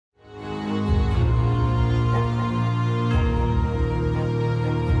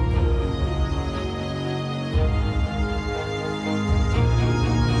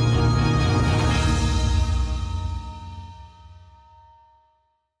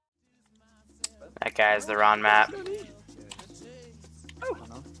That guy's the wrong map. Oh.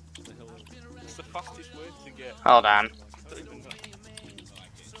 It's the fastest way to get. Hold on.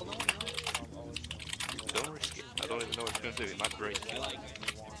 Don't risk it. I don't even know what it's going to do. It might break.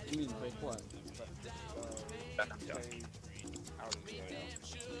 You mean break what?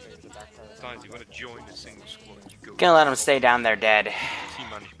 Sometimes you want to join a single squad. You go Gonna let him stay down there dead. team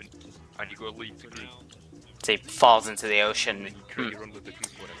management, and you go leave the group. So he falls into the ocean. And then you create your own little group,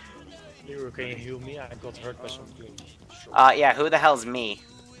 whatever. Liru, can you heal me? I got hurt by some glue. Yeah, who the hell's me?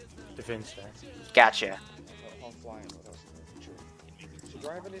 The Vince there. Gotcha. I'll fly in with us in the future. So do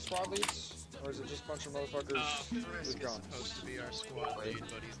I have any squad leads? Or is it just a bunch of motherfuckers with guns? Supposed to be our squad lead,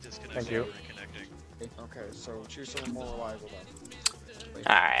 but he's disconnected. Thank you. Reconnecting. Okay, so choose someone more reliable then.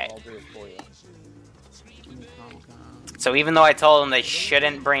 Alright. I'll do it for you. So even though I told them they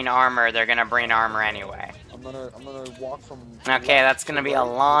shouldn't bring armor, they're gonna bring armor anyway. I'm gonna walk from. Okay, that's gonna be a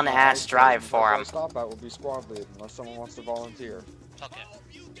long ass drive for him. Stop at will be squad lead unless someone wants to volunteer.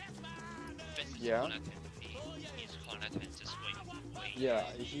 Yeah. Yeah,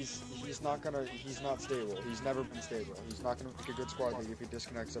 he's not stable. He's never been stable. He's not gonna make a good squad lead if he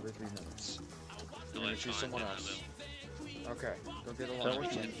disconnects every 3 minutes. You're gonna choose someone else. Okay, go get along.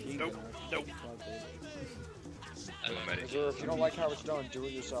 Nope. Nope. I'm a medic. If you don't like how it's done, do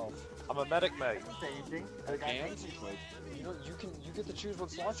it yourself. I'm a medic, mate. You get to choose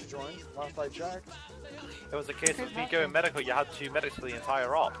what slots you join. Last I checked. It was a case of me going medical, you had 2 medics for the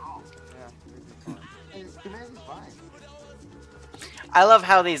entire op. Yeah, I love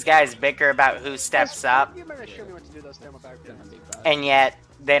how these guys bicker about who steps up, and yet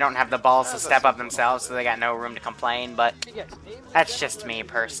they don't have the balls to step up themselves, so they got no room to complain, but that's just me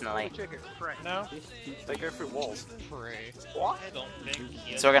personally. No, they go through walls. What?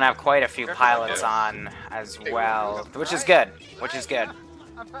 So we're gonna have quite a few pilots on as well, which is good,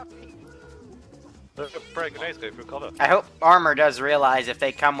 Break grenades go through cover. I hope Armor does realize if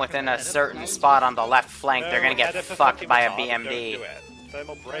they come within a certain spot on the left flank, they're gonna get fucked by a BMD.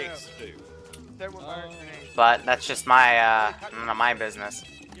 Thermal brakes do. But that's just my, none of my business.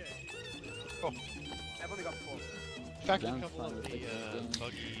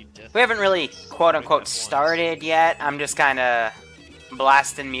 We haven't really, quote-unquote, started yet. I'm just kinda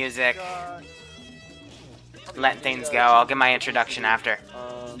blasting music, letting things go. I'll give my introduction after.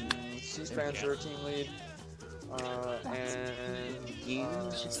 C-SPAN's your team lead.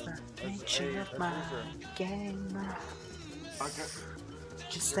 Just the nature of my game.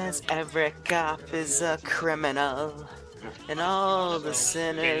 Just as every cop is a criminal, and all the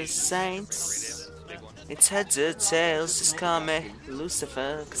sinners saints. It's heads or tails, just call me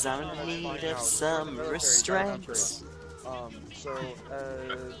Lucifer, cause I'm in need of some restraints.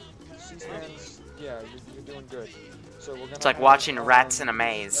 C-SPAN's, yeah, you're doing good. So we're gonna It's like watching rats in a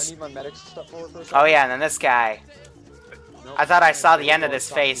maze. I need my medics to step forward for a second. Oh yeah, and then this guy. I thought I saw the end of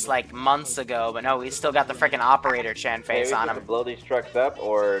this face like months ago, but no, he's still got the freaking operator Chan face on him. Blow these trucks up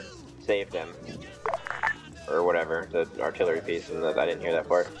or save them, or whatever. The artillery piece, and I didn't hear that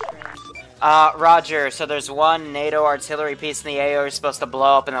part. Roger. So there's one NATO artillery piece in the AO you're supposed to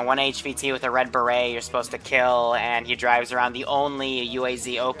blow up, and then one HVT with a red beret you're supposed to kill. And he drives around the only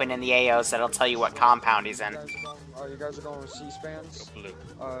UAZ open in the AO, so that'll tell you what compound he's in. You guys are going with C-SPANs.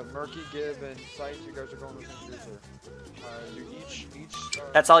 Murky, Gib, and Sight. You guys are going with Introducer.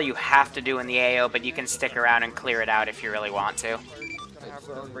 That's all you have to do in the AO, but you can stick around and clear it out if you really want to. Have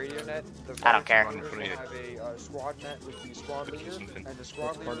their own radio net. I don't care. Have a squad net with the squad leader, and the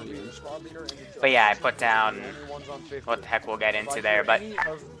squad leader will be the squad leader. But yeah, I put down what the heck we'll get into there, but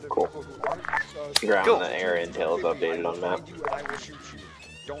cool. Ground the air intel is updated on map. I will shoot you.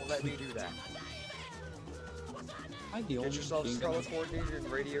 Don't let me do that. Get yourself color coordinated and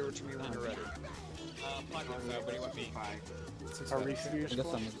radio to me when you're ready.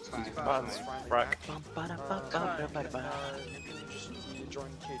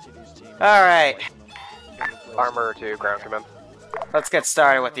 alright. Armor to ground command. Let's get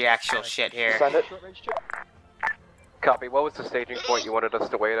started with the actual shit here. Send it. Copy. What was the staging point you wanted us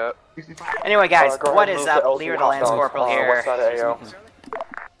to wait at? Anyway guys, what is up? Liru the Lance Corporal here.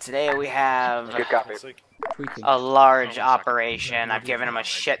 Today we have a large operation. I've given them a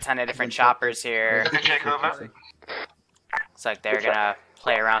shit ton of different choppers here. Looks like they're gonna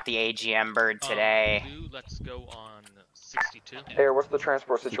play around with the AGM bird today. Let's go on 62. Hey, what's the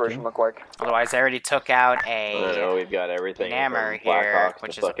transport situation look like? Otherwise, I already took out I don't know, a we've got everything Nammer from Black here, Hawks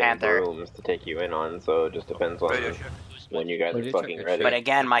which to is a fucking Panther. Brooms to take you in on, so it just depends on when you guys are fucking ready. But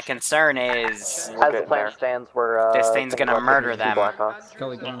again, my concern is As the plan stands, we're this thing's gonna murder them. But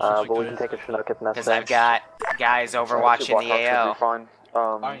we can take a Chinook if necessary. Because I've got guys overwatching the AO.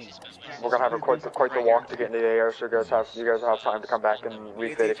 We're gonna have quite the walk to get into the AO, so you guys have time to come back and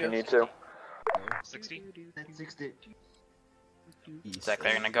refit if you need to. 60? It's like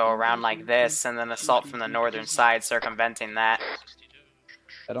they're gonna go around like this and then assault from the northern side, circumventing that.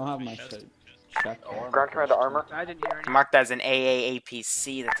 I don't have my shit. Check. Ground Commander Armor. Marked as an AA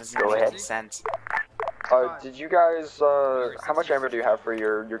APC, that doesn't Go make ahead. any sense. Did you guys, how much ammo do you have for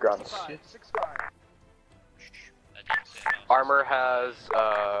your guns? Armor has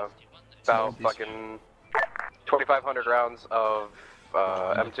about fucking 2,500 rounds of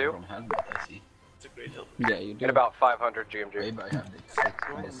M2 Yeah, you do. and about 500 GMG.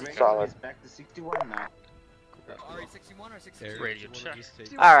 Solid. Radio check.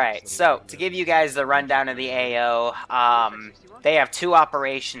 Alright, so, to give you guys the rundown of the AO, they have 2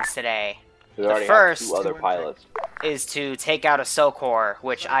 operations today. We The already first- have 2 other pilots. Is to take out a Sokor,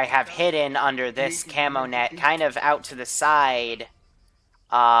 which I have hidden under this camo net, kind of out to the side,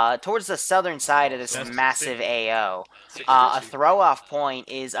 towards the southern side of this massive AO. A throw-off point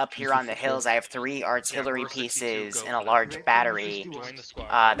is up here on the hills. I have 3 artillery pieces and a large battery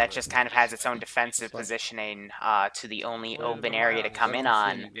that just kind of has its own defensive positioning to the only open area to come in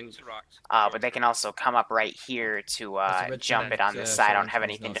on. But they can also come up right here to jump it on this side. I don't have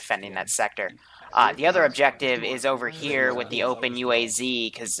anything defending that sector. The other objective is over here with the open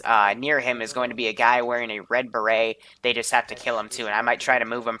UAZ, because near him is going to be a guy wearing a red beret. They just have to kill him too, and I might try to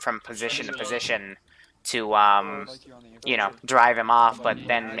move him from position to position to, you know, drive him off, but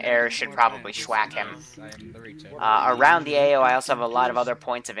then air should probably schwack him. Around the AO, I also have a lot of other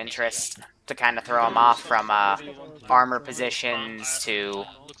points of interest to kind of throw him off, from armor positions to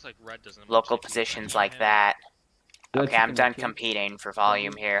local positions like that. Okay, I'm done competing for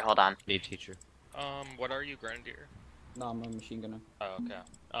volume here. Hold on. Hey, teacher. What are you, Grenadier? No, I'm a machine gunner. Oh, okay.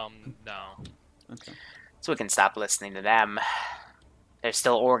 No. Okay. So we can stop listening to them. They're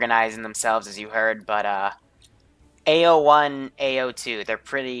still organizing themselves, as you heard, but, AO1, AO2, they're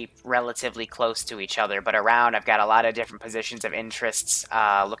pretty relatively close to each other, but around I've got a lot of different positions of interests,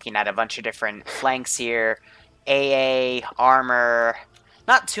 looking at a bunch of different flanks here. AA, armor,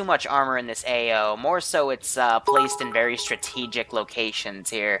 not too much armor in this AO, more so it's, placed in very strategic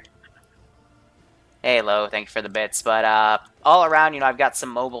locations here. Hey, Lo, thank you for the bits, but, all around, you know, I've got some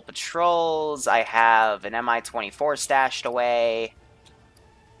mobile patrols, I have an MI-24 stashed away.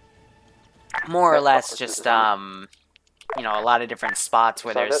 More or less just, you know, a lot of different spots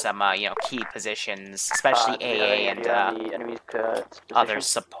where there's some, you know, key positions, especially AA and, other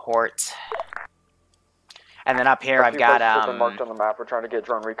support. And then up here I've got, marked on the map. We're trying to get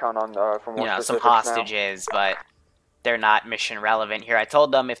drone recon on, for more you know, some specifics now. hostages, but they're not mission relevant here. I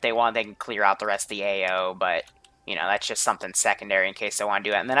told them if they want, they can clear out the rest of the AO, but, you know, that's just something secondary in case they want to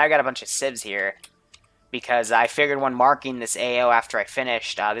do that. And then I got a bunch of civs here, because I figured when marking this AO after I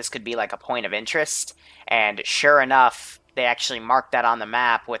finished, this could be like a point of interest, and sure enough, they actually marked that on the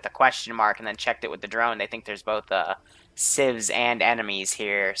map with a question mark and then checked it with the drone. They think there's both civs and enemies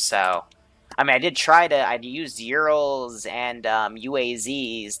here, so... I mean, I did try to... I'd used Urals and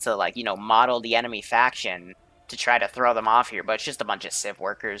UAZs to, like, you know, model the enemy faction to try to throw them off here, but it's just a bunch of civ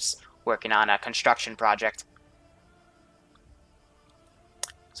workers working on a construction project.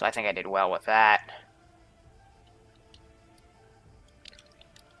 So I think I did well with that.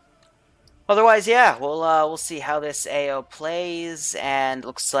 Otherwise, yeah, we'll see how this AO plays, and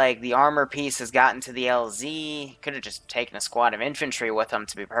looks like the armor piece has gotten to the LZ. Could have just taken a squad of infantry with them,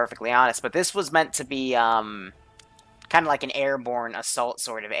 to be perfectly honest, but this was meant to be, kind of like an airborne assault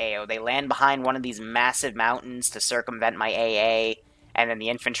sort of AO. They land behind one of these massive mountains to circumvent my AA, and then the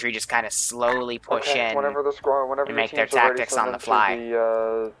infantry just kind of slowly push in Whenever and make their tactics on the fly.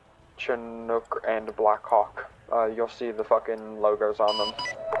 The Chinook and Blackhawk. You'll see the fucking logos on them.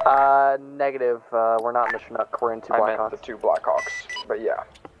 Negative. We're not in the Chinook. We're in 2 I Blackhawks. meant the 2 Blackhawks, but yeah.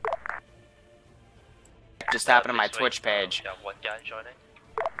 Just happened on my Twitch page. What guy joining?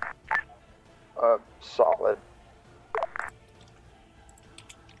 Solid.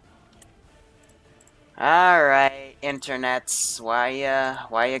 Alright, internets, why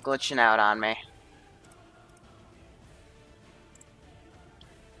you glitching out on me?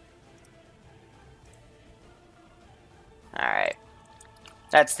 Alright.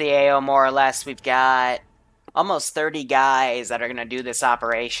 That's the AO more or less. We've got almost 30 guys that are going to do this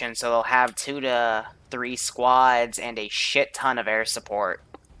operation, so they'll have 2 to 3 squads and a shit ton of air support.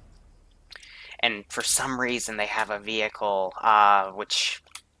 And for some reason they have a vehicle, which...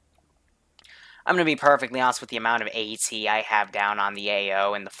 I'm going to be perfectly honest with the amount of AT I have down on the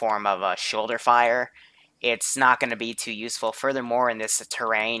AO in the form of a shoulder fire. it's not going to be too useful. Furthermore, in this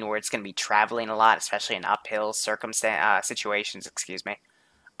terrain where it's going to be traveling a lot, especially in uphill situations, excuse me,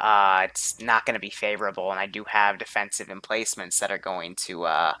 it's not going to be favorable, and I do have defensive emplacements that are going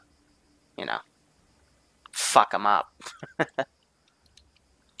to, you know, fuck them up.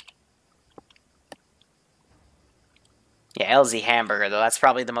 Yeah, LZ Hamburger, though, that's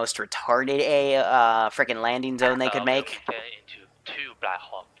probably the most retarded freaking landing zone they could make.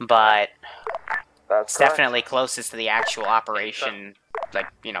 But it's definitely closest to the actual operation, like,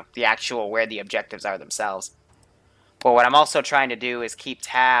 you know, the actual where the objectives are themselves. But what I'm also trying to do is keep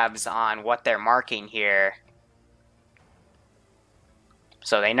tabs on what they're marking here.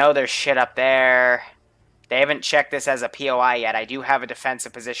 So they know there's shit up there. They haven't checked this as a POI yet. I do have a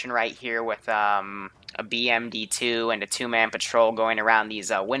defensive position right here with a BMD2 and a 2-man patrol going around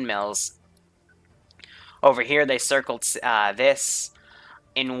these windmills. Over here they circled this.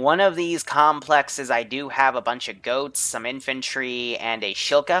 In one of these complexes I do have a bunch of goats, some infantry, and a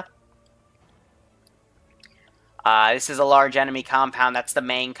shilka. This is a large enemy compound. That's the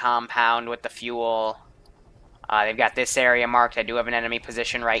main compound with the fuel. They've got this area marked. I do have an enemy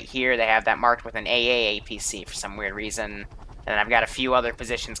position right here. They have that marked with an AA APC for some weird reason. And I've got a few other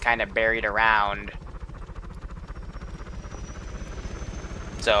positions kind of buried around.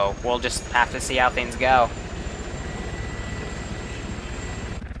 So we'll just have to see how things go.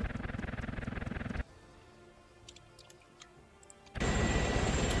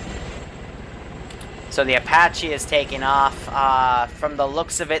 So the Apache is taking off. From the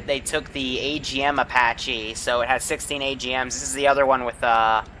looks of it, they took the AGM Apache, so it has 16 AGMs. This is the other one with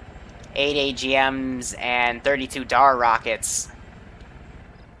 8 AGMs and 32 DAR rockets.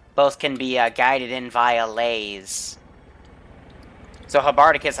 Both can be guided in via lays. So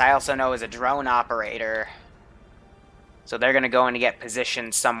Hibardicus, I also know, is a drone operator. So they're going to go in to get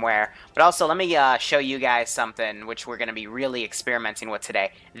positioned somewhere. But also, let me show you guys something which we're going to be really experimenting with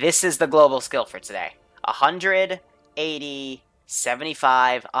today. This is the global skill for today. 100, 80,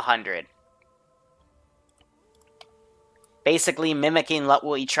 75, 100. Basically mimicking what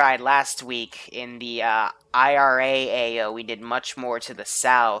we tried last week in the IRA AO. We did much more to the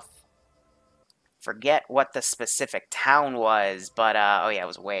south. Forget what the specific town was, but, oh yeah, it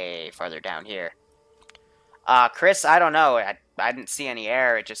was way farther down here. Chris, I don't know. I didn't see any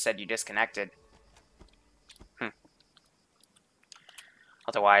error. It just said you disconnected.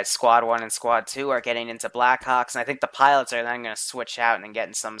 Otherwise, Squad 1 and Squad 2 are getting into Blackhawks, and I think the pilots are then going to switch out and then get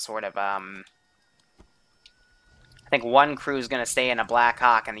in some sort of, I think one crew's going to stay in a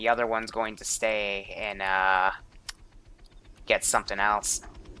Blackhawk, and the other one's going to stay and, get something else.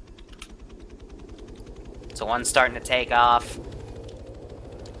 So one's starting to take off.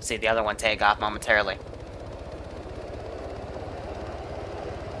 See the other one take off momentarily.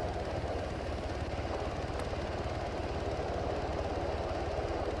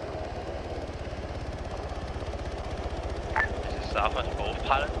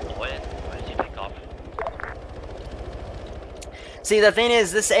 See, the thing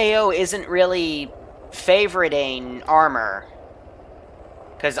is, this AO isn't really favoriting armor.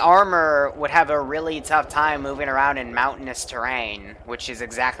 Because armor would have a really tough time moving around in mountainous terrain, which is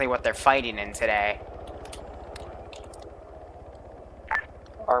exactly what they're fighting in today.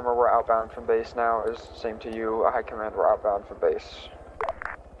 Armor, we're outbound from base now. Is same to you. High Command, we're outbound from base.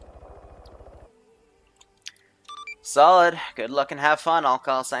 Solid. Good luck and have fun. All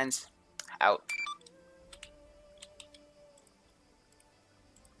call signs out.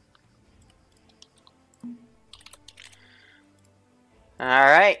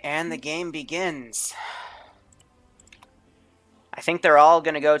 Alright, and the game begins. I think they're all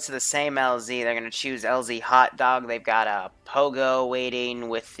going to go to the same LZ. They're going to choose LZ Hot Dog. They've got a Pogo waiting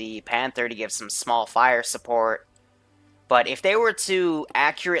with the Panther to give some small fire support. But if they were to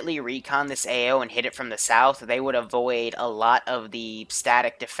accurately recon this AO and hit it from the south, they would avoid a lot of the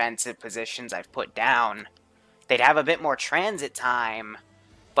static defensive positions I've put down. They'd have a bit more transit time,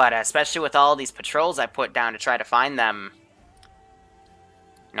 but especially with all these patrols I put down to try to find them,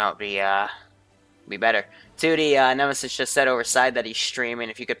 no, it'd be better. Tootie, Nemesis just said overside that he's streaming.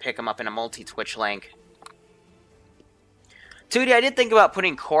 If you could pick him up in a multi-Twitch link. Tootie, I did think about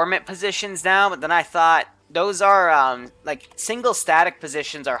putting Cormit positions down, but then I thought those are, like, single static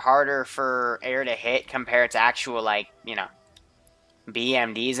positions are harder for air to hit compared to actual, like, you know,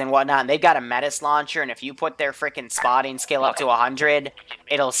 BMDs and whatnot. And they've got a Metis launcher, and if you put their freaking spotting skill up to 100,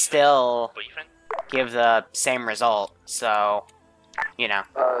 it'll still give the same result. So, you know.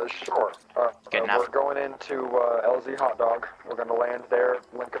 Sure. Good enough. We're going into LZ Hot Dog. We're going to land there,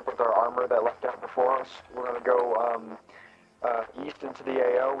 link up with our armor that left out before us. We're going to go east into the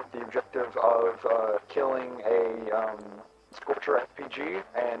AO with the objective of killing a Scorcher FPG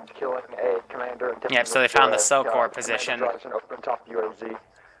and killing a commander. Yep, so they found the SOCOR position. Drives an open top UAZ,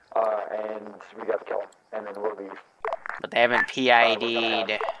 and we got to kill him, and then we'll leave. But they haven't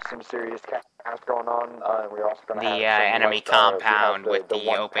PID'd Some serious chaos going on. We're also going to the have some, enemy like, compound we have with the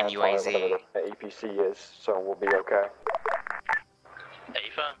one open panel, whatever UAZ. The APC is, so we'll be okay.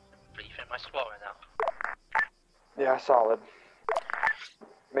 Eva, briefing my squad right now. Yeah, solid.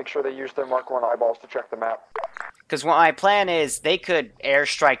 Make sure they use their Mark 1 eyeballs to check the map. Because what my plan is, they could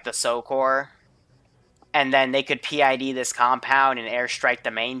airstrike the SOCOR, and then they could PID this compound and airstrike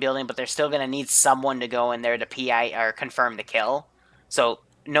the main building, but they're still going to need someone to go in there to or confirm the kill. So,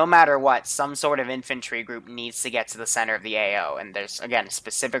 no matter what, some sort of infantry group needs to get to the center of the AO, and there's, again, a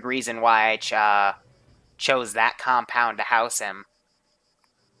specific reason why I chose that compound to house him.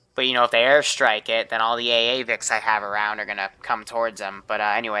 But, you know, if they airstrike it, then all the AA Vics I have around are going to come towards him. But,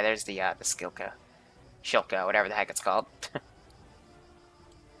 anyway, there's the Skilka. Shilka, whatever the heck it's called.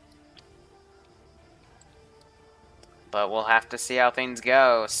 But we'll have to see how things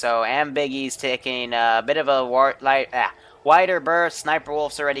go. So, Ambiggy's taking a bit of a wider berth. Sniper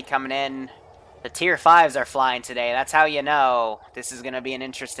Wolf's already coming in. The Tier 5s are flying today. That's how you know this is going to be an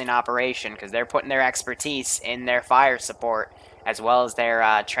interesting operation, because they're putting their expertise in their fire support, as well as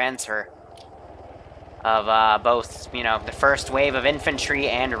their transfer of both, you know, the first wave of infantry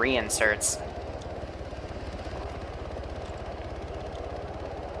and reinserts.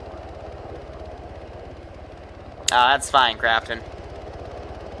 That's fine, Crafton.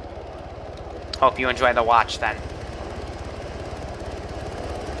 Hope you enjoy the watch, then.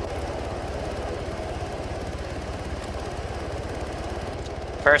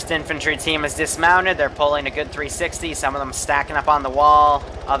 First infantry team is dismounted. They're pulling a good 360. Some of them stacking up on the wall.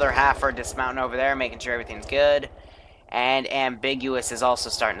 Other half are dismounting over there, making sure everything's good. And Ambiguous is also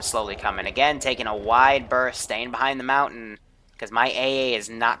starting to slowly come in. Again, taking a wide berth, staying behind the mountain, because my AA is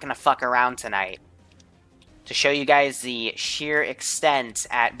not going to fuck around tonight. To show you guys the sheer extent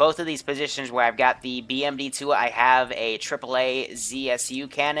at both of these positions where I've got the BMD2, I have a AAA ZSU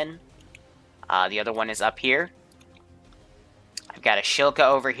cannon. The other one is up here. I've got a Shilka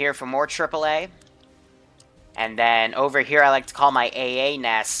over here for more AAA. And then over here I like to call my AA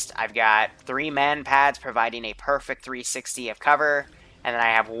nest. I've got 3 man pads providing a perfect 360 of cover. And then I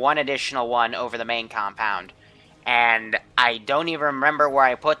have one additional one over the main compound. And I don't even remember where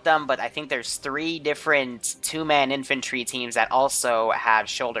I put them, but I think there's 3 different 2-man infantry teams that also have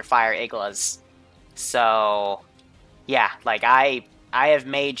shoulder fire Iglas. So, yeah, like I have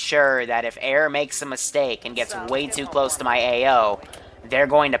made sure that if air makes a mistake and gets way too close to my AO, they're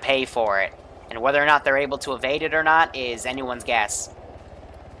going to pay for it. And whether or not they're able to evade it or not is anyone's guess.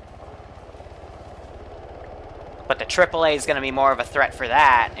 But the AAA is going to be more of a threat for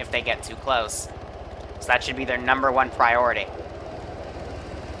that if they get too close. So that should be their #1 priority.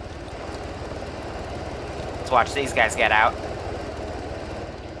 Let's watch these guys get out.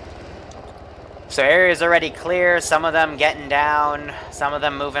 So area's already clear, some of them getting down, some of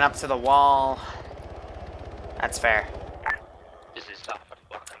them moving up to the wall. That's fair.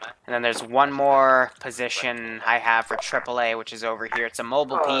 And then there's one more position I have for AAA, which is over here. It's a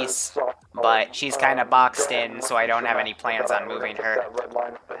mobile piece, but she's kind of boxed in, so I don't have any plans on moving her. That red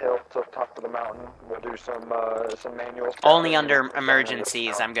line up the hill to the top of the mountain. We'll do some manual. Only under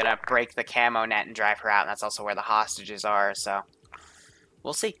emergencies, I'm gonna break the camo net and drive her out, and that's also where the hostages are, so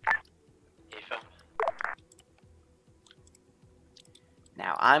we'll see.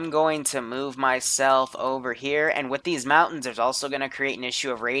 Now, I'm going to move myself over here, and with these mountains, there's also going to create an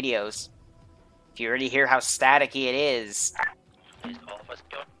issue of radios. If you already hear how staticky it is.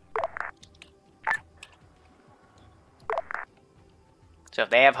 So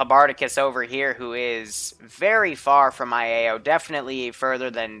if they have Habardicus over here, who is very far from my AO, definitely further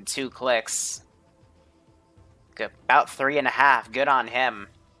than 2 clicks. Good, about 3.5, good on him.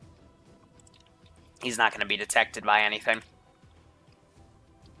 He's not going to be detected by anything.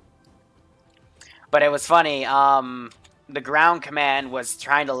 But it was funny, the ground command was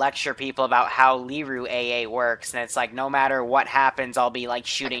trying to lecture people about how Liru AA works, and it's like, no matter what happens, I'll be, like,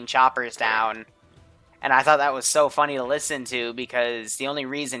 shooting choppers down. And I thought that was so funny to listen to, because the only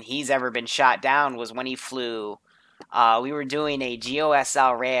reason he's ever been shot down was when he flew. We were doing a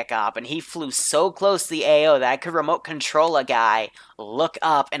GOSL Raic op, and he flew so close to the AO that I could remote control a guy, look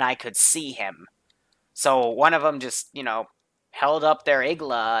up, and I could see him. So one of them just, you know, held up their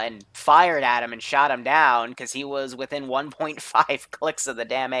Igla and fired at him and shot him down because he was within 1.5 clicks of the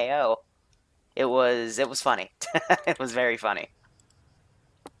damn AO. It was funny. It was very funny.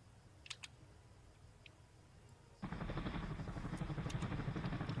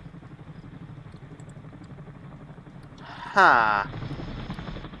 Huh.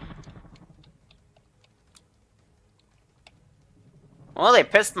 Well, they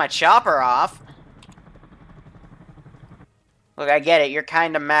pissed my chopper off. Look, I get it. You're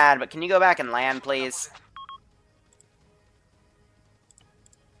kind of mad, but can you go back and land, please?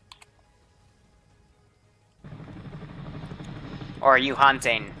 Or are you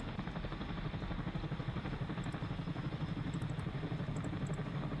hunting?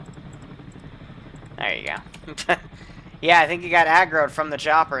 There you go. Yeah, I think he got aggroed from the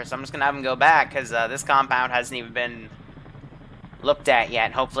chopper, so I'm just gonna have him go back, because this compound hasn't even been looked at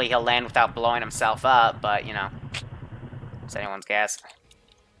yet. Hopefully he'll land without blowing himself up, but, you know, it's anyone's guess.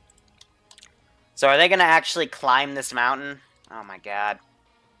 So are they gonna actually climb this mountain? Oh my god.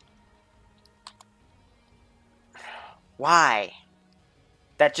 Why?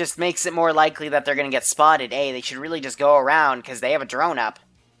 That just makes it more likely that they're gonna get spotted. Hey, they should really just go around, because they have a drone up.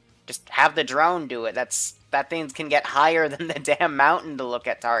 Just have the drone do it. That thing can get higher than the damn mountain to look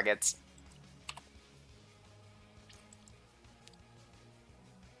at targets.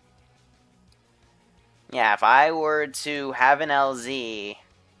 Yeah, if I were to have an LZ,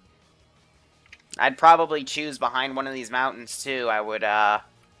 I'd probably choose behind one of these mountains too. I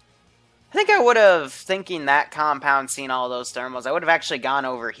think I would have, thinking that compound, seen all those thermals, I would have actually gone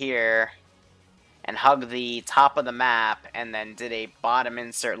over here and hugged the top of the map and then did a bottom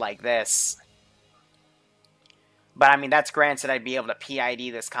insert like this. But, I mean, that's granted I'd be able to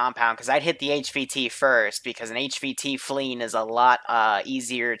PID this compound, because I'd hit the HVT first, because an HVT fleeing is a lot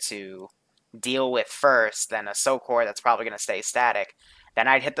easier to deal with first than a SOCOR that's probably going to stay static. Then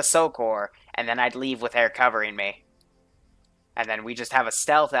I'd hit the SOCOR, and then I'd leave with air covering me. And then we just have a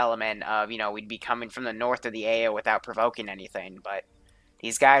stealth element of, you know, we'd be coming from the north of the AO without provoking anything. But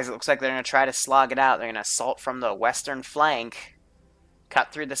these guys, it looks like they're going to try to slog it out. They're going to assault from the western flank,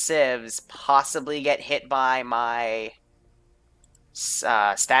 cut through the civs, possibly get hit by my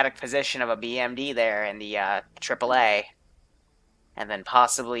static position of a BMD there in the AAA. And then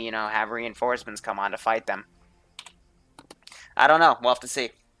possibly, you know, have reinforcements come on to fight them. I don't know. We'll have to see.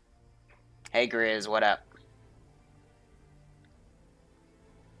 Hey, Grizz, what up?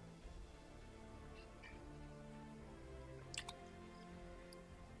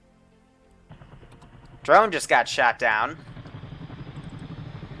 Drone just got shot down.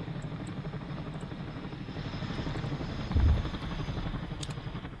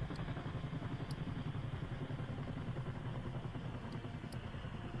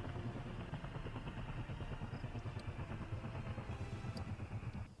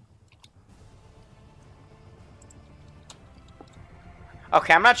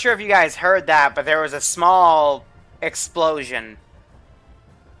 Okay, I'm not sure if you guys heard that, but there was a small explosion.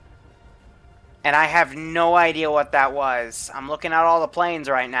 And I have no idea what that was. I'm looking at all the planes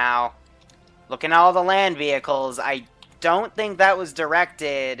right now. Looking at all the land vehicles. I don't think that was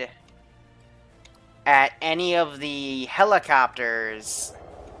directed at any of the helicopters.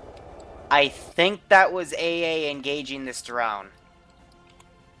 I think that was AA engaging this drone.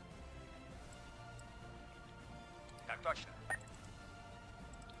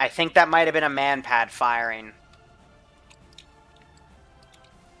 I think that might have been a man-pad firing.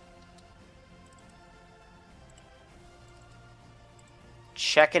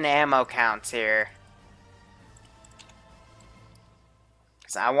 Checking ammo counts here.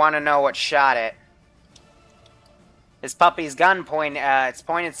 Because I want to know what shot it. This puppy's gun it's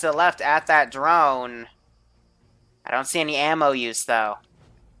pointed to the left at that drone. I don't see any ammo use, though.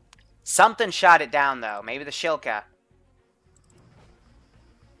 Something shot it down, though. Maybe the Shilka.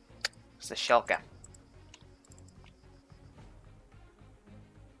 It's the Shilka.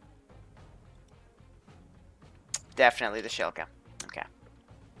 Definitely the Shilka. Okay.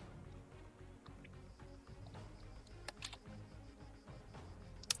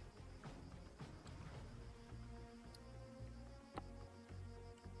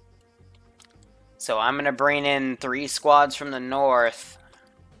 So I'm going to bring in 3 squads from the north.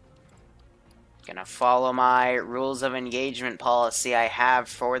 Gonna follow my rules of engagement policy I have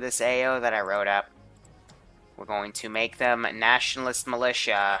for this AO that I wrote up. We're going to make them nationalist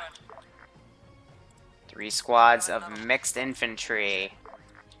militia. 3 squads of mixed infantry.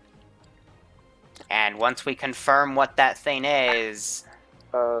 And once we confirm what that thing is...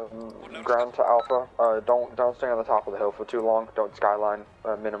 ground to Alpha. Don't stay on the top of the hill for too long. Don't skyline.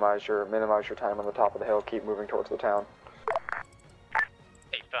 Minimize your time on the top of the hill. Keep moving towards the town.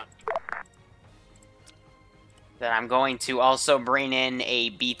 Then I'm going to also bring in a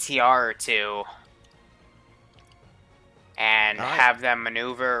BTR or 2 and have them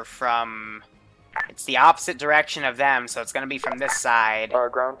maneuver from... It's the opposite direction of them, so it's going to be from this side.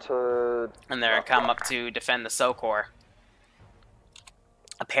 Ground to... And they're going to come up to defend the SOCOR.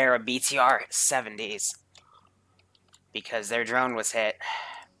 a pair of BTR 70s because their drone was hit.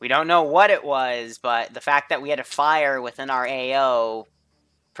 We don't know what it was, but the fact that we had a fire within our AO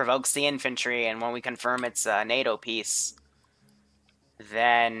provokes the infantry, and when we confirm it's a NATO piece,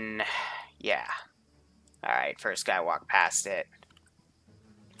 then, yeah. Alright, first guy walked past it.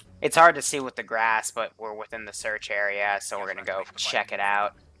 It's hard to see with the grass, but we're within the search area, so we're gonna go check it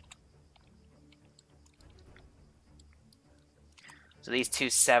out. So these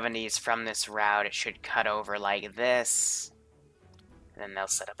 270s from this route, it should cut over like this. And then they'll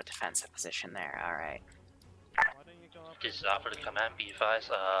set up a defensive position there, alright. This is Alpha to command, be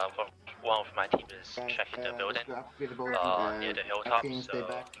advised, one of my team is checking the building near the hilltop, so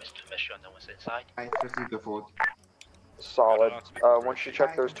Mr. Mission no one's inside. Solid. Once you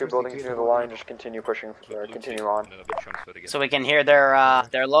check those two buildings near the line, just continue pushing, continue on. So we can hear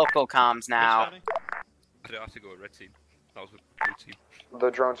their local comms now. I have to go red team. That was with blue team.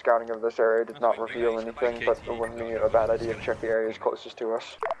 The drone scouting of this area did not reveal anything, but it wouldn't be a bad idea to check the areas closest to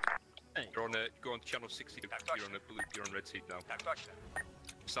us. You're on go on channel 60. You're on blue. You're on red team now.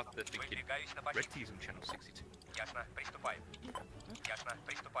 Sat there thinking red team's on channel 62.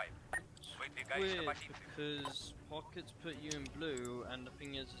 Weird, because Pockets put you in blue, and the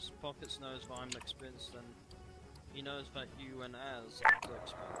thing is Pockets knows that I'm experienced, and he knows that you and Az are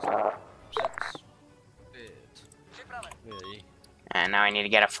experienced. That's weird. Really. And now I need to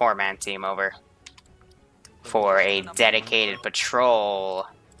get a 4-man team over for a dedicated patrol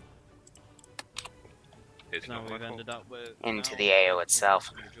Now we've ended up with into the AO itself.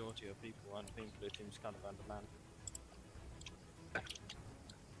 The majority of people, and I think blue team's kind of undermanned.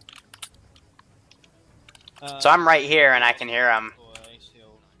 So I'm right here and I can hear them.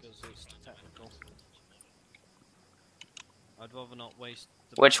 I'd rather not waste.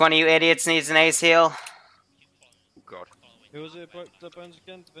 Which one of you idiots needs an ace heal? Oh god. Who was it broke the bones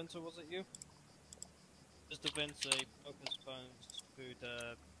again? Vince, was it you? Just the Vince, broke his bones through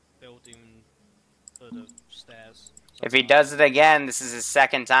the building for the stairs. If he does it again, this is his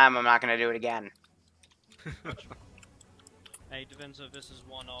second time, I'm not going to do it again. Hey, Devinzo, this is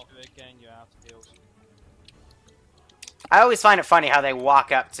one off. Again, you're out of heals. I always find it funny how they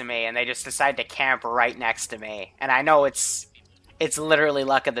walk up to me and they just decide to camp right next to me. And I know it's literally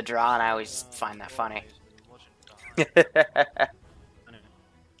luck of the draw, and I always find that funny.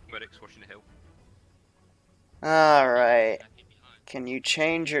 Medic's watching the hill. Alright. Can you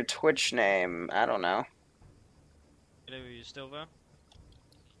change your Twitch name? I don't know. Are you still there?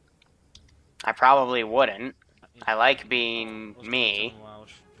 I probably wouldn't. I like being me.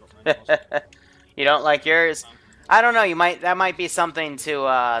 You don't like yours? I don't know, that might be something to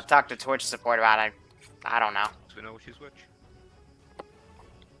talk to Twitch support about. I don't know. Do we know which is which?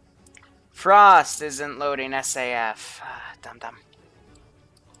 Frost isn't loading SAF. Dum dum.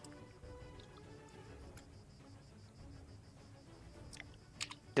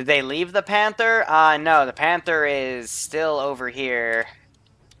 Did they leave the Panther? No, the Panther is still over here.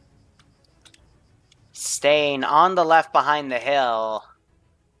 Staying on the left behind the hill.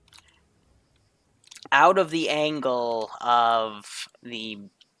 Out of the angle of the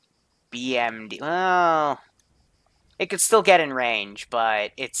BMD. Well, it could still get in range,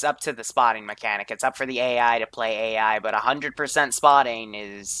 but it's up to the spotting mechanic. It's up for the AI to play AI, but 100% spotting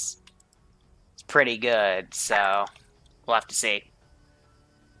is pretty good, so we'll have to see.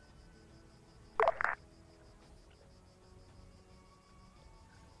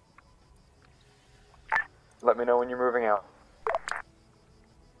 Let me know when you're moving out.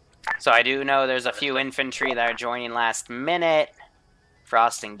 So I do know there's a few infantry that are joining last minute.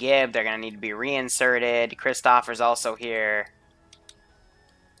 Frost and Gibb, they're going to need to be reinserted. Christopher's also here.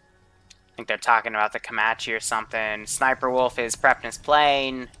 I think they're talking about the Comanche or something. Sniper Wolf is prepping his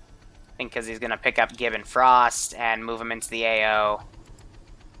plane. I think because he's going to pick up Gibb and Frost and move them into the AO.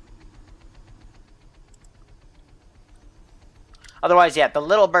 Otherwise, yeah, the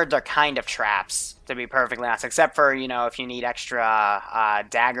little birds are kind of traps, to be perfectly honest. Except for, you know, if you need extra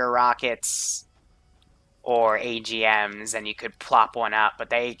dagger rockets or AGMs, then you could plop one up.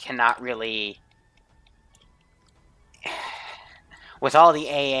 But they cannot really... With all the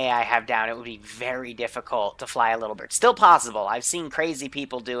AA I have down, it would be very difficult to fly a little bird. Still possible. I've seen crazy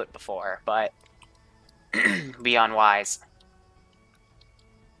people do it before, but be unwise.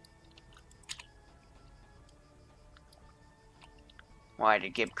 Why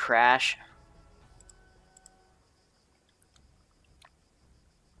did Gibb crash?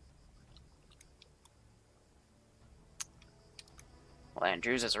 Well,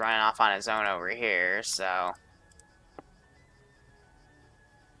 Andrews is running off on his own over here, so...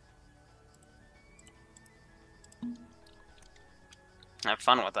 Have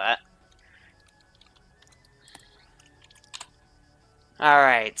fun with that.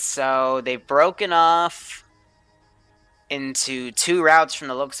 Alright, so they've broken off into 2 routes from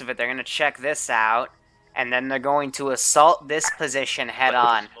the looks of it. They're going to check this out, and then they're going to assault this position head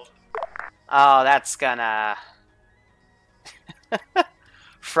on. Oh, that's gonna...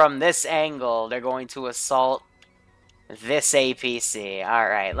 From this angle, they're going to assault this APC.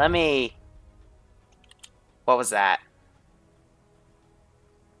 Alright, let me... What was that?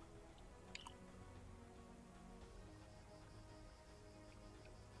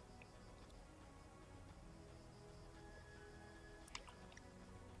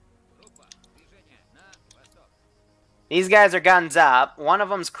 These guys are guns up. One of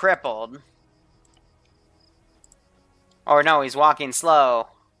them's crippled. Or no, he's walking slow.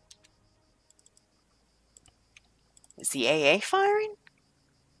 Is the AA firing?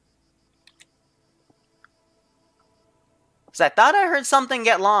 Because I thought I heard something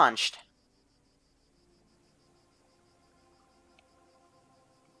get launched.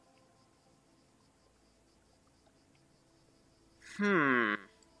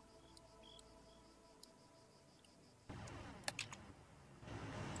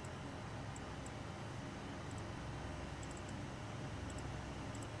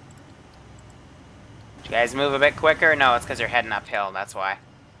 You guys move a bit quicker? No, it's because you're heading uphill, that's why.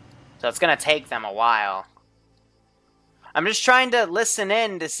 So it's gonna take them a while. I'm just trying to listen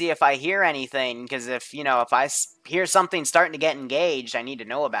in to see if I hear anything, because if, you know, if I hear something starting to get engaged, I need to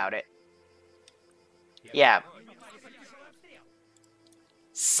know about it. Yeah.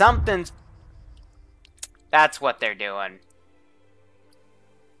 Something's... That's what they're doing.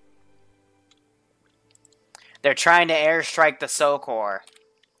 They're trying to airstrike the SOCOR.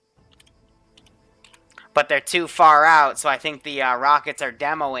 But they're too far out, so I think the rockets are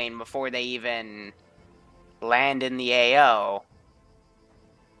demoing before they even land in the AO.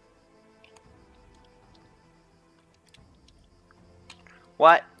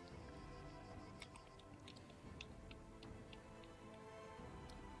 What?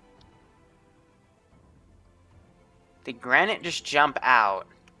 Did Granite just jump out?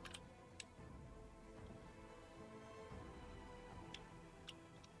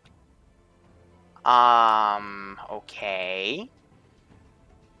 Okay.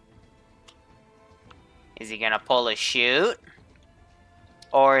 Is he gonna pull a shoot?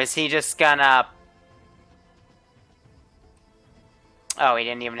 Or is he just gonna... Oh, he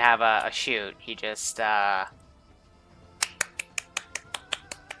didn't even have a shoot. He just, That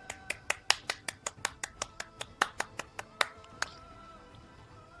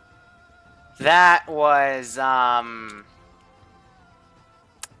was,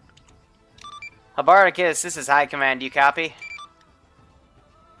 Habarticus, this is High Command, you copy?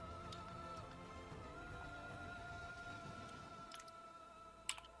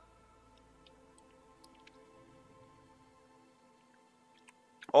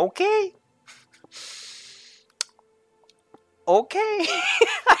 Okay. Okay.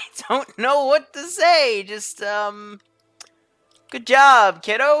 I don't know what to say. Just, good job,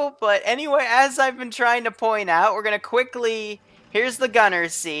 kiddo. But anyway, as I've been trying to point out, we're gonna quickly... Here's the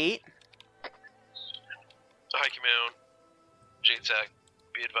gunner's seat. High Command, JTAC,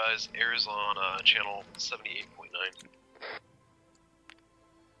 be advised, air is on channel 78.9.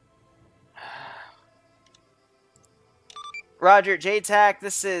 Roger, JTAC,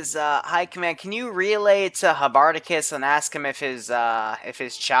 this is High Command. Can you relay to Habarticus and ask him if his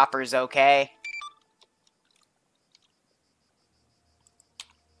chopper's okay?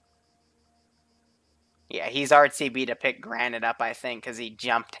 Yeah, he's RTB to pick Granite up, I think, because he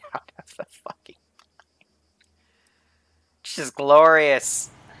jumped out of the fucking... Just glorious.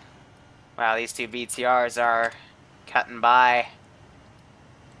 Wow, these two BTRs are cutting by.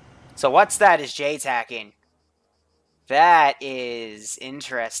 So what's that is J-tacking? That is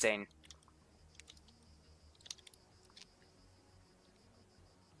interesting.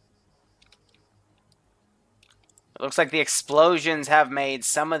 It looks like the explosions have made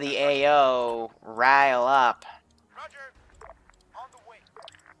some of the AO rile up.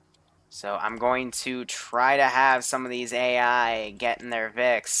 So I'm going to try to have some of these AI get in their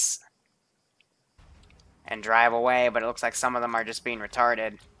VIX and drive away, but it looks like some of them are just being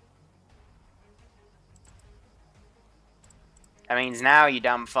retarded. That means now, you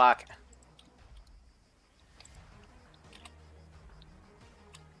dumb fuck.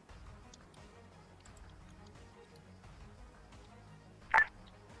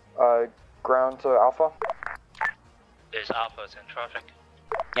 Ground to Alpha. There's Alphas in traffic.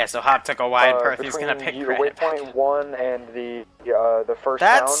 Yeah, so Hop took a wide berth. He's gonna pick credit. Waypoint 1 and the first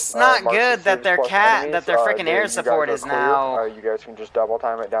That's town, not marks good the that Civs their plus that their enemies. freaking air you guys support are is clear. now You guys can just double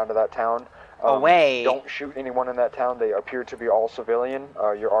time it down to that town. away. Don't shoot anyone in that town. They appear to be all civilian.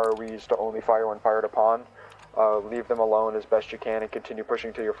 Your ROEs to only fire when fired upon. Leave them alone as best you can and continue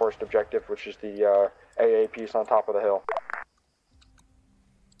pushing to your first objective, which is the AA piece on top of the hill.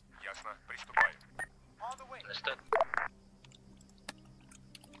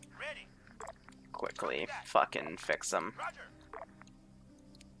 Quickly fucking fix them.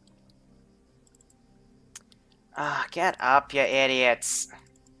 Ah, get up, you idiots.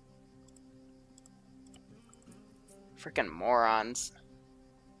 Freaking morons.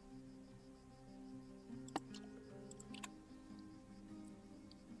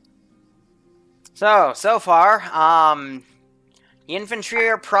 So far, the infantry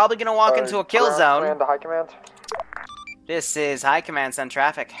are probably gonna walk into a kill zone. Command to High Command. This is High Command, send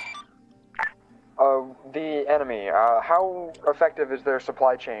traffic. The enemy, how effective is their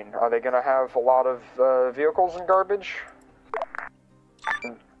supply chain? Are they gonna have a lot of vehicles and garbage?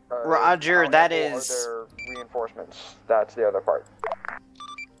 Roger, that is... Are there reinforcements? That's the other part.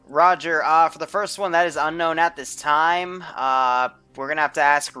 Roger, for the first one, that is unknown at this time. We're gonna have to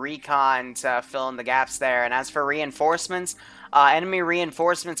ask Recon to fill in the gaps there. And as for reinforcements, enemy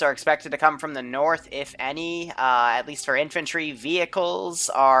reinforcements are expected to come from the north, if any. At least for infantry, vehicles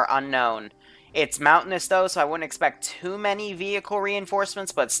are unknown. It's mountainous, though, so I wouldn't expect too many vehicle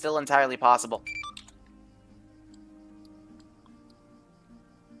reinforcements, but still entirely possible.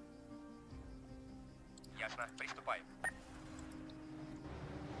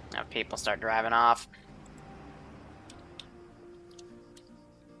 Now people start driving off.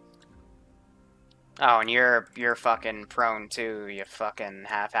 Oh, and you're fucking prone too, you fucking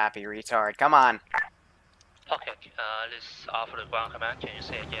half-happy retard. Come on. Okay, this is Alpha the ground command. Can you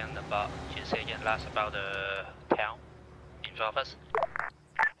say again last about the town in front of us?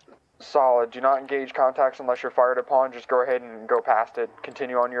 Solid. Do not engage contacts unless you're fired upon. Just go ahead and go past it.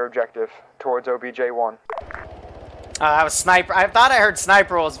 Continue on your objective towards OBJ-1. That was Sniper. I thought I heard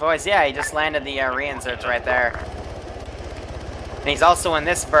Sniper Roll's voice. Yeah, he just landed the reinserts right there. And he's also in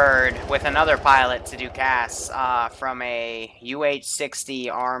this bird with another pilot to do casts from a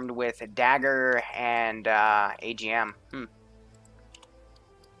UH-60 armed with a dagger and AGM.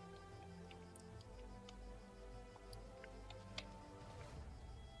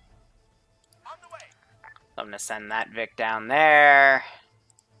 I'm gonna send that Vic down there.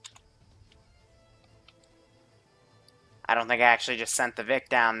 I don't think I actually just sent the Vic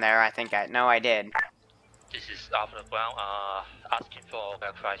down there. I think no, I did. This is Alpha the ground. Asking for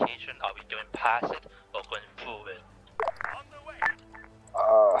clarification. Are we going past it or going through it?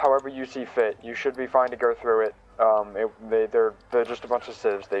 However you see fit. You should be fine to go through it. They're just a bunch of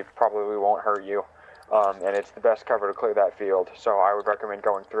civs. They probably won't hurt you. And it's the best cover to clear that field. So I would recommend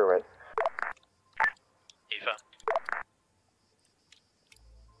going through it. Eva.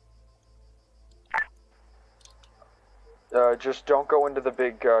 Just don't go into the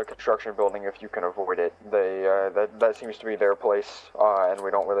big construction building if you can avoid it. That seems to be their place, and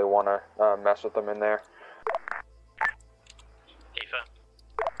we don't really want to mess with them in there. Eva.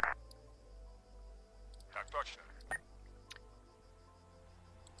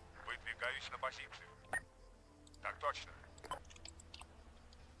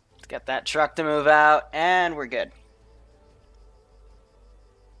 Let's get that truck to move out, and we're good.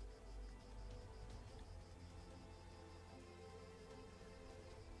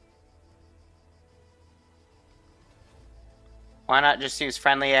 Why not just use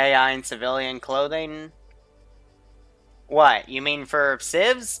friendly AI in civilian clothing? What, you mean for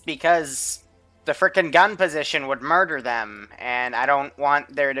civs? Because the frickin' gun position would murder them, and I don't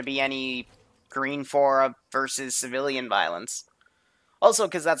want there to be any green fora versus civilian violence. Also,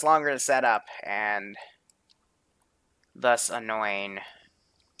 because that's longer to set up, and thus annoying.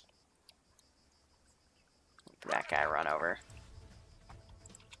 That guy run over.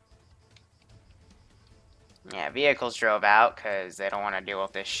 Yeah, vehicles drove out because they don't want to deal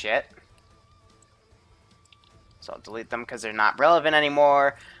with this shit. So I'll delete them because they're not relevant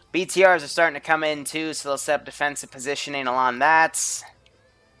anymore. BTRs are starting to come in too, so they'll set up defensive positioning along that.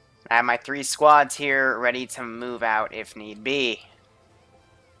 I have my 3 squads here ready to move out if need be.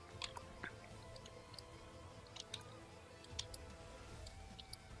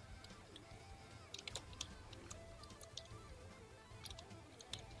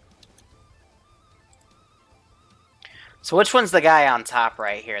 So which one's the guy on top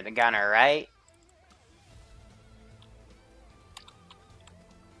right here? The gunner, right?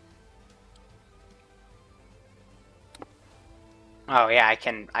 Oh yeah, I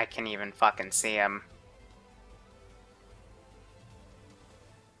can even fucking see him.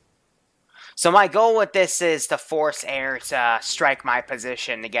 So my goal with this is to force air to strike my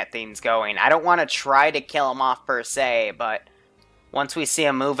position to get things going. I don't want to try to kill him off per se, but once we see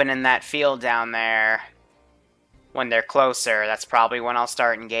him moving in that field down there, when they're closer, that's probably when I'll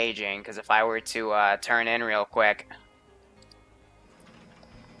start engaging, because if I were to turn in real quick...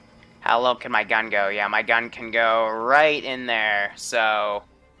 How low can my gun go? Yeah, my gun can go right in there, so...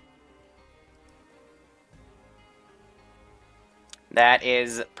 That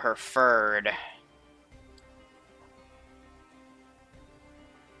is preferred.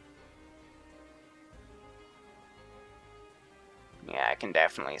 Yeah, I can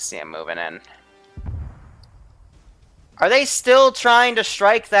definitely see him moving in. Are they still trying to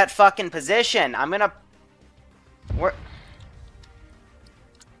strike that fucking position? I'm gonna... Where...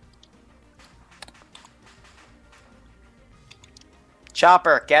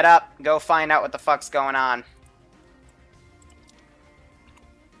 Chopper, get up. Go find out what the fuck's going on.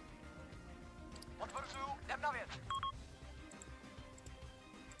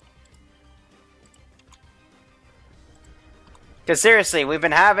 Because seriously, we've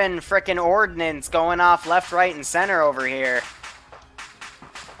been having frickin' ordnance going off left, right, and center over here.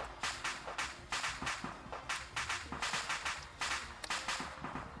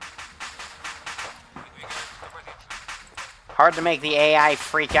 Hard to make the AI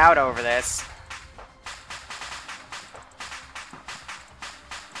freak out over this.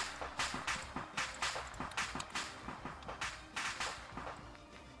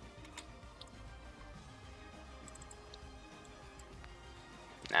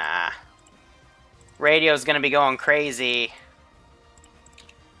 Nah. Radio's gonna be going crazy.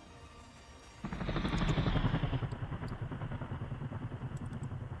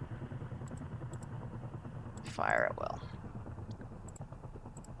 Fire at will.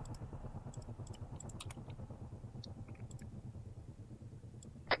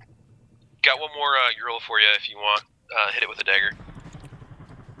 Got one more Ural for you if you want. Hit it with a dagger.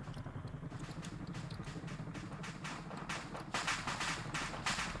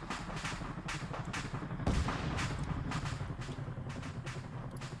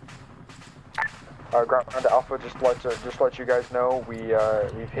 Ground Alpha, just let you guys know,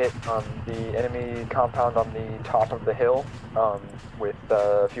 we've hit the enemy compound on the top of the hill with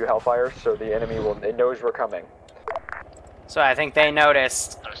a few hellfires, so the enemy it knows we're coming. So I think they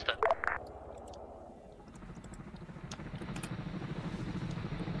noticed.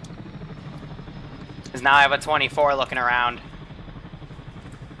 Because now I have a 24 looking around.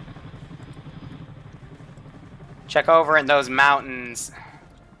 Check over in those mountains.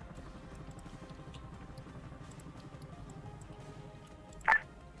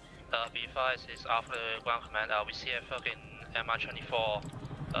 B5 is after ground command. We see a fucking MI-24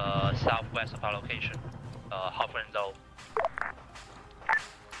 southwest of our location. Hovering low.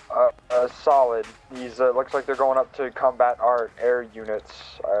 Solid. He's looks like they're going up to combat our air units.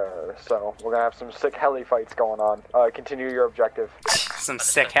 So we're gonna have some sick heli fights going on. Continue your objective. Some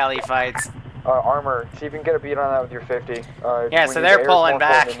sick heli fights. Armor, see if you can get a beat on that with your 50. Yeah, so they're pulling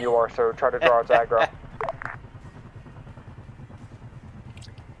back. Than you are, so try to draw its aggro.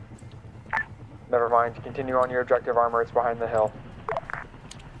 Never mind. Continue on your objective, Armor. It's behind the hill.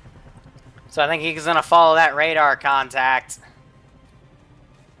 So I think he's gonna follow that radar contact.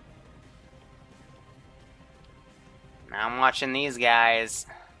 Now I'm watching these guys.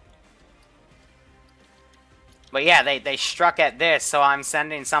 But yeah, they struck at this, so I'm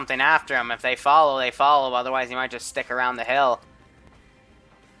sending something after them. If they follow, they follow. Otherwise, he might just stick around the hill.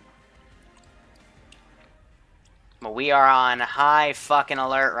 But we are on high fucking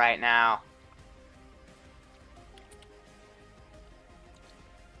alert right now.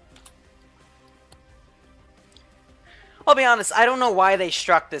 I'll be honest, I don't know why they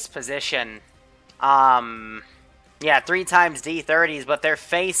struck this position. Yeah, 3 times D30s, but they're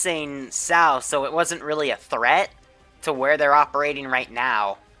facing south, so it wasn't really a threat to where they're operating right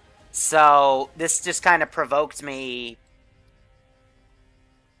now. So, this just kind of provoked me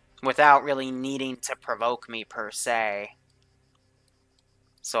without really needing to provoke me per se.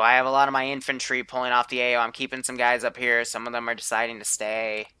 So I have a lot of my infantry pulling off the AO. I'm keeping some guys up here. Some of them are deciding to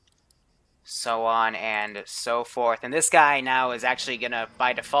stay. So on and so forth. And this guy now is actually going to,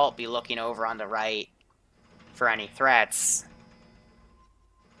 by default, be looking over on the right for any threats.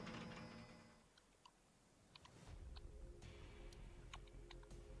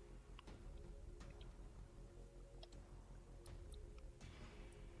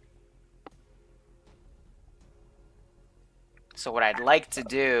 So what I'd like to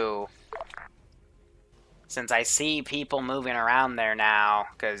do Since I see people moving around there now,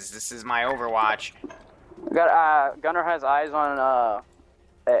 because this is my Overwatch. Got Gunner has eyes on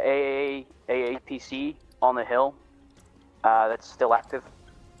AAPC on the hill. That's still active.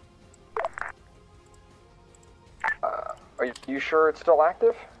 Are you sure it's still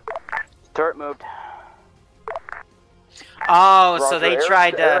active? Turret moved. Oh, Roger, so they Air,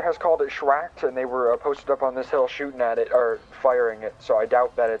 tried to... Air has called it schwacked, and they were posted up on this hill shooting at it, or firing it, so I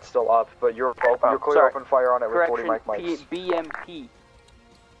doubt that it's still up, but you're clear open fire on it with 40 mic mics. BMP.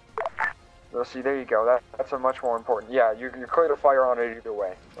 Well, see, there you go. That's a much more important... Yeah, you're clear to fire on it either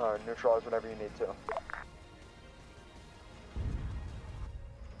way. Neutralize whatever you need to.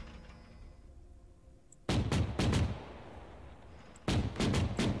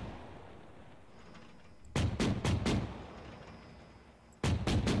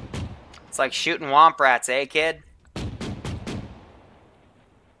 It's like shooting womp rats, eh, kid? This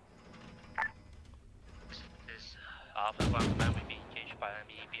Alpha 1 command will be engaged by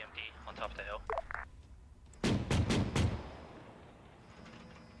enemy BMD on top of the hill.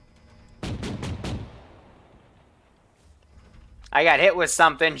 I got hit with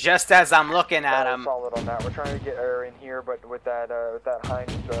something just as I'm looking at him. Solid on that. We're trying to get air in here, but with that Hind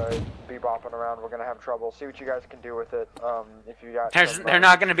bebopping around, we're gonna have trouble. See what you guys can do with it. If you got, they're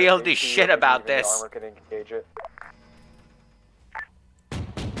not gonna be able to do shit about this. Armor can engage it. If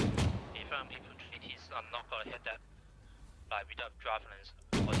infantry are not gonna hit that, like without javelins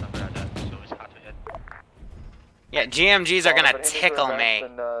or something like that, so it's hard to hit. Yeah, GMGs are gonna tickle me.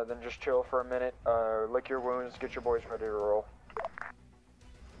 Then just chill for a minute. Lick your wounds. Get your boys ready to roll.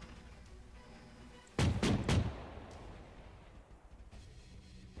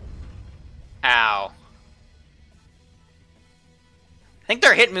 Ow. I think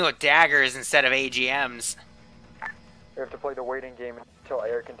they're hitting me with daggers instead of AGMs. We have to play the waiting game until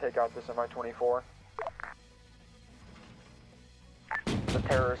Air can take out this MI-24. The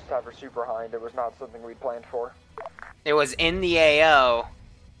terrorists have her super hind. It was not something we'd planned for. It was in the AO.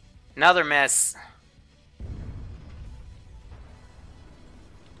 Another miss.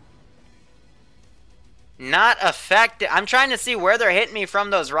 Not effective. I'm trying to see where they're hitting me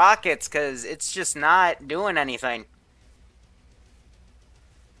from those rockets, because it's just not doing anything.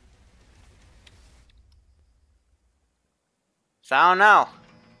 So I don't know.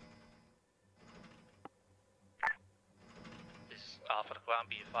 This is Alpha ground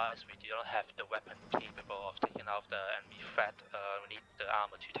be advised, we don't have the weapon capable of taking out the enemy threat. We need the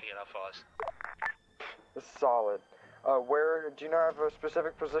armor to take it out for us. It's solid. Where do you not have a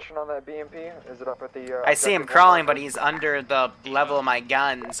specific position on that BMP? Is it up at the? I see him crawling, but he's under the level of my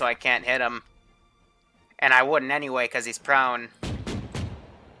gun, so I can't hit him. And I wouldn't anyway, because he's prone.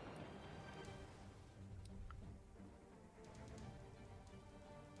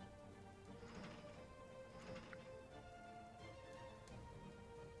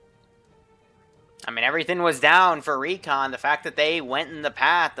 I mean, everything was down for recon. The fact that they went in the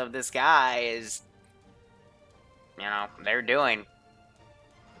path of this guy is... You know, they're doing.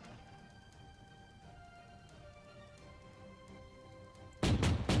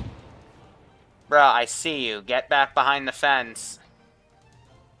 Bruh, I see you. Get back behind the fence.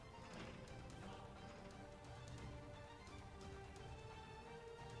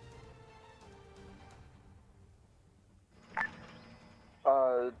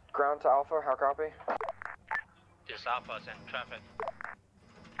 Ground to Alpha, how copy? This Alpha is in traffic.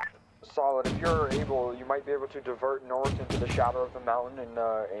 Solid. If you're able, you might be able to divert north into the shadow of the mountain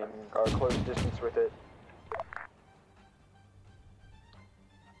and close distance with it.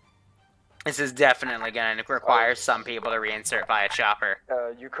 This is definitely going to require some people to reinsert via chopper.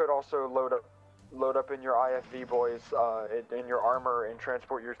 You could also load up in your IFV boys in your armor and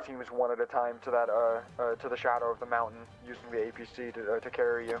transport your teams one at a time to that to the shadow of the mountain using the APC to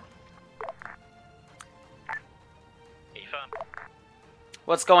carry you.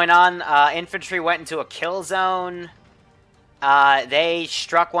 What's going on? Infantry went into a kill zone. They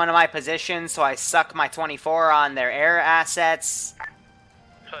struck one of my positions, so I suck my 24 on their air assets.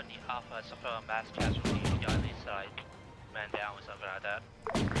 Currently, Alpha suffer a mass casualty on this side. Man down or something like that.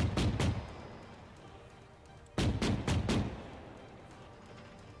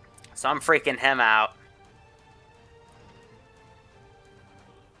 So I'm freaking him out.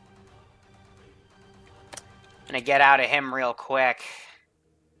 Gonna get out of him real quick.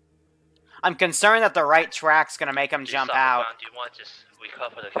 I'm concerned that the right track's gonna make him jump out. Do you want to just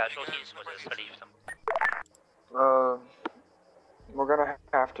recover the casualties or just leave them? We're gonna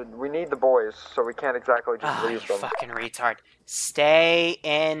have to. We need the boys, so we can't exactly just leave them. Fucking retard. Stay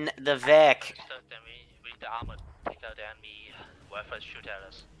in the Vic. Then we need the armor to take out the enemy whoever shoot at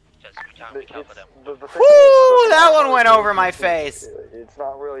us. Just we can't cover them. The thing Woo! is, That one went over my face. It's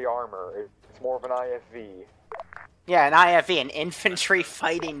not really armor. It's more of an IFV. Yeah, an IFV, an infantry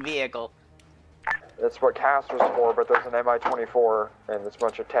fighting vehicle. That's what CAS was for, but there's an MI-24, and there's a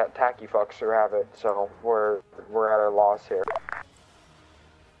bunch of tacky fucks who have it, so we're at a loss here.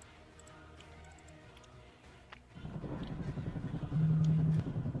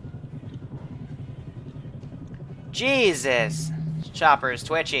 Jesus! Chopper is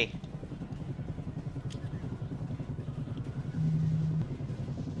twitchy.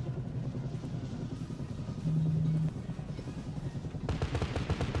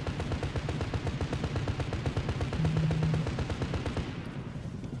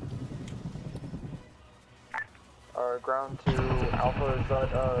 Ground to Alpha, is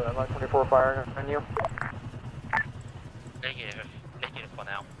that MI-24 firing on you? Negative for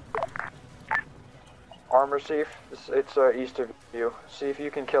now. Armor, see if it's east of you. See if you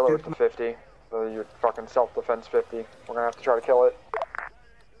can kill it with the 50. Your fucking self-defense 50. We're gonna have to try to kill it.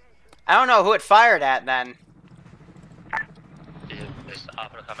 I don't know who it fired at then. This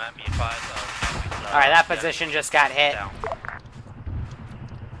Alpha command be advised. Alright, that position just got hit.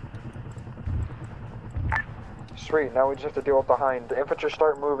 Sweet, now we just have to deal with the hind. The infantry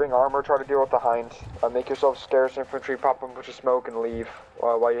start moving, armor try to deal with the hind. Make yourself scarce infantry, pop a bunch of smoke and leave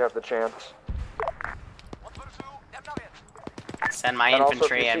while you have the chance. Send my and infantry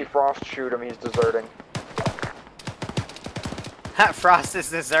also, if you in. see Frost shoot him, he's deserting. Frost is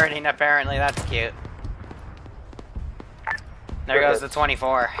deserting apparently, that's cute. There goes the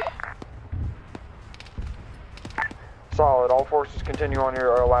 24. Solid. All forces continue on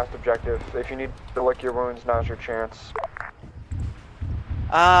your last objective. If you need to lick your wounds, now's your chance.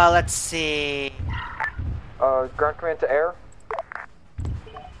 Let's see. Ground command to air.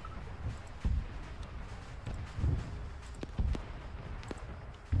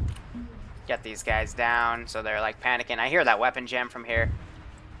 Get these guys down so they're like panicking. I hear that weapon jam from here.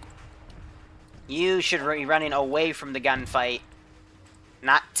 You should be running away from the gunfight,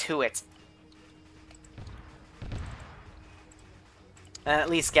 not to it. And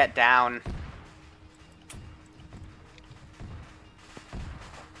at least get down.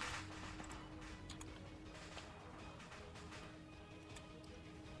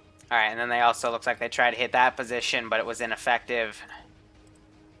 Alright, and then they also looks like they tried to hit that position, but it was ineffective.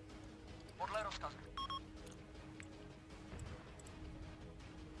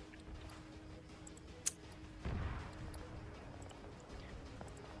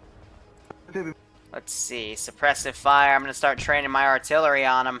 Let's see, suppressive fire. I'm gonna start training my artillery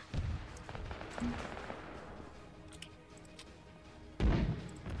on them.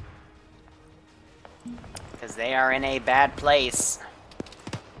 Because they are in a bad place.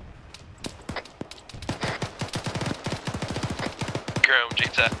 Ground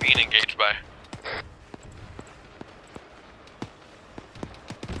JTAC being engaged by.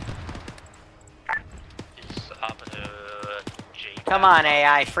 Come on,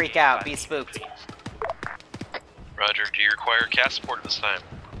 AI, freak out, be spooked. Roger, do you require CAS support at this time?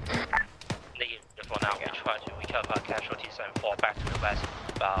 Negative for now. We try to recover casualties and fall back to the west,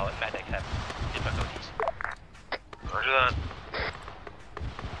 but our medic have difficulties. Roger that.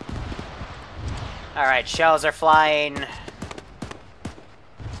 Alright, shells are flying.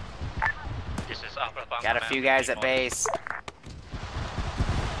 This is Alpha. Got a few guys at base.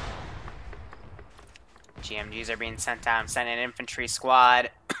 GMGs are being sent out. I'm sending an infantry squad,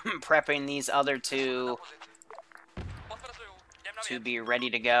 prepping these other two to be ready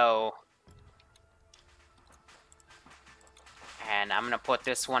to go. And I'm gonna put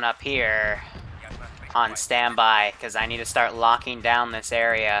this one up here on standby because I need to start locking down this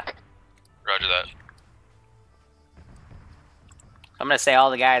area. Roger that. I'm gonna say all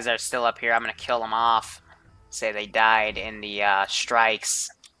the guys that are still up here, I'm gonna kill them off. Say they died in the strikes.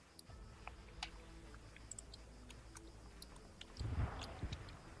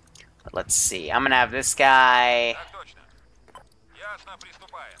 But let's see, I'm gonna have this guy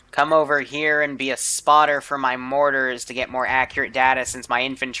come over here and be a spotter for my mortars to get more accurate data since my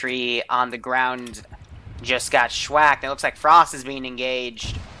infantry on the ground just got schwacked. It looks like Frost is being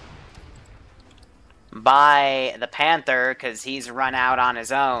engaged by the Panther because he's run out on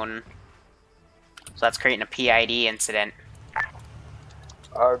his own. So that's creating a PID incident.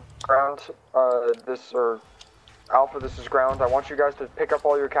 Ground, Alpha, this is ground. I want you guys to pick up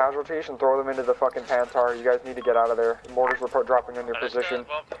all your casualties and throw them into the fucking Pantar. You guys need to get out of there. The mortars were dropping on your position.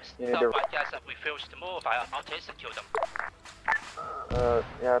 You need to...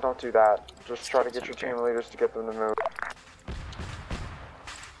 yeah, don't do that. Just try to get your team leaders to get them to move.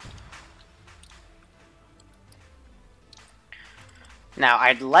 Now,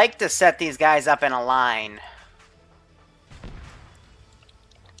 I'd like to set these guys up in a line.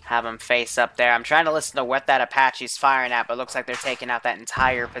 Have them face up there. I'm trying to listen to what that Apache's firing at, but it looks like they're taking out that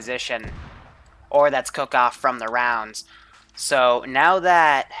entire position. Or that's cook-off from the rounds. So, now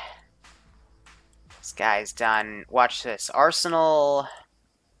that this guy's done, watch this. Arsenal,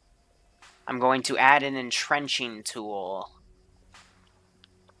 I'm going to add an entrenching tool.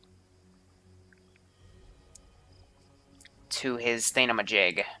 To his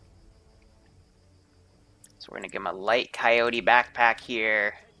thingamajig. So we're going to give him a light coyote backpack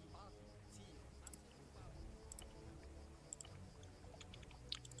here.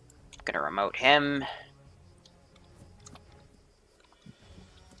 Going to remote him.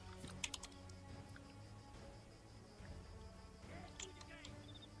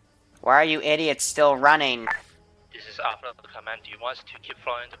 Why are you idiots still running? This is after the command. Do you want us to keep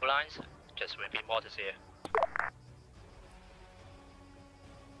flying the blinds? Just repeat mortars here.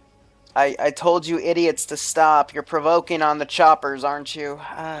 I told you idiots to stop. You're provoking on the choppers, aren't you?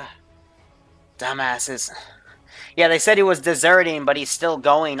 Dumbasses. Yeah, they said he was deserting, but he's still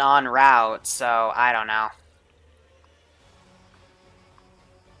going on route, so I don't know.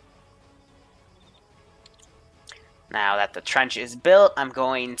 Now that the trench is built, I'm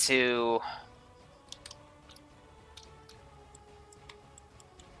going to...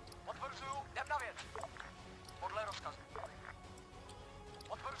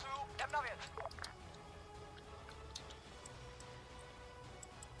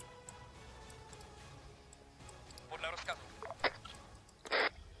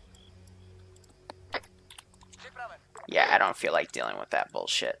 Yeah, I don't feel like dealing with that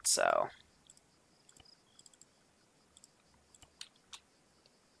bullshit, so...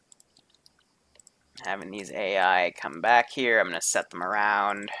 Having these AI come back here, I'm going to set them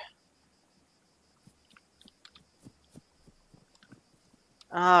around.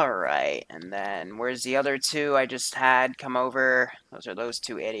 Alright, and then where's the other two I just had come over? Those are those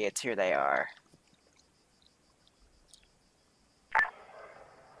two idiots. Here they are.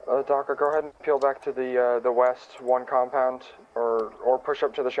 Docker, go ahead and peel back to the west one compound, or push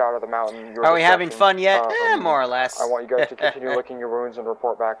up to the shadow of the mountain. Are we having fun yet? More or less. I want you guys to continue licking your wounds and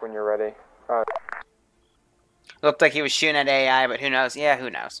report back when you're ready. Looked like he was shooting at AI, but who knows? Yeah, who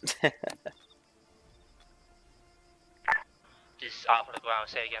knows? This is off the ground.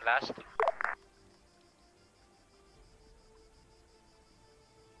 Say again last.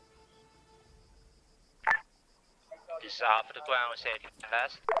 This is off the ground. Say again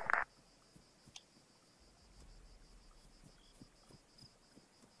last.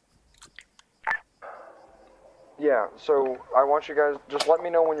 Yeah, so I want you guys, just let me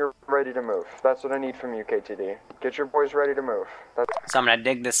know when you're ready to move. That's what I need from you, KTD. Get your boys ready to move. So I'm gonna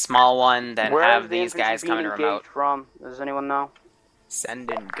dig this small one, then have these guys come and remote. From? Does anyone know? Send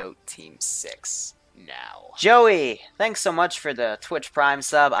in Goat Team 6 now. Joey, thanks so much for the Twitch Prime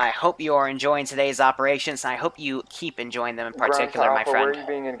sub. I hope you are enjoying today's operations, and I hope you keep enjoying them in particular, my friend. Where are you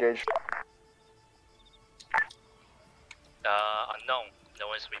being engaged? Unknown. No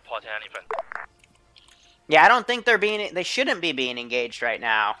one's reporting anything. Yeah, I don't think they shouldn't be being engaged right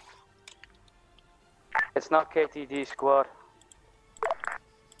now. It's not KTD squad.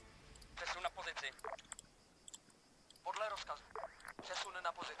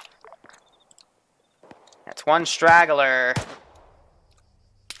 That's one straggler.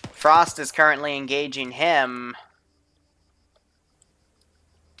 Frost is currently engaging him.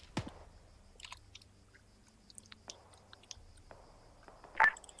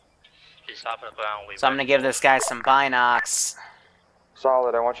 So I'm gonna give this guy some binocs.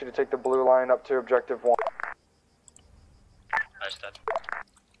 Solid. I want you to take the blue line up to objective 1.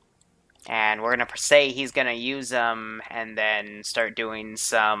 And we're gonna say he's gonna use them and then start doing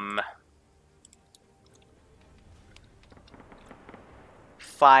some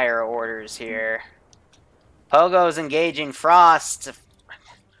fire orders here. Pogo's engaging Frost.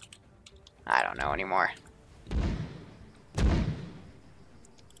 I don't know anymore.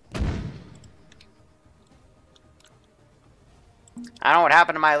 I don't know what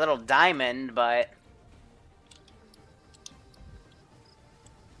happened to my little diamond, but...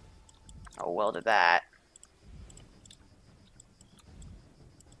 Oh, well did that.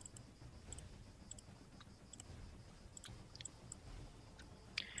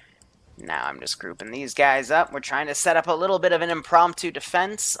 Now I'm just grouping these guys up. We're trying to set up a little bit of an impromptu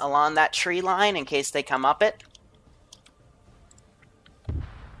defense along that tree line in case they come up it.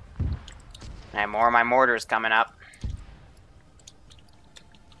 I have more of my mortars coming up.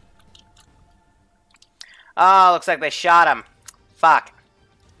 Oh, looks like they shot him. Fuck.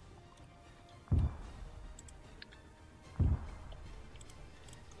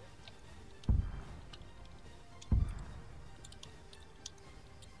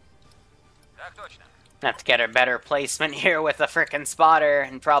 Have to get a better placement here with a frickin' spotter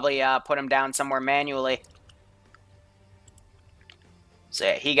and probably put him down somewhere manually. So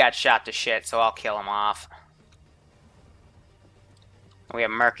yeah, he got shot to shit, so I'll kill him off. We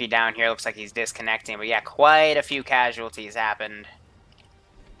have Murky down here, looks like he's disconnecting, but yeah, quite a few casualties happened.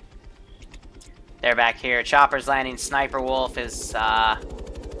 They're back here. Chopper's landing. Sniper Wolf is, let's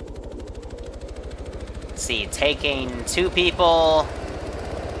see, taking 2 people.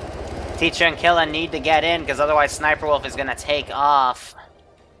 Teacher and Killa need to get in, because otherwise Sniper Wolf is going to take off.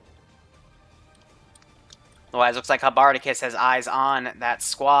 Otherwise, looks like Habardicus has eyes on that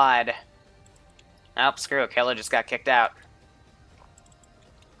squad. Nope, screw it. Killa just got kicked out.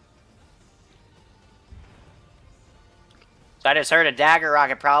 So I just heard a dagger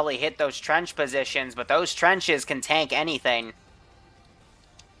rocket probably hit those trench positions, but those trenches can tank anything.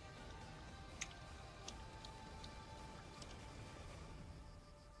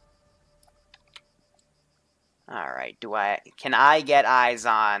 Alright, can I get eyes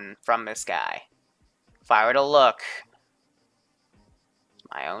on from this guy? If I were to look,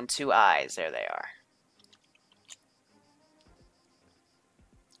 my own 2 eyes, there they are.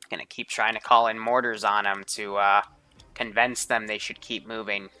 Gonna keep trying to call in mortars on them to, convince them they should keep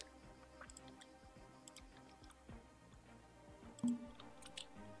moving.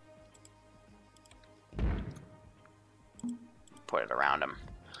 Put it around him.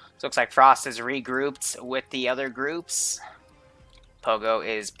 So looks like Frost is regrouped with the other groups. Pogo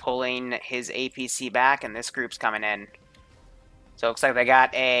is pulling his APC back, and this group's coming in. So it looks like they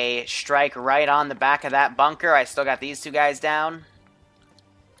got a strike right on the back of that bunker. I still got these 2 guys down.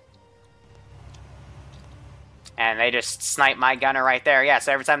 And they just sniped my gunner right there. Yeah,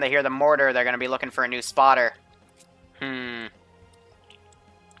 so every time they hear the mortar, they're going to be looking for a new spotter.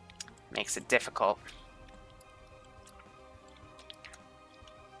 Makes it difficult.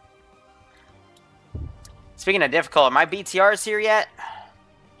 Speaking of difficult, are my BTRs here yet?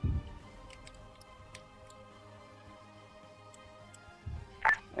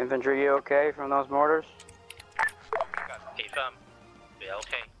 Infantry, you okay from those mortars? Confirm. We're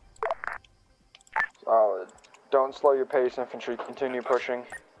okay. Solid. Don't slow your pace, infantry. Continue pushing.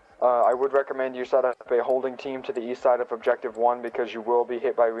 I would recommend you set up a holding team to the east side of Objective 1 because you will be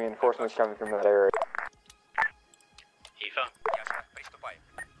hit by reinforcements coming from that area.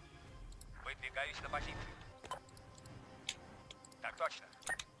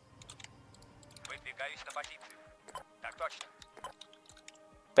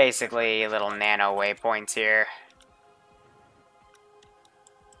 Basically, little nano waypoints here.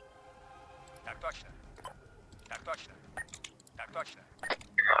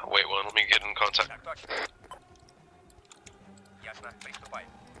 Wait one, let me get in contact.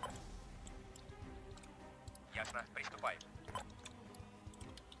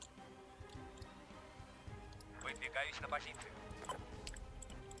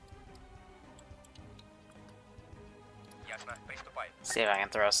 See if I can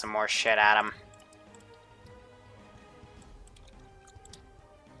throw some more shit at him.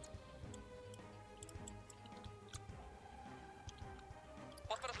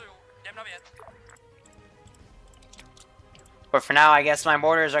 But for now, I guess my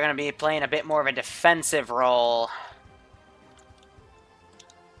mortars are going to be playing a bit more of a defensive role.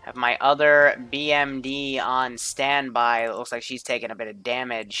 Have my other BMD on standby. It looks like she's taking a bit of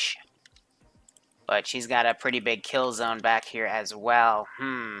damage. But she's got a pretty big kill zone back here as well.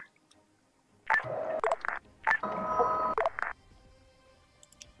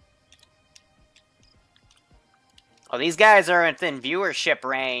 Oh, these guys are within viewership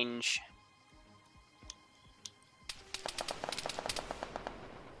range.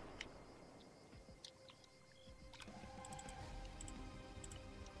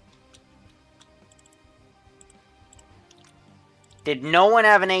 Did no one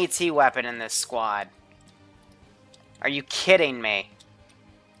have an AT weapon in this squad? Are you kidding me?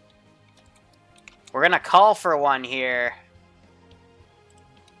 We're gonna call for one here.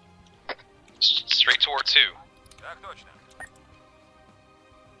 Straight toward 2.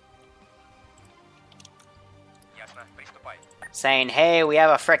 Saying, hey, we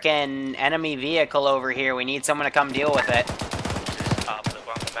have a frickin' enemy vehicle over here. We need someone to come deal with it.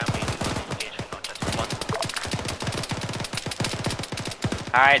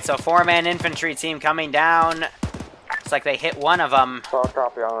 Alright, so 4-man infantry team coming down. Looks like they hit one of them. Solid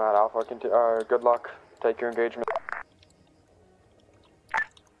copy on that, Alpha. Good luck. Take your engagement.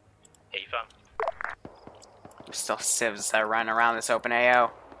 Still civs running around this open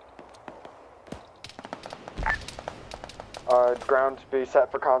AO. Ground to be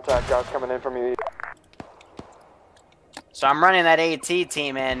set for contact. Guys coming in from you. So I'm running that AT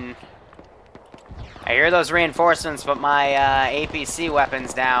team in. I hear those reinforcements, but my APC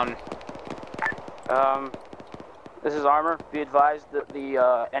weapon's down. This is Armor. Be advised that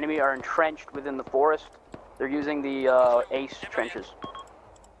the enemy are entrenched within the forest. They're using the ACE trenches.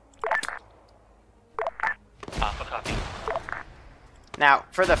 Alpha copy. Now,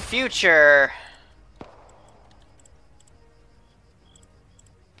 for the future...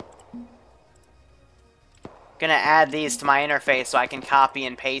 gonna add these to my interface so I can copy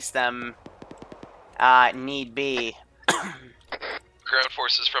and paste them need be. Ground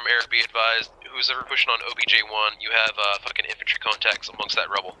forces from air, be advised. Who's ever pushing on OBJ-1, you have fucking infantry contacts amongst that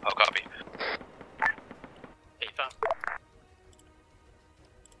rubble. I'll copy.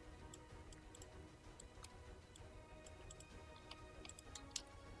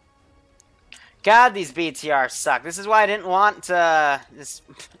 God, these BTRs suck. This is why I didn't want this.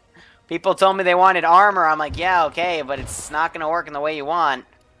 People told me they wanted armor. I'm like, yeah, okay, but it's not gonna work in the way you want.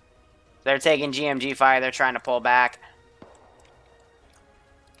 They're taking GMG fire. They're trying to pull back.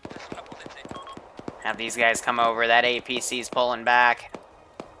 Have these guys come over. That APC's pulling back.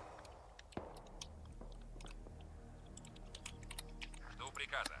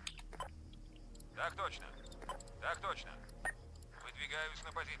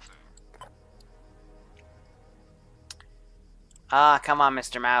 Ah, come on,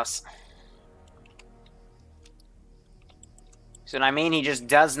 Mr. Mouse. So what I mean, he just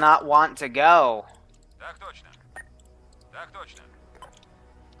does not want to go.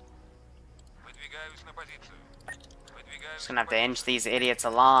 Just gonna have to inch these idiots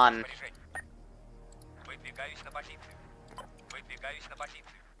along.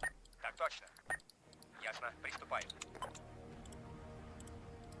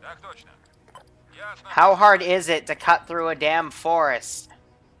 How hard is it to cut through a damn forest?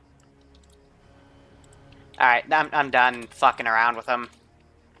 Alright, I'm done fucking around with them.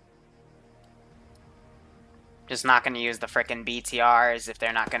 Just not gonna use the frickin' BTRs if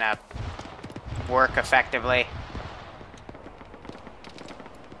they're not gonna work effectively.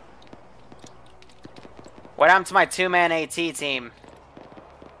 What happened to my two-man AT team?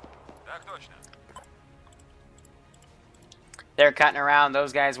 They're cutting around.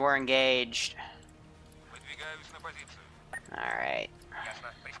 Those guys were engaged. Alright.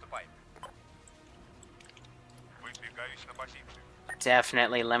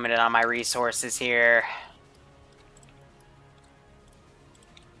 Definitely limited on my resources here.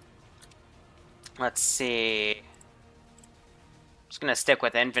 Let's see. Just gonna stick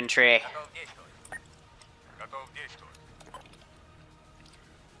with infantry.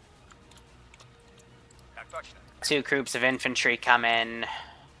 Two groups of infantry come in.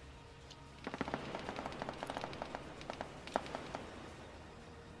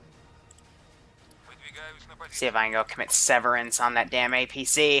 See if I can go commit severance on that damn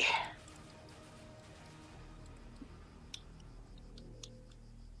APC.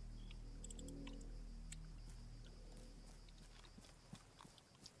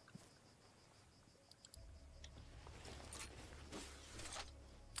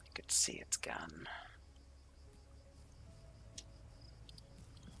 Could see its gun.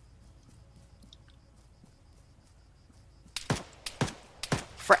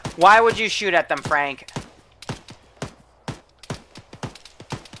 Why would you shoot at them, Frank?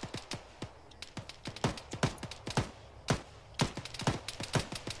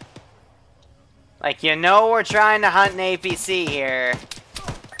 Like, you know we're trying to hunt an APC here.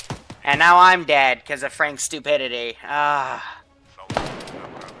 And now I'm dead because of Frank's stupidity. Ah.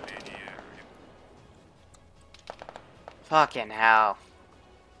 Fucking hell.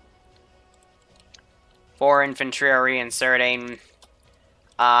 4 infantry are reinserting.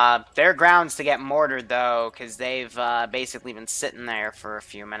 Their grounds to get mortared, though, because they've basically been sitting there for a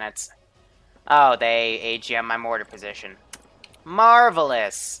few minutes. Oh, they AGM my mortar position.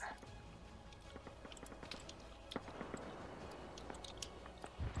 Marvelous!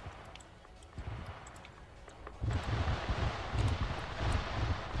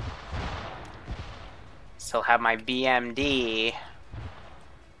 Still have my BMD.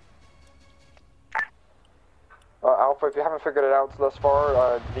 Alpha, if you haven't figured it out thus far,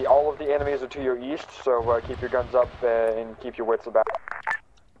 all of the enemies are to your east, so keep your guns up and keep your wits about.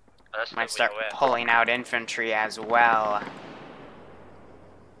 Might start pulling out infantry as well.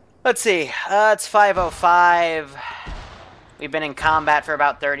 Let's see. It's 5:05. We've been in combat for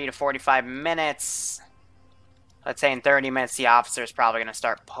about 30 to 45 minutes. Let's say in 30 minutes, the officer's probably going to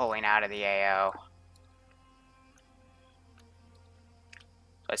start pulling out of the AO.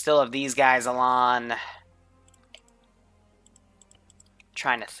 I still have these guys along.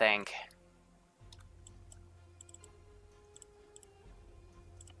 Trying to think.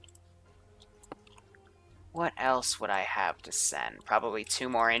 What else would I have to send? Probably 2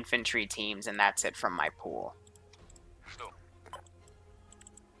 more infantry teams, and that's it from my pool.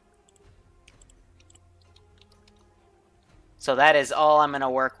 So that is all I'm going to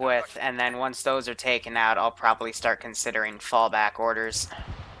work with, and then once those are taken out, I'll probably start considering fallback orders.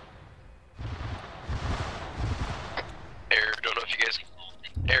 Don't know if you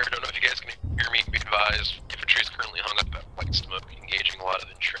guys can hear me. Be advised, infantry is currently hung up at white smoke, engaging a lot of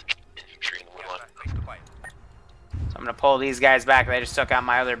entrenched infantry in the woodline. So I'm going to pull these guys back. They just took out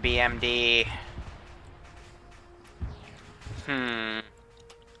my other BMD.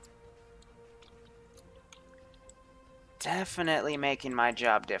 Definitely making my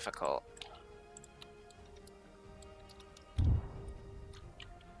job difficult.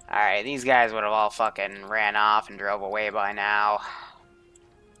 Alright, these guys would have all fucking ran off and drove away by now.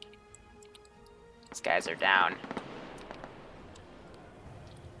 These guys are down.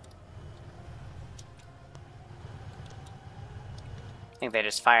 I think they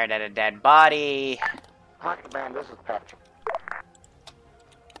just fired at a dead body. High Command, this is Patrick.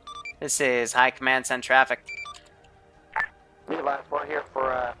 This is High Command, send traffic. Realize we're here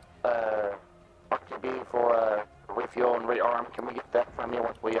for RTB for refuel and rearm. Can we get that from you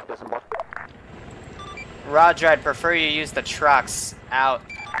once we disembark? Roger, I'd prefer you use the trucks. Out.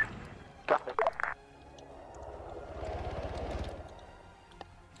 Copy.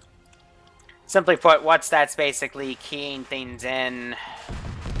 Simply put, what's that's basically keying things in.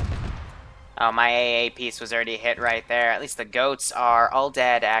 Oh, my AA piece was already hit right there. At least the goats are all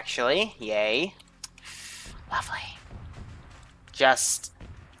dead, actually. Yay. Lovely. Just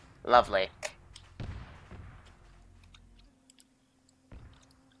lovely.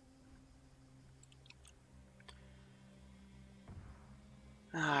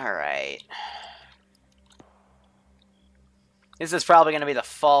 Alright. This is probably going to be the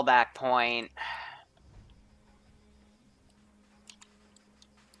fallback point.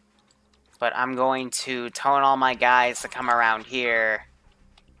 But I'm going to tone all my guys to come around here.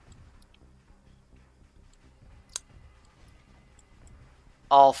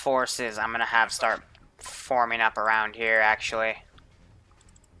 All forces I'm going to have start forming up around here, actually.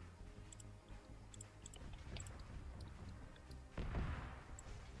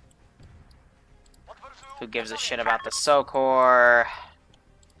 Who gives a shit about the SOCOR?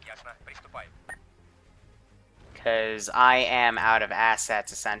 Because I am out of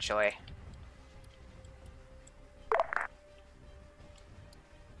assets, essentially.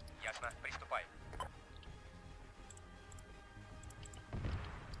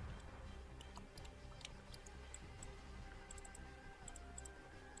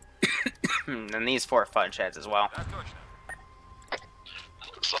 And these 4 fudge heads as well.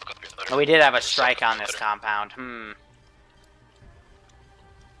 Oh, we did have a strike on this compound.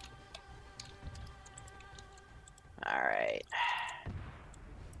 Alright.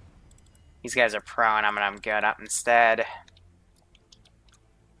 These guys are prone. I'm gonna get up instead.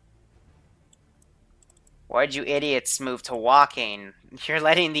 Why'd you idiots move to walking? You're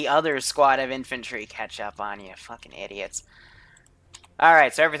letting the other squad of infantry catch up on you. Fucking idiots.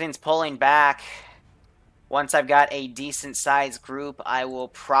 Alright, so everything's pulling back. Once I've got a decent-sized group, I will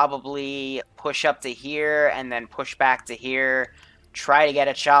probably push up to here and then push back to here. Try to get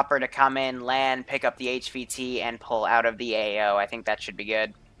a chopper to come in, land, pick up the HVT, and pull out of the AO. I think that should be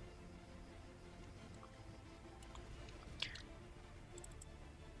good.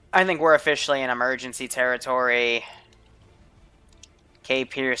 I think we're officially in emergency territory. K.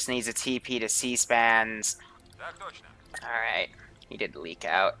 Pierce needs a TP to C-spans. Alright, he did leak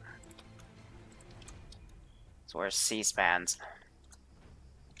out. So where's C-spans?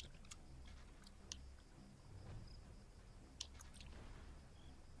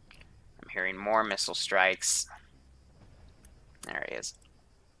 I'm hearing more missile strikes. There he is.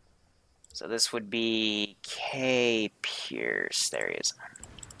 So this would be K. Pierce. There he is.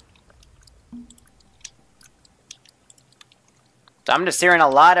 So I'm just hearing a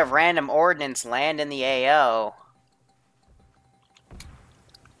lot of random ordnance land in the AO.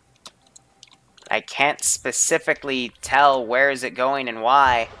 I can't specifically tell where is it going and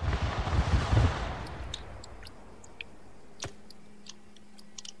why.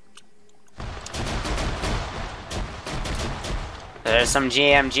 There's some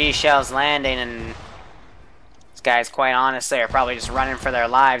GMG shells landing, and these guys, quite honestly, are probably just running for their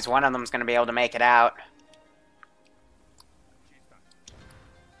lives. One of them's going to be able to make it out.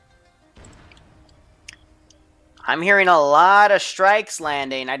 I'm hearing a lot of strikes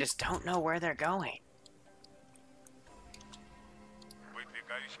landing. I just don't know where they're going.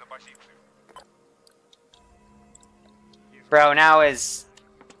 Bro, now is...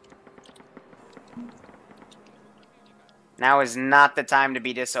 Now is not the time to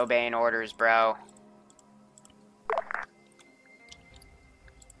be disobeying orders, bro.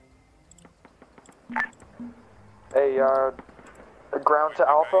 Hey, ground to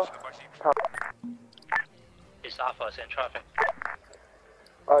Alpha. Is Alpha in traffic?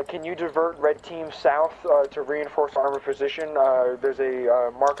 Can you divert red team south to reinforce armor position? There's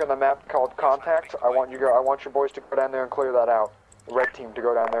a mark on the map called contact. I want your boys to go down there and clear that out. Red team to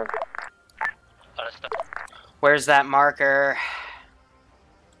go down there. Understood. Where's that marker?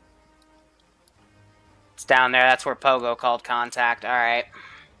 It's down there. That's where Pogo called contact. Alright.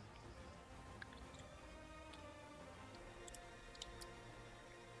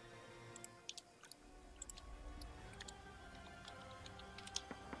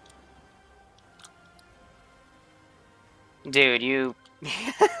 Dude, you...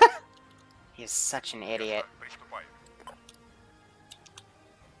 He's such an idiot.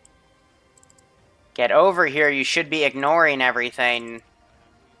 Get over here, you should be ignoring everything.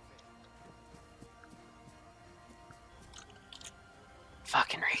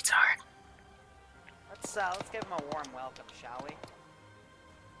 Fucking retard. Let's give him a warm welcome, shall we?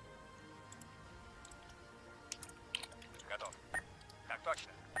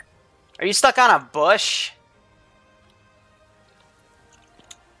 Are you stuck on a bush?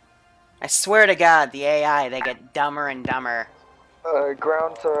 I swear to God, the AI, they get dumber and dumber.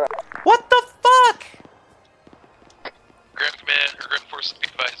 Ground to... What the fuck? Ground command, or ground forces be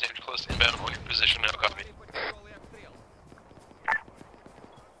advised and close inbound on your position now, copy.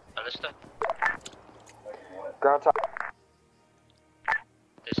 Understood. Ground to...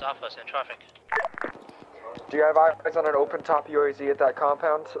 This Alpha's in traffic. Do you have eyes on an open top UAZ at that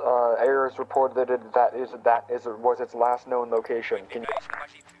compound? Air has reported that was its last known location. Can you...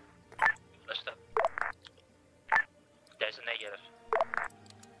 Understood. There's a negative.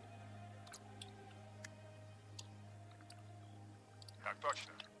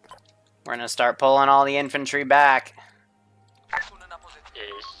 We're gonna start pulling all the infantry back.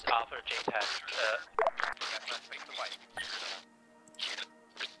 Is Alpha JTAC,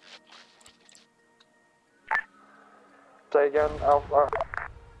 Say again, Alpha.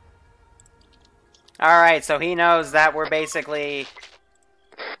 Alright, so he knows that we're basically...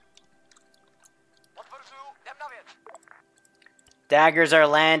 Daggers are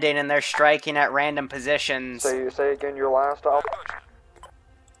landing and they're striking at random positions. Say again your last, Alpha.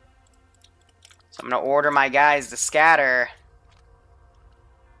 So I'm gonna order my guys to scatter.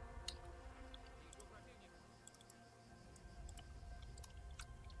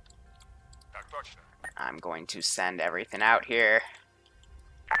 I'm going to send everything out here.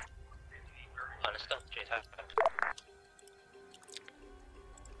 Understood, JTAC.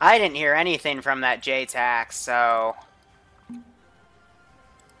 I didn't hear anything from that JTAC, so...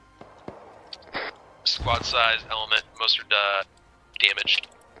 Squad size, element, most are damaged.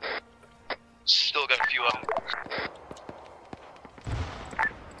 Still got a few up.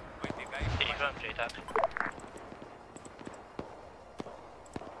 Confirm, JTAC.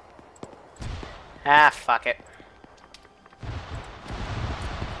 Ah, fuck it.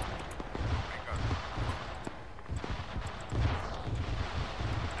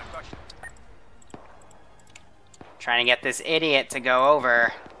 Trying to get this idiot to go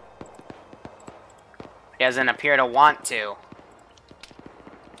over. He doesn't appear to want to.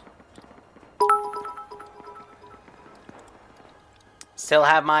 Still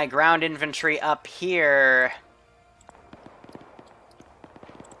have my ground infantry up here.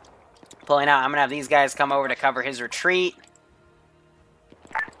 Pulling out. I'm going to have these guys come over to cover his retreat.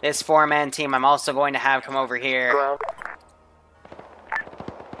 This four-man team I'm also going to have come over here.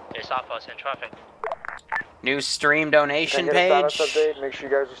 Is Alpha's in traffic. New stream donation Can I get a page. status update? Make sure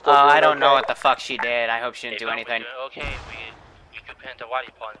you guys are still I don't okay. know what the fuck she did. I hope she didn't do anything. Okay, we could pin the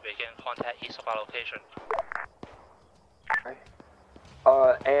Wadi point. We can contact east of our location.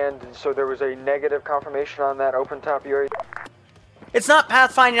 And so there was a negative confirmation on that open top UAZ. It's not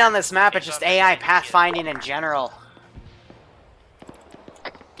pathfinding on this map, it's just AI pathfinding in general.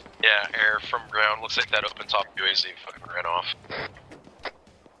 Yeah, air from ground. Looks like that open top UAZ fucking ran off.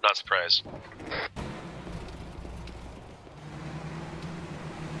 Not surprised.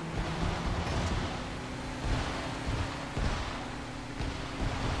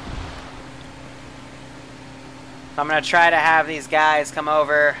 I'm gonna try to have these guys come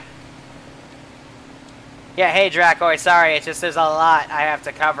over. Yeah, hey Dracoy, sorry, it's just there's a lot I have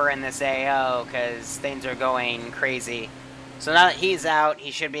to cover in this AO, because things are going crazy. So now that he's out,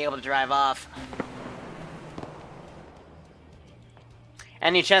 he should be able to drive off.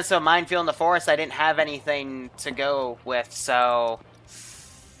 Any chance of a minefield in the forest? I didn't have anything to go with, so...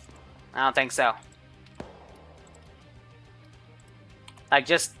 I don't think so. Like,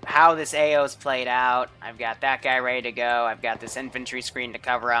 just how this AO's played out. I've got that guy ready to go. I've got this infantry screen to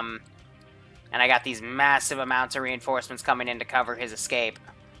cover him. And I got these massive amounts of reinforcements coming in to cover his escape.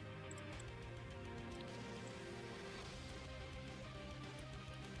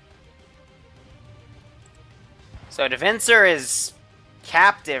 So Defensor is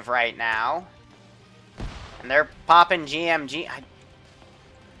captive right now. And they're popping GMG.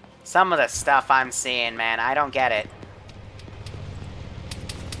 Some of the stuff I'm seeing, man, I don't get it.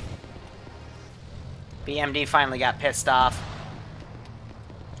 BMD finally got pissed off.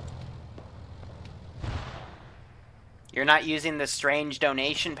 You're not using the strange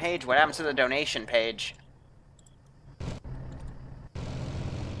donation page? What happens to the donation page?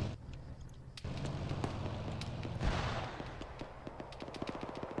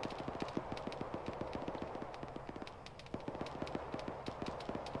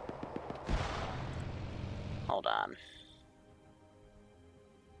 Hold on.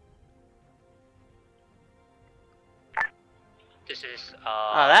 This is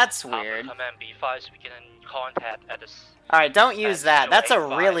oh, that's weird. Command B5 we can contact at this. Alright, don't use that. That's a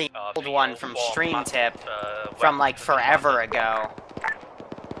really old one from Stream Tip from like forever ago.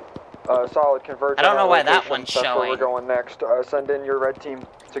 Solid converge. I don't know why that one's That's showing. where we're going next. Send in your red team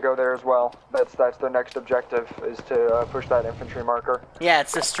to go there as well. That's the next objective, is to push that infantry marker. Yeah,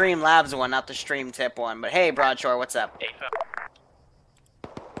 it's the Stream Labs one, not the Stream Tip one. But hey, Broadshore, what's up?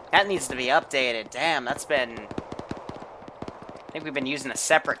 That needs to be updated. Damn, that's been... I think we've been using a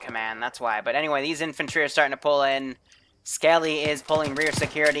separate command, that's why. But anyway, these infantry are starting to pull in. Skelly is pulling rear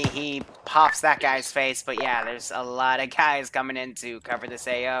security. He pops that guy's face. But yeah, there's a lot of guys coming in to cover this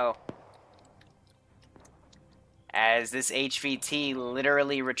AO. As this HVT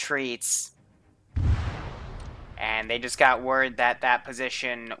literally retreats. And they just got word that that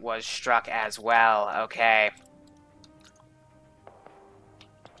position was struck as well. Okay.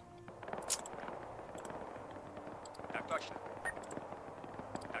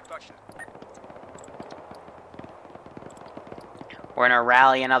 We're going to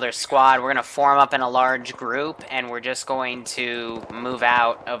rally another squad. We're going to form up in a large group, and we're just going to move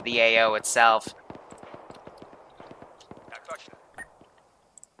out of the AO itself.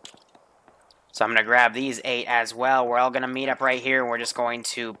 So I'm going to grab these 8 as well. We're all going to meet up right here, and we're just going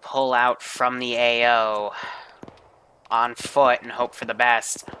to pull out from the AO on foot and hope for the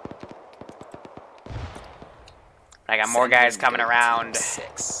best. I got more guys coming around.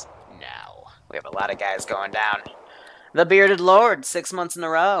 6 now. We have a lot of guys going down. The Bearded Lord, 6 months in a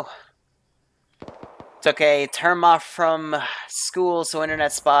row. Took a term off from school, so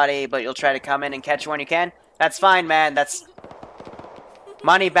internet's spotty, but you'll try to come in and catch when you can. That's fine, man. That's...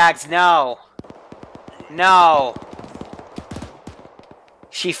 Moneybags, no. No.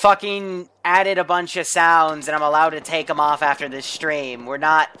 She fucking added a bunch of sounds, and I'm allowed to take them off after this stream. We're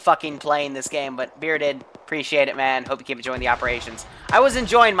not fucking playing this game, but Bearded, appreciate it, man. Hope you keep enjoying the operations. I was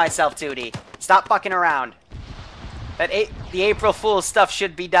enjoying myself, Tootie. Stop fucking around. The April Fool's stuff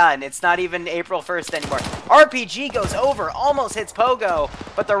should be done. It's not even April 1st anymore. RPG goes over, almost hits Pogo,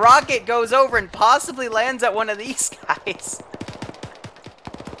 but the rocket goes over and possibly lands at one of these guys.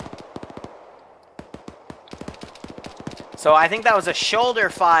 So I think that was a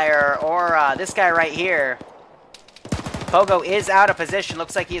shoulder fire, or this guy right here. Pogo is out of position.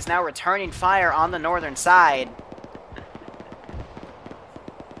 Looks like he is now returning fire on the northern side.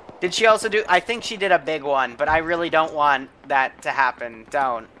 Did she also do... I think she did a big one, but I really don't want that to happen.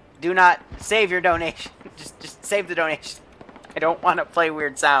 Don't. Do not save your donation. Just save the donation. I don't want to play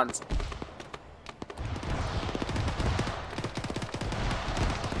weird sounds.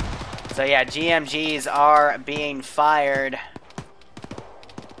 So yeah, GMGs are being fired.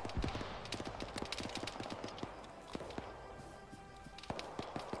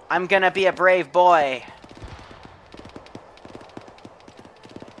 I'm gonna be a brave boy.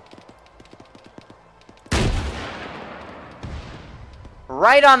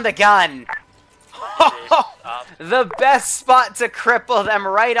 Right on the gun. The best spot to cripple them,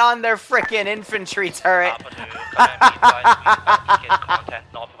 right on their frickin' infantry turret.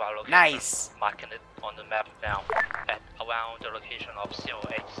 Nice. Marking it on the map now at around the location of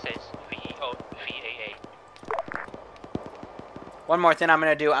 086388. One more thing I'm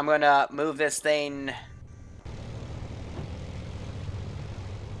gonna do. I'm gonna move this thing.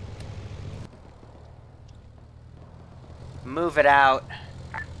 Move it out.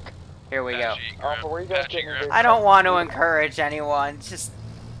 Here we go. Where you guys getting I don't want to encourage anyone. Just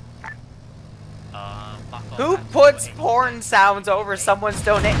who puts porn sounds over someone's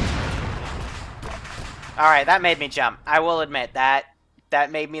donation? All right, that made me jump. I will admit that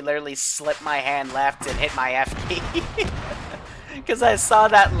made me literally slip my hand left and hit my F key. Because I saw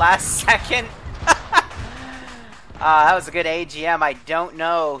that last second. That was a good AGM. I don't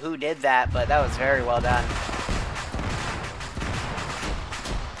know who did that, but that was very well done.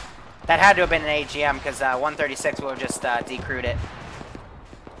 That had to have been an AGM because 136 would have just decrewed it.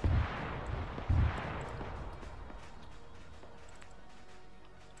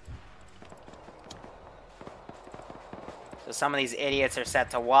 So some of these idiots are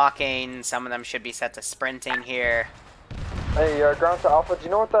set to walking. Some of them should be set to sprinting here. Hey, ground to Alpha, do you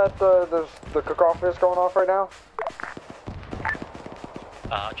know what that the cook-off is going off right now?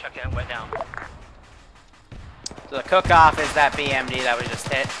 Check in right now. So the cook-off is that BMD that was just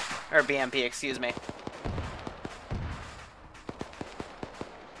hit. Or BMP, excuse me.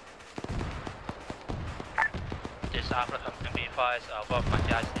 This Alpha can be advised, one of my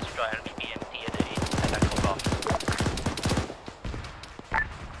guys destroy enemy BMD at that cook-off.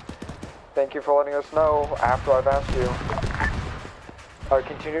 Thank you for letting us know after I've asked you.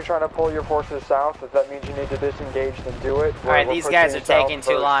 Continue trying to pull your forces south. If that means you need to disengage, then do it. Alright, these guys are taking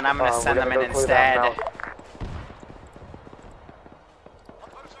too long. I'm gonna send them in instead.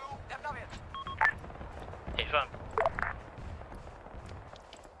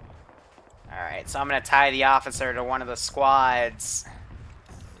 Alright, so I'm gonna tie the officer to one of the squads.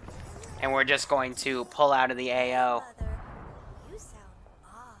 And we're just going to pull out of the AO.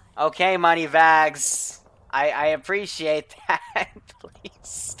 Okay, money bags. I appreciate that. Please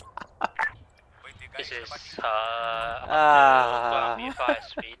stop. This is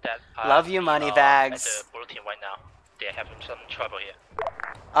love you, money bags. At the bulletin right now. They're having some trouble here.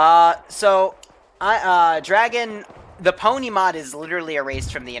 So Dragon, the pony mod is literally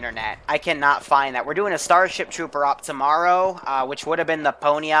erased from the internet. I cannot find that. We're doing a Starship Trooper op tomorrow, which would have been the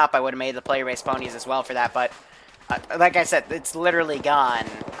pony op. I would have made the player race ponies as well for that, but like I said, it's literally gone.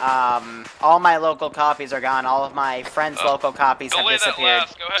 All my local copies are gone. All of my friends' local copies have disappeared.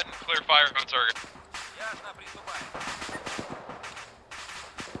 Go ahead and clear fire on target.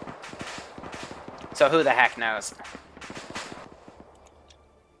 So who the heck knows?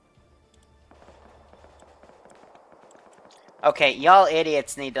 Okay, y'all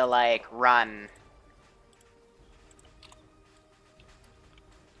idiots need to, like, run.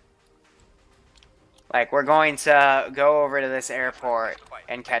 Like, we're going to go over to this airport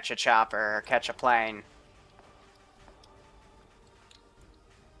and catch a chopper or catch a plane.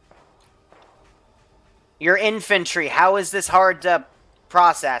 You're infantry. How is this hard to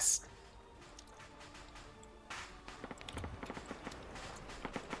process?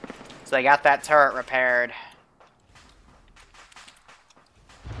 So they got that turret repaired.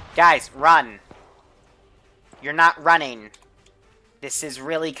 Guys, run. You're not running. This is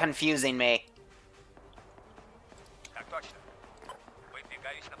really confusing me.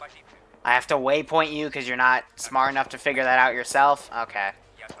 I have to waypoint you because you're not smart enough to figure that out yourself? Okay.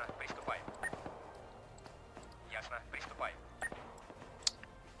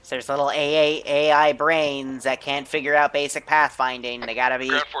 So there's little AI brains that can't figure out basic pathfinding. They gotta be...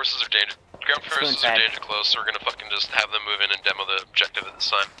 Ground forces are danger. Ground forces are danger close, so we're gonna fucking just have them move in and demo the objective at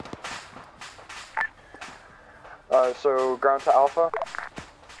this time. So ground to Alpha.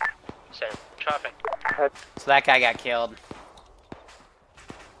 Same traffic. So that guy got killed.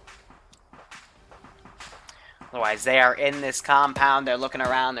 Otherwise, they are in this compound. They're looking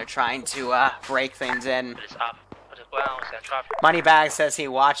around. They're trying to break things in. Moneybag says he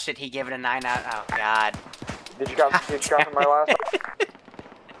watched it. He gave it a 9 out. Oh God. Did you copy my last?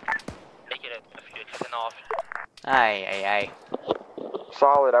 Make it a few cutting off. Aye.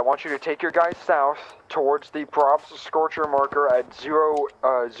 Solid. I want you to take your guys south towards the props scorcher marker at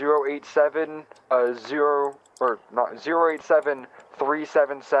 087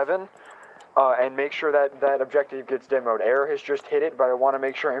 377. And make sure that objective gets demoed. Air has just hit it, but I want to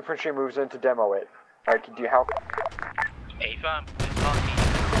make sure infantry moves in to demo it. Alright, do you help? Let's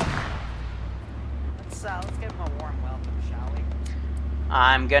give him a warm welcome, shall we?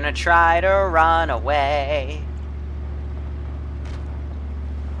 I'm gonna try to run away.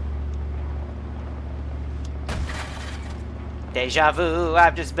 Deja vu,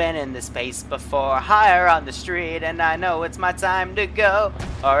 I've just been in this space before. Higher on the street, and I know it's my time to go.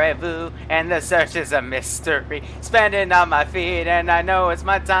 Au revoir, and the search is a mystery. Spending on my feet, and I know it's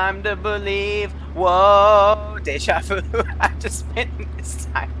my time to believe. Whoa, deja vu, I've just been in this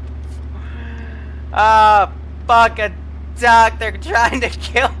time before. Ah, fuck a duck, they're trying to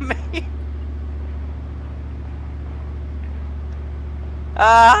kill me.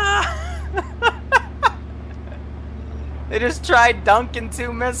 Ah. They just tried dunking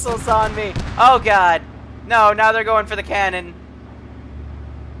 2 missiles on me. Oh God. No, now they're going for the cannon.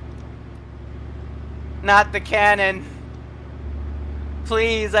 Not the cannon.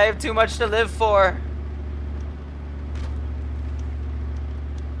 Please, I have too much to live for.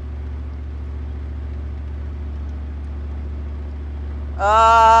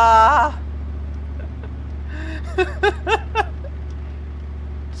 Ah!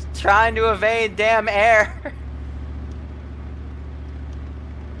 Just trying to evade damn air.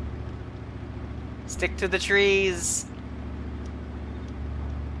 Stick to the trees.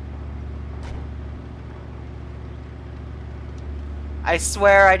 I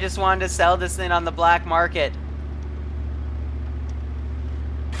swear I just wanted to sell this thing on the black market.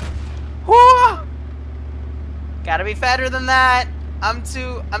 Whoo! Gotta be faster than that.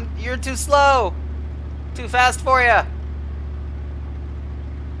 You're too slow. Too fast for ya.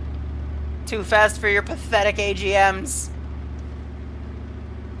 Too fast for your pathetic AGMs.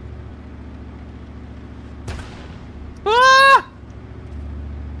 Ah!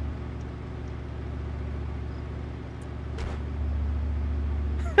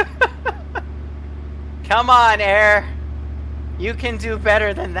 Come on, Air. You can do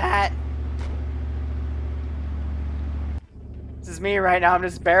better than that. This is me right now. I'm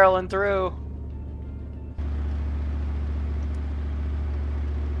just barreling through.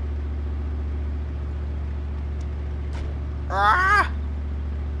 Ah!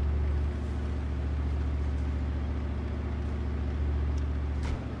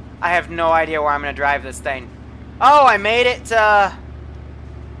 I have no idea where I'm gonna drive this thing. Oh, I made it to...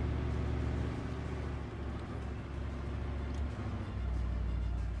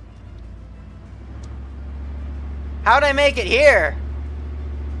 How'd I make it here?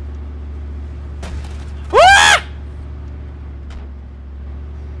 Ah!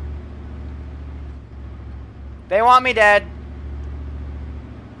 They want me dead.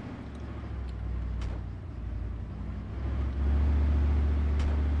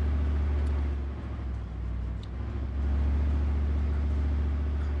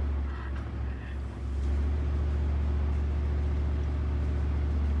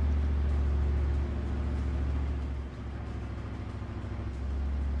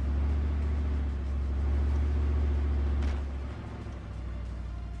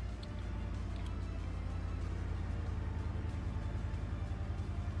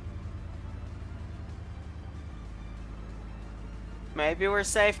 Maybe we're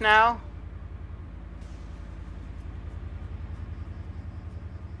safe now?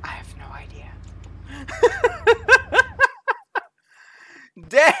 I have no idea.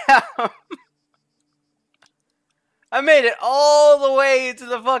 Damn! I made it all the way to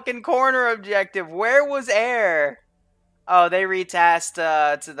the fucking corner objective. Where was Air? Oh, they retasked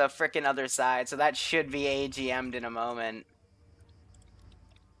to the frickin' other side, so that should be AGM'd in a moment.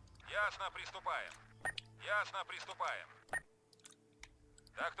 Ясно, приступаем. Ясно, приступаем.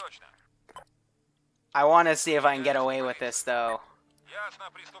 Так точно. I want to see if I can get away with this, though. Ясно,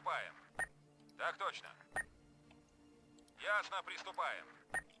 приступаем. Так точно. Ясно, приступаем.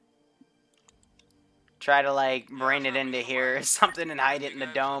 Try to, like, bring it into here or something and hide it in the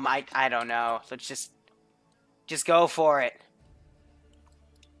dome. I don't know. Let's just go for it.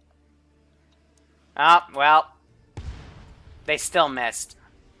 Oh, well. They still missed.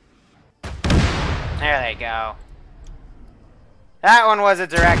 There they go. That one was a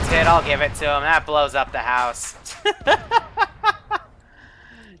direct hit. I'll give it to him. That blows up the house.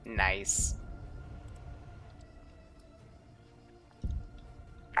 Nice.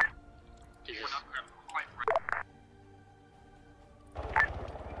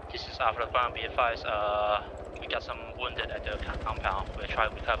 This is Alpha Farm, be advised, we got some wounded at the compound. We're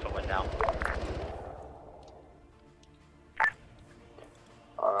trying to recover right now.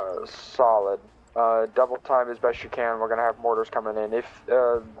 Solid. Double time as best you can. We're gonna have mortars coming in. If,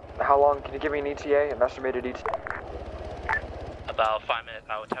 how long, can you give me an ETA, an estimated ETA? About 5 minutes,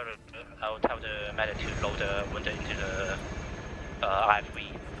 I will tell the medic to load the wounded into the IV.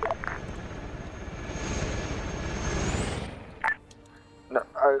 No,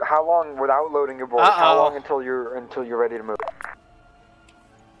 how long without loading your board? How long until you're ready to move?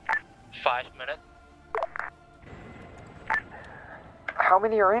 5 minutes. How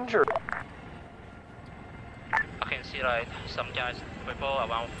many are injured? I can see like some guys cripple,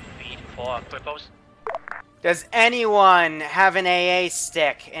 around 3 to 4 are cripples. Does anyone have an AA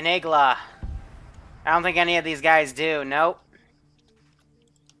stick? An Igla? I don't think any of these guys do. Nope.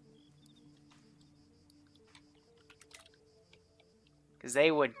 Because they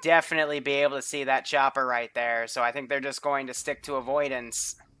would definitely be able to see that chopper right there. So I think they're just going to stick to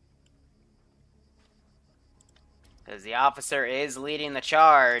avoidance. Because the officer is leading the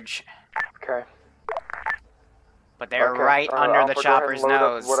charge. Okay. But they're Okay, right under Alpha, the go ahead and chopper's load up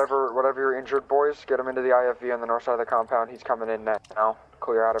nose. whatever your injured boys, get them into the IFV on the north side of the compound. He's coming in now.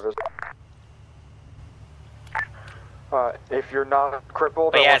 Clear out of his. If you're not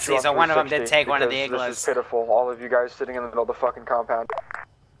crippled, But I yeah, want you see, on so one of them did 360, take one of the because igloos. This is pitiful. All of you guys sitting in the middle of the fucking compound.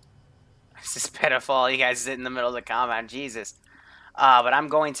 This is pitiful. You guys sit in the middle of the compound. Jesus. But I'm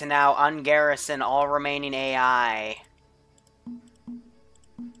going to now ungarrison all remaining AI.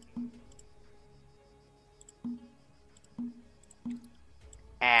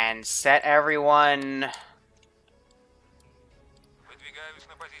 And set everyone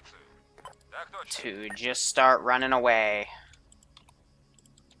to just start running away.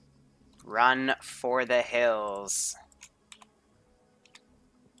 Run for the hills.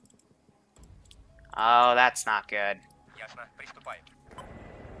 Oh, that's not good. Ясно, приступаем.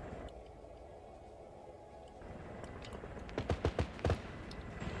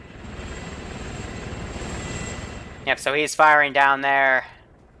 Yep, so he's firing down there.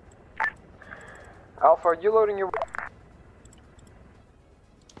 Alpha, are you loading your...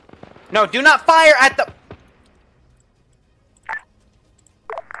 No, do not fire at the...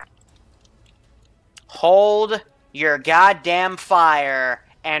 Hold your goddamn fire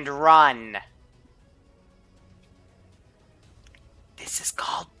and run. This is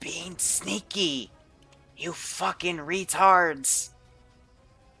called being sneaky. You fucking retards.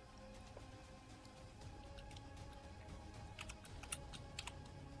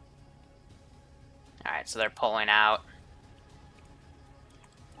 Alright, so they're pulling out.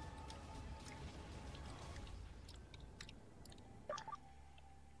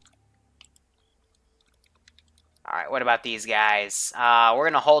 Alright, what about these guys? We're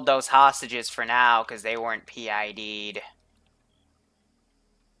gonna hold those hostages for now, because they weren't PID'd.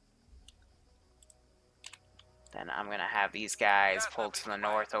 Then I'm gonna have these guys pulled to the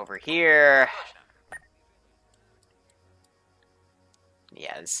north over here.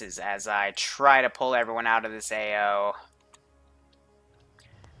 Yeah, this is as I try to pull everyone out of this AO.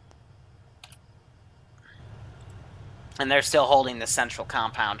 And they're still holding the central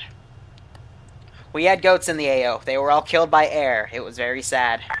compound. We had goats in the AO. They were all killed by air. It was very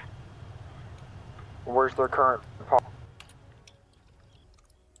sad. Where's their current...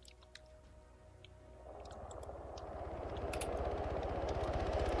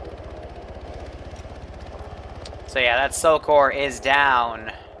 So yeah, that SOCOR is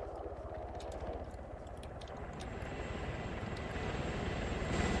down.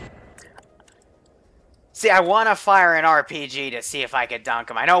 See, I want to fire an RPG to see if I could dunk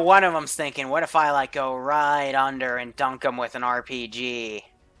him. I know one of them's thinking, what if I, like, go right under and dunk him with an RPG?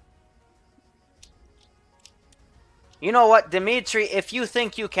 You know what, Dimitri, if you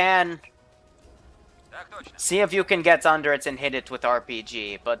think you can, see if you can get under it and hit it with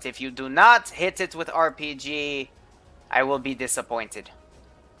RPG. But if you do not hit it with RPG, I will be disappointed.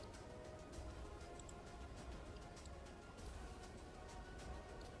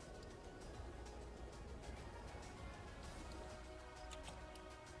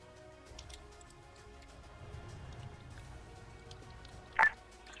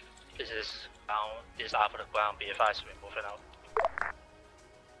 This is after the ground, be advised, we're moving out.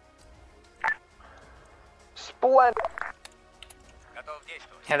 Splendid!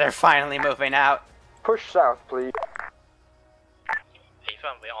 Yeah, they're finally moving out. Push south, please.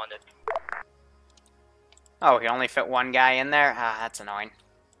 Ethan, we're on it. Oh, he only fit one guy in there? Ah, that's annoying.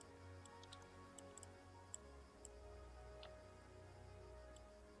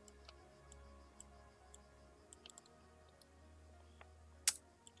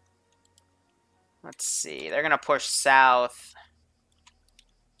 Let's see, they're gonna push south.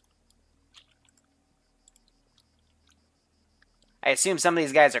 I assume some of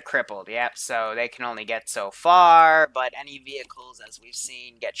these guys are crippled, yep, so they can only get so far, but any vehicles, as we've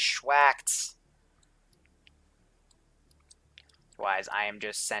seen, get schwacked. Otherwise, I am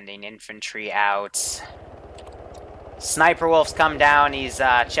just sending infantry out. Sniper Wolf's come down, he's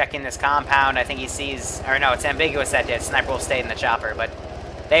checking this compound. I think he sees, or no, it's ambiguous that did. Sniper Wolf stayed in the chopper, but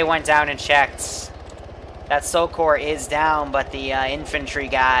they went down and checked. That SOCOR is down, but the infantry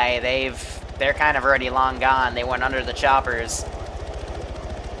guy, they're kind of already long gone. They went under the choppers.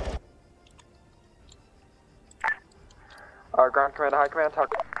 Ground Command, High Command,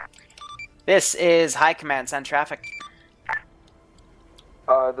 talk. This is High Command, send traffic.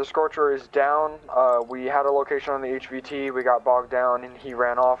 The Scorcher is down. We had a location on the HVT. We got bogged down and he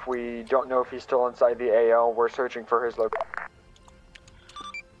ran off. We don't know if he's still inside the AO. We're searching for his location.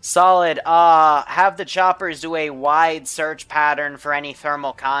 Solid. Have the choppers do a wide search pattern for any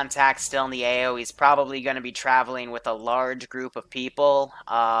thermal contacts still in the AO. He's probably going to be traveling with a large group of people.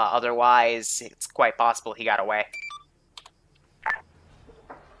 Otherwise, it's quite possible he got away.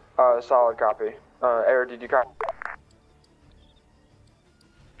 Solid copy. Air, did you copy?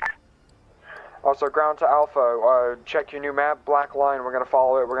 Also, ground to Alpha, check your new map, black line, we're gonna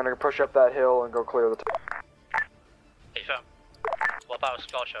follow it, we're gonna push up that hill and go clear the top. Affirm. What about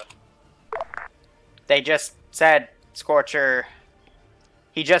Scorcher? They just said Scorcher...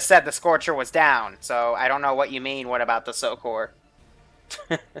 He just said the Scorcher was down, so I don't know what you mean, what about the SOCOR?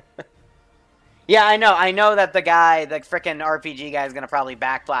 Yeah, I know that the guy, the frickin' RPG guy is gonna probably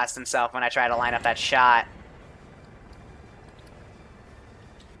backblast himself when I try to line up that shot.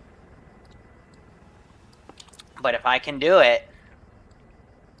 But if I can do it...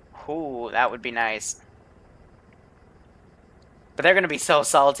 Ooh, that would be nice. But they're gonna be so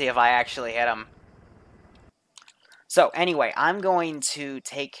salty if I actually hit them. So, anyway, I'm going to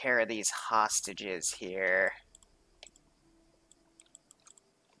take care of these hostages here.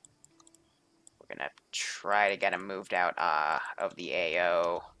 We're gonna try to get them moved out of the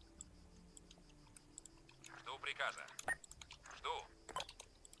AO. Жду приказа. Жду.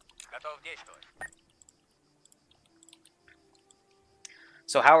 Готов действовать.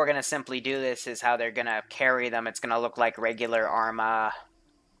 So how we're gonna simply do this is how they're gonna carry them. It's gonna look like regular Arma.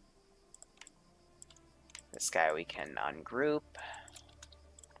 This guy we can ungroup.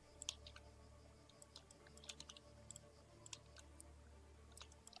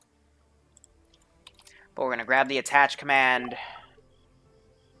 But we're gonna grab the attach command.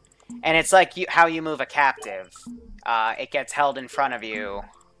 And it's like how you move a captive. It gets held in front of you.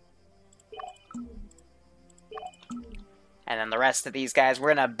 And then the rest of these guys, we're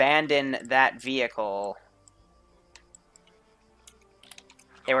gonna abandon that vehicle.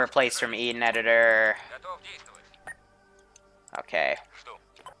 They were replaced from Eden Editor. Okay.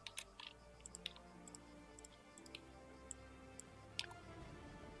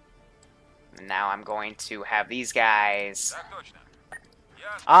 And now I'm going to have these guys...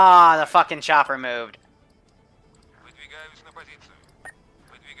 Ah, the fucking chopper moved. Выдвигаюсь на позицию.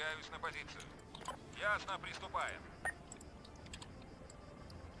 Выдвигаюсь на позицию. Ясно, приступаем.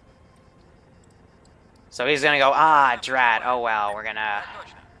 So he's gonna go, ah, drat, oh well, we're gonna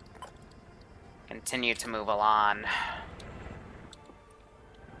continue to move along.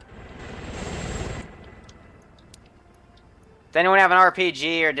 Does anyone have an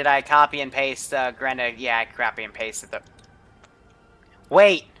RPG, or did I copy and paste Grenda? Yeah, I copy and pasted the...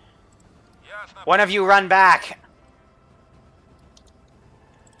 Wait! One of you run back!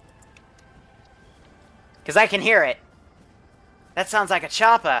 Because I can hear it. That sounds like a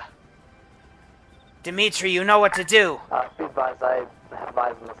chopper. Dimitri, you know what to do. Be advised, I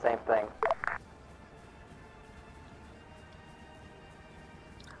advise him the same thing.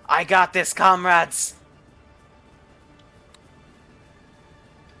 I got this, comrades.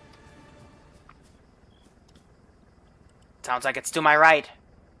 Sounds like it's to my right.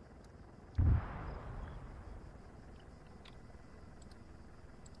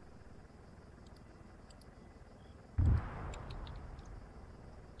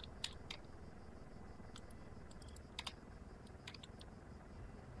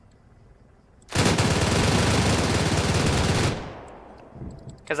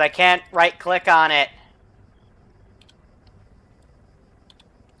 Because I can't right-click on it.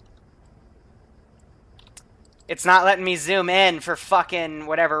 It's not letting me zoom in for fucking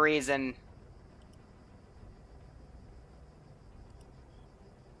whatever reason.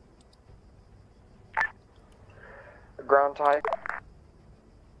 Ground type.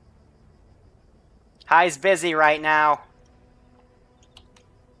 High's busy right now.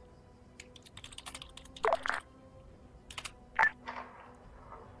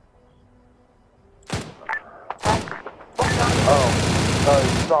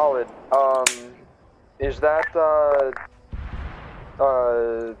 Solid. Is that,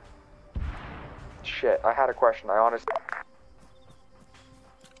 shit, I had a question, I honestly...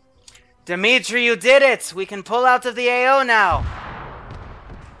 Dimitri, you did it! We can pull out of the AO now!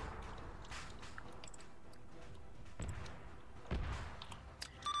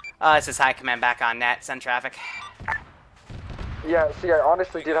 This is High Command back on net. Send traffic. Yeah, see, I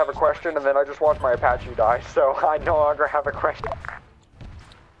honestly did have a question, and then I just watched my Apache die, so I no longer have a question.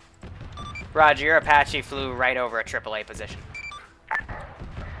 Roger, your Apache flew right over a AAA position.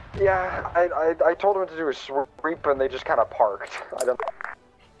 Yeah, I told them to do a sweep, and they just kind of parked. I don't...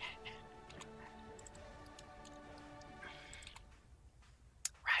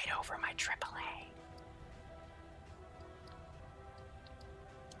 Right over my AAA.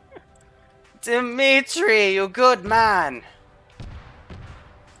 Dimitri, you good man!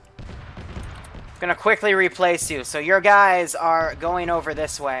 Gonna quickly replace you. So your guys are going over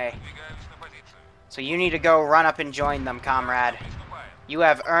this way. So you need to go run up and join them, comrade. You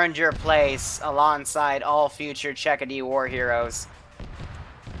have earned your place alongside all future Czechody war heroes.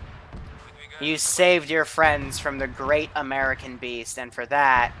 You saved your friends from the great American beast, and for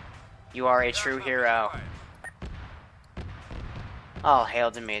that, you are a true hero. All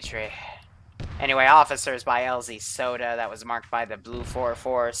hail Dmitri. Anyway, officers by LZ Soda, that was marked by the Blue 4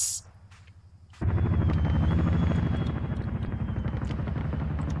 Force.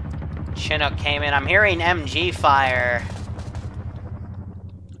 Chinook came in. I'm hearing MG fire.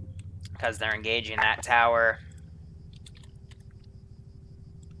 Because they're engaging that tower.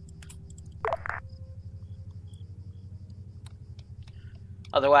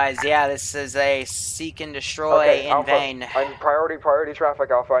 Otherwise, yeah, this is a seek and destroy Okay, in Alpha, vain. I'm priority traffic,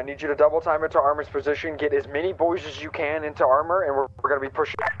 Alpha. I need you to double time into Armor's position, get as many boys as you can into Armor, and we're going to be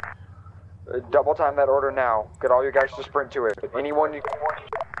pushing. Double time that order now. Get all you guys to sprint to it. Anyone you...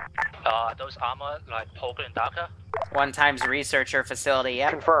 Those Arma, like Poker and Dhaka? One times researcher facility,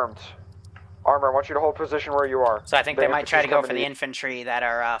 yep. Confirmed. Armor, I want you to hold position where you are. So I think they might try to go for the infantry that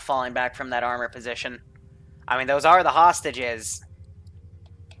are falling back from that armor position. I mean, those are the hostages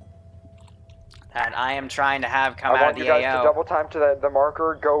that I am trying to have come out of the AO. I want you guys to double time to the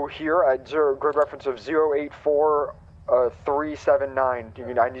marker. Go here at grid reference of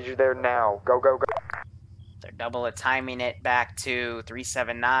 084379. I need you there now. Go, go, go. They're double timing it back to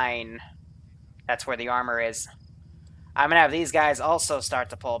 379. That's where the armor is. I'm gonna have these guys also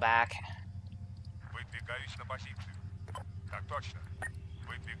start to pull back. Выдвигаюсь на позицию. Так точно.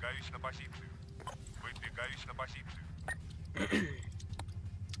 Выдвигаюсь на позицию. Выдвигаюсь на позицию.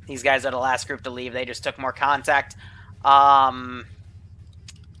 These guys are the last group to leave. They just took more contact. I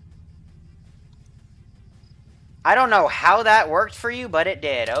don't know how that worked for you, but it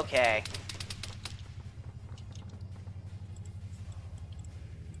did. Okay.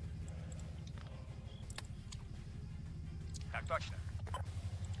 Так точно.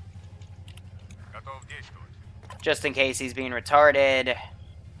 Готов действовать. Just in case he's being retarded.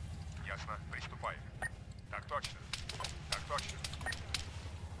 Ясно. Приступай. Так точно. Так точно.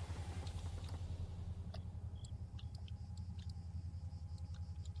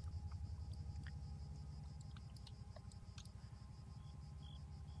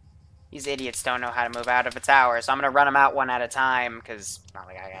 These idiots don't know how to move out of a tower, so I'm going to run them out one at a time, because not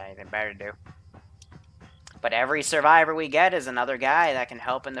like I got anything better to do. But every survivor we get is another guy that can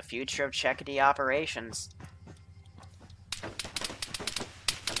help in the future of Czechody operations.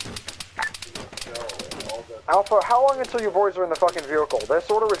 Alpha, how long until your boys are in the fucking vehicle? This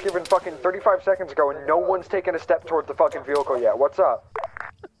order was given fucking 35 seconds ago and no one's taken a step towards the fucking vehicle yet. What's up?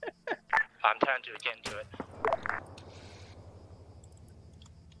 I'm trying to get into it.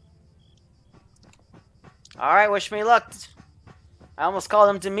 Alright, wish me luck. I almost called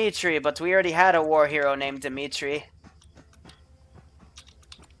him Dmitri, but we already had a war hero named Dmitri.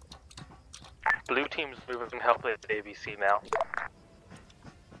 Blue team's moving help with ABC now.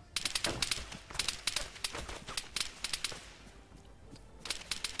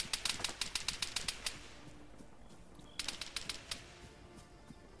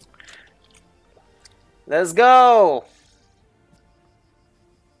 Let's go!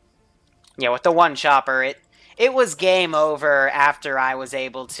 Yeah, with the one chopper, it was game over after I was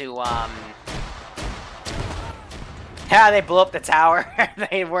able to, yeah, they blew up the tower.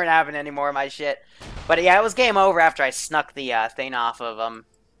 They weren't having any more of my shit. But yeah, it was game over after I snuck the thing off of them.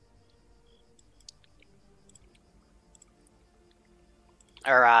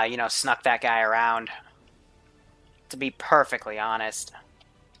 Or, you know, snuck that guy around. To be perfectly honest.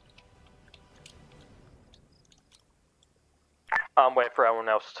 I'm waiting for everyone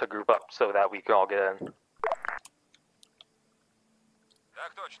else to group up so that we can all get in.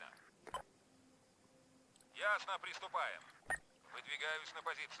 Так точно. Ясно, приступаем. Выдвигаюсь на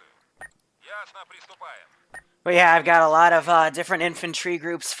позицию. Ясно, приступаем. But yeah, I've got a lot of different infantry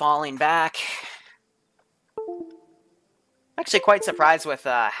groups falling back. I'm actually quite surprised with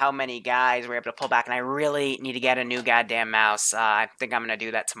how many guys were able to pull back, and I really need to get a new goddamn mouse. I think I'm going to do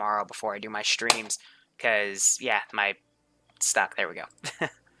that tomorrow before I do my streams, because, yeah, my stuck. There we go.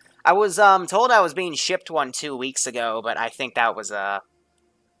 I was told I was being shipped one 2 weeks ago, but I think that was a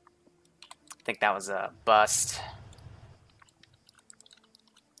bust.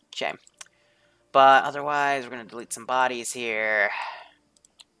 Shame. But otherwise, we're gonna delete some bodies here,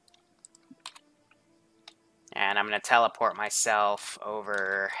 and I'm gonna teleport myself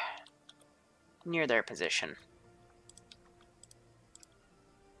over near their position.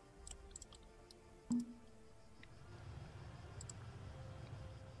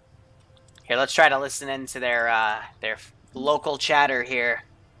 Here, let's try to listen into their local chatter here.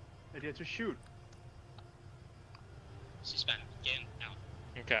 Idea to shoot. Suspend. Get in. Out.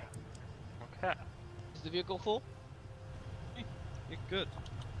 Okay. Okay. Is the vehicle full? You're good.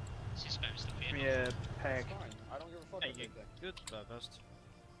 She's supposed to be. Yeah, peg. I don't give a fuck. Good, best.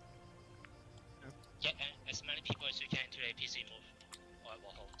 Yeah, and as many people as you can to APC move. Or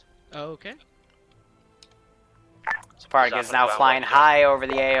will hold. Oh, okay. Spark is now flying high over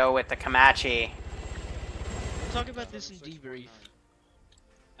the AO with the Comanche. We'll talk about this in debrief.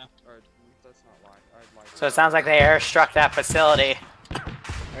 Alright, that's not lying. I'd like So it sounds like they airstruck that facility.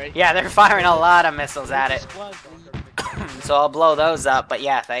 Yeah, they're firing a lot of missiles at it. So I'll blow those up, but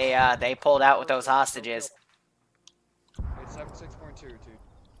yeah, they pulled out with those hostages. It's 76.2, dude.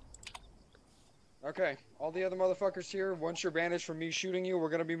 Okay, all the other motherfuckers here, once you're banished from me shooting you, we're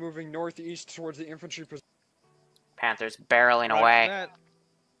gonna be moving northeast towards the infantry position. Panther's barreling away.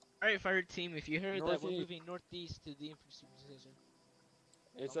 Alright, fire team, if you heard that, we're Northeast. moving northeast to the infantry position.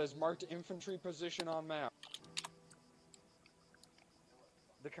 It says marked infantry position on map.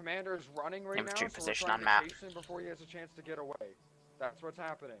 The commander is running right Infantry now, so we're position trying on to map. chase him before he has a chance to get away. That's what's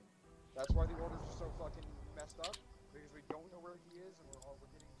happening. That's why the orders are so fucking messed up, because we don't know where he is and we're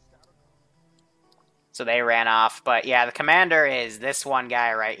getting scattered. So they ran off, but yeah, the commander is this one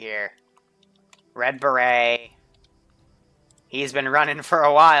guy right here. Red Beret. He's been running for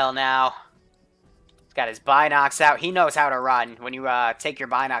a while now. He's got his binocs out. He knows how to run. When you take your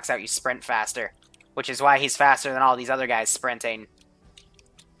binocs out, you sprint faster. Which is why he's faster than all these other guys sprinting.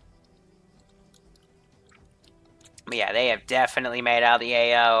 But yeah, they have definitely made out the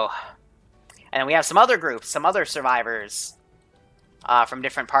AO. And then we have some other groups, some other survivors from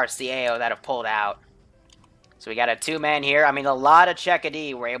different parts of the AO that have pulled out. So we got a 2-man here. I mean, a lot of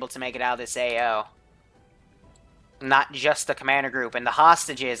Czech-A-D were able to make it out of this AO. Not just the commander group. And the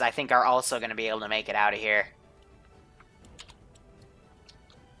hostages, I think, are also going to be able to make it out of here.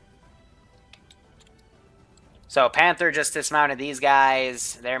 So Panther just dismounted these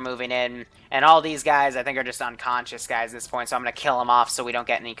guys. They're moving in. And all these guys, I think, are just unconscious guys at this point. So I'm going to kill them off so we don't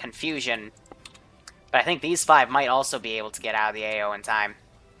get any confusion. But I think these 5 might also be able to get out of the AO in time.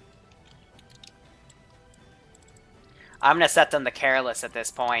 I'm going to set them to careless at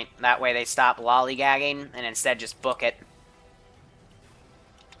this point. That way they stop lollygagging and instead just book it.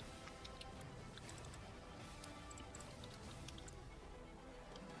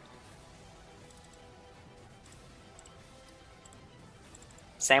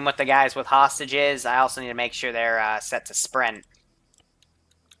 Same with the guys with hostages. I also need to make sure they're set to sprint.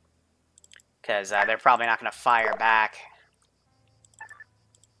 Because they're probably not going to fire back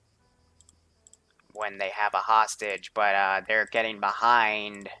when they have a hostage, but they're getting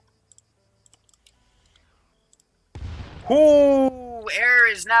behind. Ooh, air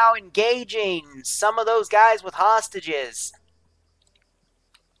is now engaging some of those guys with hostages.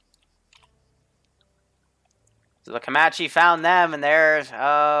 So the Comanche found them, and they're...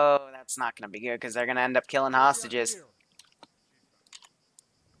 Oh, that's not going to be good, because they're going to end up killing hostages.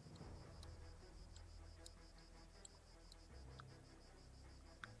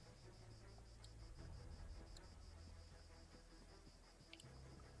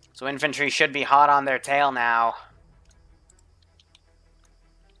 So infantry should be hot on their tail now.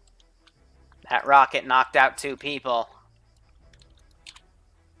 That rocket knocked out 2 people.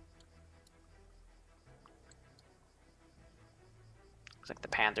 Looks like the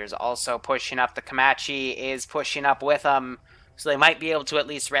Panther's also pushing up. The Comanche is pushing up with them. So they might be able to at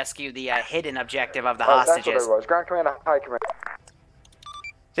least rescue the hidden objective of the hostages. That's what it was. Ground Command, High Command.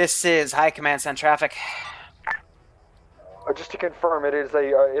 This is High Command, send traffic. Just to confirm, it is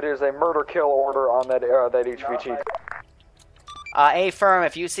a murder-kill order on that HVT. A-firm,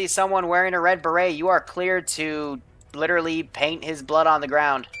 if you see someone wearing a red beret, you are cleared to literally paint his blood on the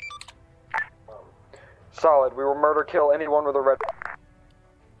ground. Solid. We will murder-kill anyone with a red...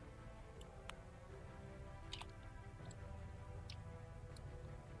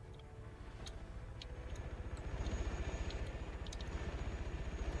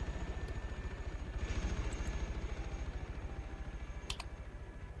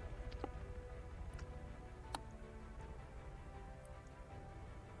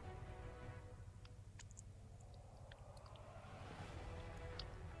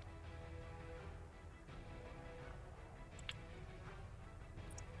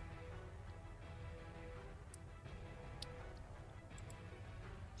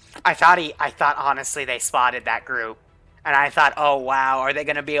 I thought honestly they spotted that group. And I thought, oh wow, are they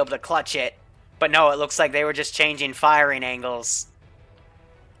going to be able to clutch it? But no, it looks like they were just changing firing angles.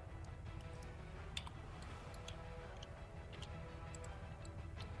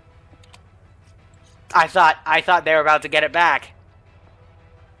 I thought they were about to get it back.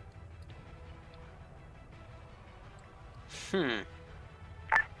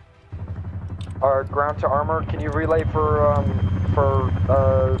 Ground to Armor, can you relay for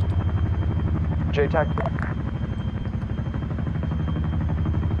JTAC?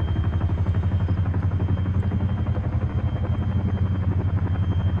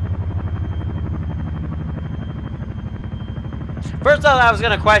 First off, I was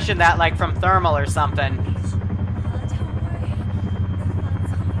gonna question that, like, from thermal or something.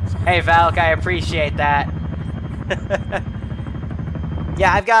 Hey, Valk, I appreciate that.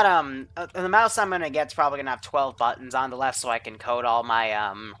 Yeah, I've got, the mouse I'm gonna get's probably gonna have 12 buttons on the left so I can code all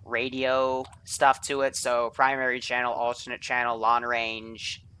my, radio stuff to it. So, primary channel, alternate channel, long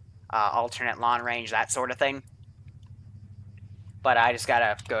range, alternate long range, that sort of thing. But I just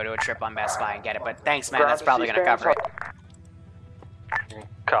gotta go to a trip on Best Buy and get it. But thanks, man, that's probably gonna cover it.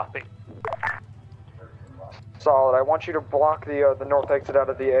 Copy. Solid. I want you to block the north exit out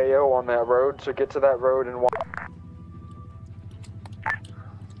of the AO on that road, so get to that road and walk.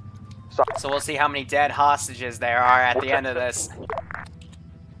 So we'll see how many dead hostages there are at the end of this.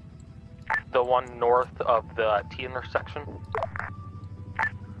 The one north of the T intersection.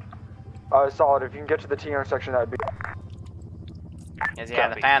 Solid. If you can get to the T intersection, that'd be. Yeah,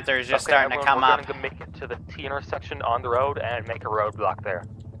 the Panther's just starting to come up. We're gonna make it to the T intersection on the road and make a roadblock there.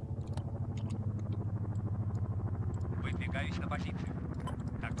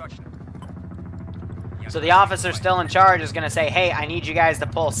 So the officer still in charge is going to say, hey, I need you guys to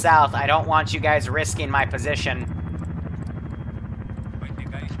pull south. I don't want you guys risking my position.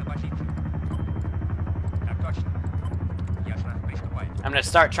 I'm going to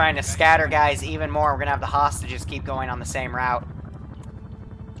start trying to scatter guys even more. We're going to have the hostages keep going on the same route.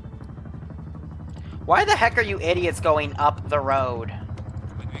 Why the heck are you idiots going up the road?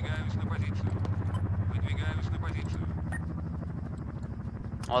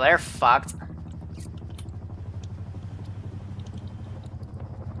 Well, they're fucked.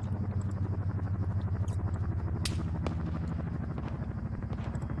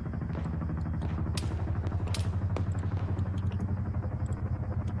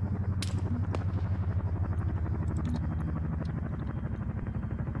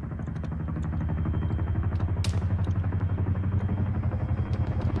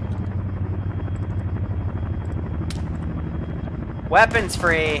 Weapons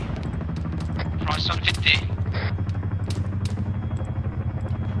free. Price on 50.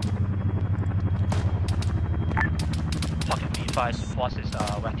 Topic B5 plus is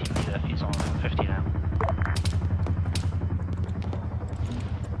wetting meter, he's on 50 now.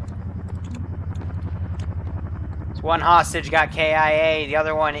 So one hostage got KIA, the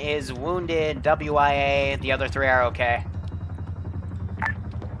other one is wounded, WIA, the other 3 are okay.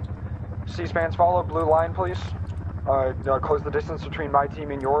 C-spans follow, blue line, please. Close the distance between my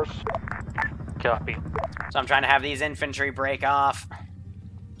team and yours. Copy. So I'm trying to have these infantry break off.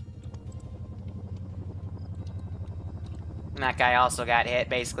 And that guy also got hit.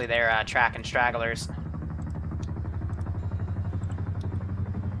 Basically, they're tracking stragglers.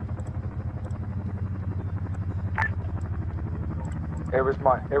 It was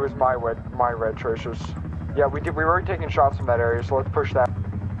my red tracers. Yeah, we were already taking shots from that area, so let's push that.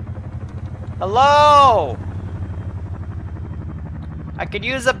 Hello! I could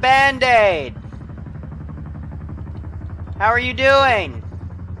use a band-aid. How are you doing?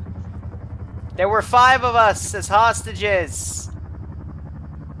 There were 5 of us as hostages.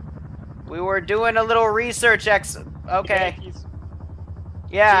 We were doing a little research okay.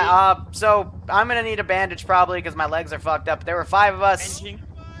 Yeah, so I'm gonna need a bandage probably because my legs are fucked up. There were 5 of us.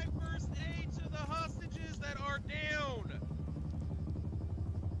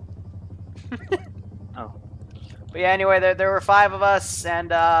 Oh. But yeah, anyway, there were 5 of us,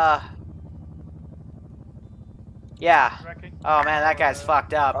 and, yeah. Oh, man, that guy's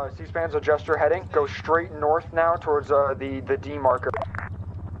fucked up. C-spans, adjust your heading. Go straight north now towards, the D marker.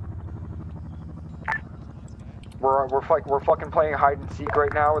 We're fucking playing hide and seek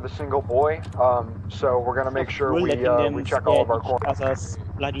right now with a single boy, so we're gonna make sure we check all of our corners.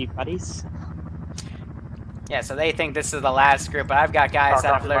 Bloody buddies. Yeah, so they think this is the last group, but I've got guys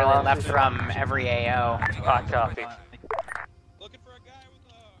that have literally left from every AO. Copy.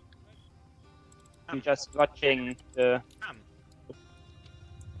 I'm just watching the...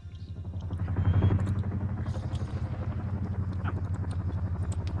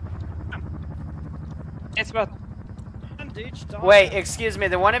 It's what? Wait, excuse me,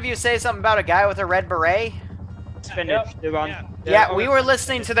 did one of you say something about a guy with a red beret? Finished the one. Yeah, we were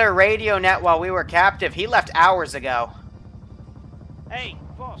listening to their radio net while we were captive. He left hours ago. Hey,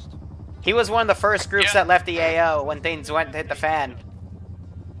 boss. He was one of the first groups that left the AO when things went to hit the fan.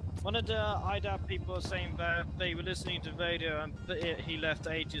 One of the IDAP people was saying that they were listening to radio and he left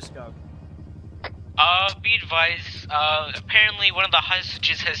ages ago. Be advised, apparently one of the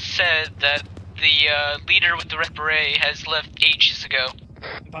hostages has said that the leader with the red beret has left ages ago.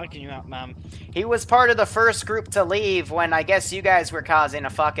 Backing you up, ma'am. He was part of the first group to leave when I guess you guys were causing a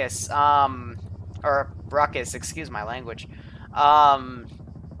fuckus, or ruckus, excuse my language.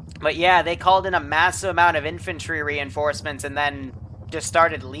 But yeah, they called in a massive amount of infantry reinforcements and then just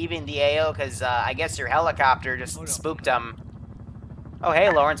started leaving the AO because I guess your helicopter just spooked them. Oh,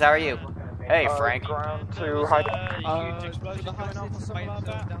 hey, Lawrence, how are you? Hey, Frank. Ground to high.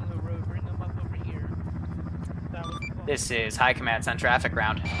 This is High Command on traffic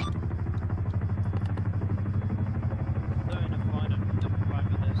ground.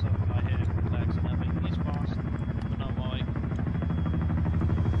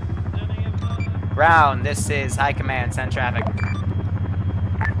 Ground, this is High Command, send traffic.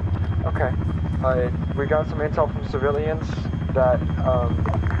 Okay. We got some intel from civilians that,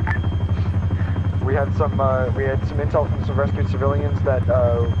 we had some intel from some rescued civilians that,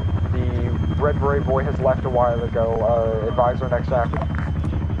 the Red Beret boy has left a while ago. Advise our next act.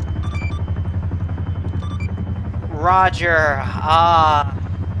 Roger,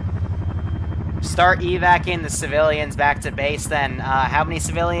 start evacing the civilians back to base then. How many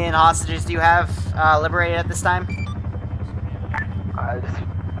civilian hostages do you have liberated at this time?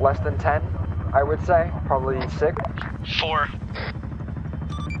 Less than 10, I would say. Probably 6. 4.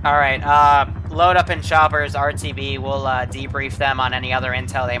 Alright, load up in choppers, RTB, we'll debrief them on any other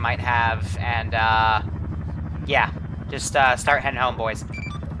intel they might have, and yeah, just start heading home, boys.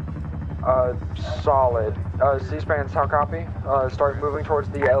 Solid. C-SPANs, how copy? Start moving towards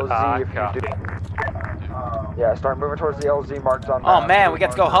the LZ if you do. Yeah, start moving towards the LZ marked on Oh man, we get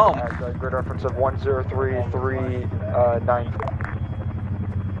to go home. At grid reference of 103393.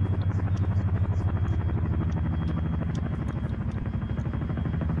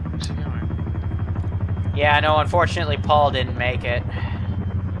 Yeah, no, unfortunately Paul didn't make it.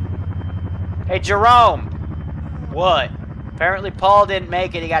 Hey, Jerome! What? Apparently Paul didn't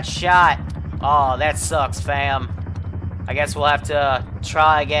make it, he got shot. Oh, that sucks, fam. I guess we'll have to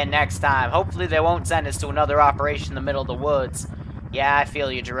try again next time. Hopefully they won't send us to another operation in the middle of the woods. Yeah, I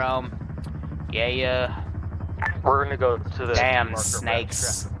feel you, Jerome. Yeah. We're gonna go to the damn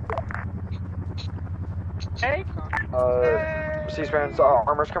snakes. Hey. C-SPANs,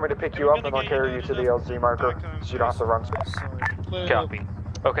 Armor's coming to pick you up and they'll carry you to the LZ marker so you don't have to run. Copy.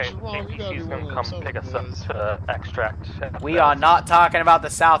 Okay, APC's gonna come pick us up to extract. We are not talking about the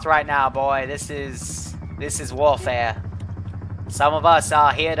South right now, boy. This is warfare. Some of us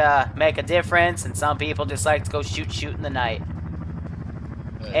are here to make a difference, and some people just like to go shoot in the night.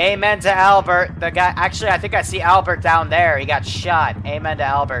 Amen to Albert. The guy, actually, I think I see Albert down there. He got shot. Amen to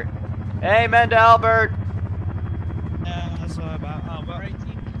Albert. Amen to Albert. Yeah, that's all about Albert.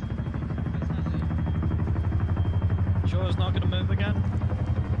 Sure it's not gonna move again?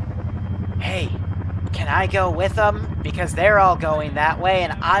 Hey, can I go with them? Because they're all going that way,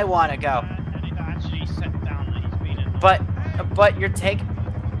 and I want to go. And it actually set down that he's been in. But you're taking.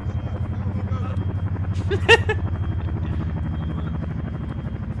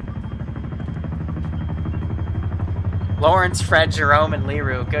 Lawrence, Fred, Jerome, and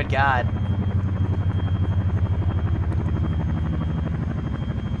Liru. Good God.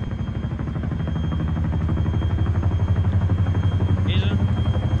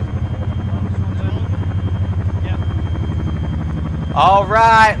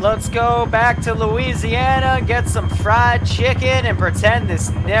 Alright, let's go back to Louisiana, get some fried chicken, and pretend this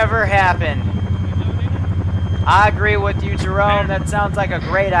never happened. I agree with you, Jerome. That sounds like a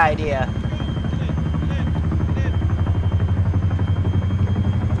great idea.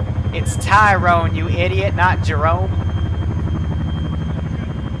 It's Tyrone, you idiot, not Jerome.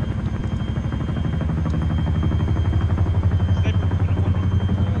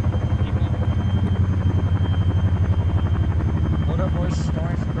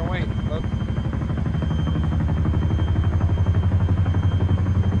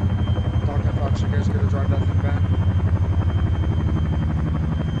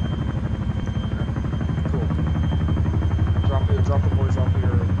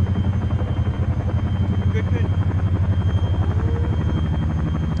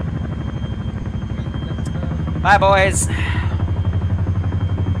 Bye, boys.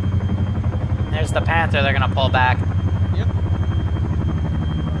 There's the Panther. They're gonna pull back. Yep.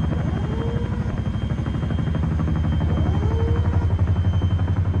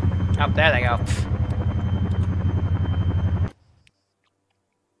 Oh, there they go.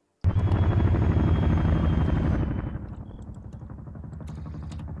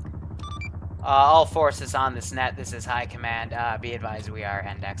 All forces on this net. This is High Command. Be advised we are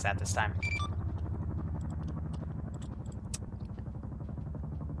index at this time.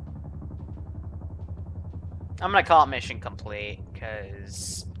 I'm gonna call it mission complete,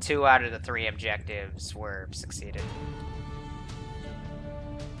 because 2 out of the 3 objectives were succeeded.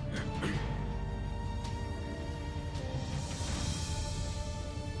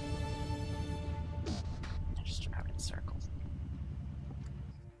 Just driving in circles.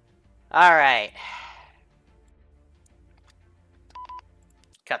 Alright.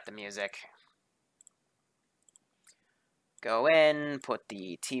 Cut the music. Go in, put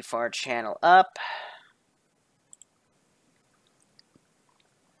the T-FAR channel up.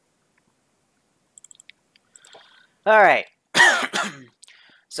 Alright.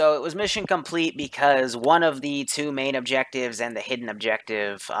 So it was mission complete because one of the 2 main objectives and the hidden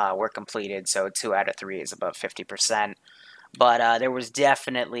objective were completed, so 2 out of 3 is above 50%. But there was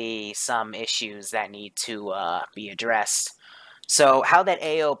definitely some issues that need to be addressed. So how that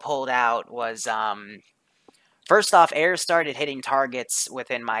AO pulled out was, first off, air started hitting targets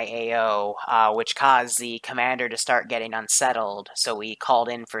within my AO, which caused the commander to start getting unsettled, so we called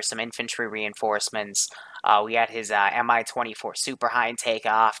in for some infantry reinforcements. We had his Mi-24 Super Hind take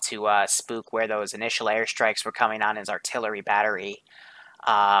off to spook where those initial airstrikes were coming on his artillery battery.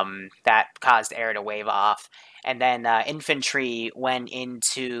 That caused air to wave off. And then infantry went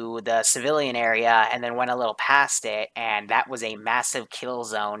into the civilian area and then went a little past it, and that was a massive kill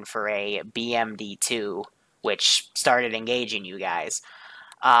zone for a BMD-2, which started engaging you guys.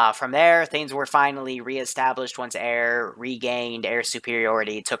 From there, things were finally reestablished once air regained air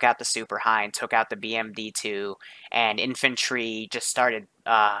superiority, took out the Super Hind, took out the BMD-2, and infantry just started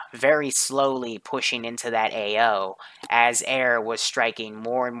very slowly pushing into that AO as air was striking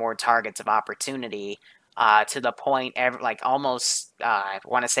more and more targets of opportunity, to the point, like almost, I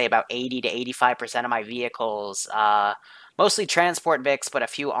want to say about 80 to 85% of my vehicles, mostly transport Vics, but a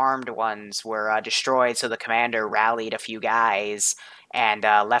few armed ones, were destroyed, so the commander rallied a few guys and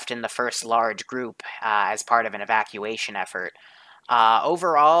left in the first large group as part of an evacuation effort.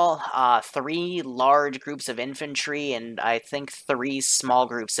 Overall, 3 large groups of infantry and I think 3 small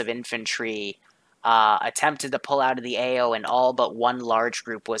groups of infantry attempted to pull out of the AO, and all but 1 large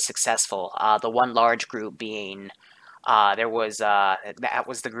group was successful. The 1 large group being, that was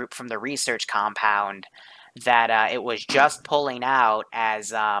the group from the research compound that it was just pulling out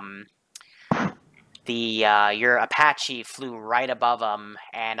as your Apache flew right above them,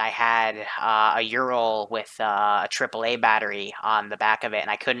 and I had a Ural with a AAA battery on the back of it, and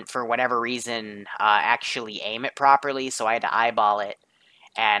I couldn't, for whatever reason, actually aim it properly, so I had to eyeball it,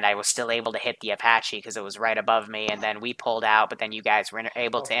 and I was still able to hit the Apache because it was right above me, and then we pulled out, but then you guys were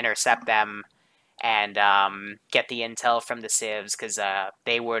able to intercept them and get the intel from the civs, because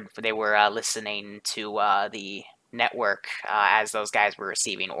they were listening to the network as those guys were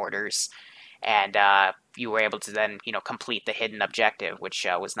receiving orders. And you were able to then, complete the hidden objective, which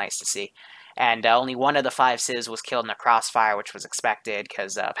was nice to see. And only 1 of the 5 civs was killed in a crossfire, which was expected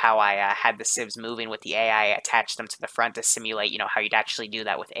because of how I had the civs moving with the AI, attached them to the front to simulate, how you'd actually do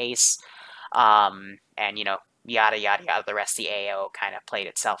that with Ace. And, yada, yada, yada, the rest of the AO kind of played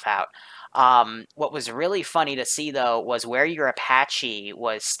itself out. What was really funny to see, though, was where your Apache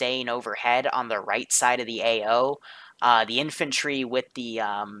was staying overhead on the right side of the AO, the infantry with the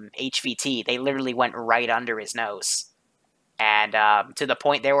HVT, they literally went right under his nose. And to the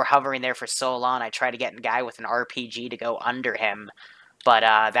point they were hovering there for so long, I tried to get a guy with an RPG to go under him. But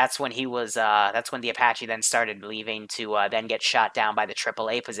that's when he was, that's when the Apache then started leaving to then get shot down by the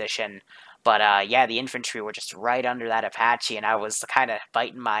AAA position. But yeah, the infantry were just right under that Apache, and I was kind of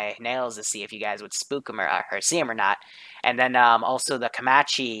biting my nails to see if you guys would spook him or see him or not. And then also the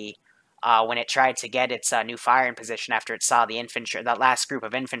Comanche, when it tried to get its new firing position after it saw the infantry, that last group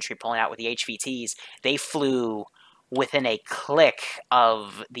of infantry pulling out with the HVTs, they flew within a click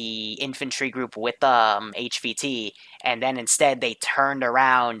of the infantry group with the HVT, and then instead they turned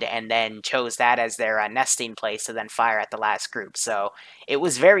around and then chose that as their nesting place to then fire at the last group. So it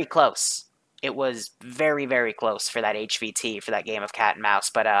was very close. It was very, very close for that HVT, for that game of cat and mouse,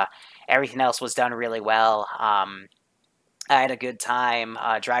 but everything else was done really well. I had a good time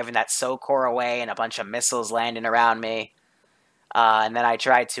driving that SOCOR away and a bunch of missiles landing around me. And then I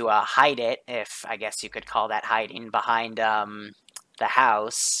tried to hide it, if I guess you could call that hiding, behind the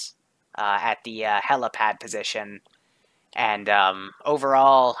house at the helipad position. And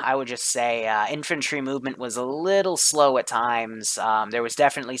overall, I would just say infantry movement was a little slow at times. There was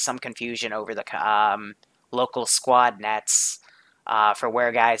definitely some confusion over the local squad nets for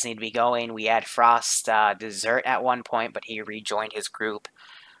where guys need to be going. We had Frost desert at one point, but he rejoined his group.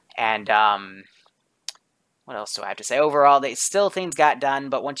 And what else do I have to say? Overall, things got done,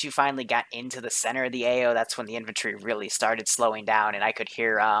 but once you finally got into the center of the AO, that's when the infantry really started slowing down, and I could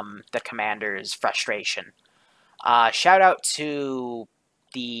hear the commander's frustration. Shout out to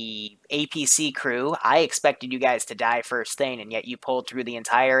the APC crew. I expected you guys to die first thing, and yet you pulled through the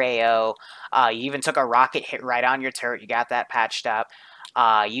entire AO. You even took a rocket hit right on your turret. You got that patched up.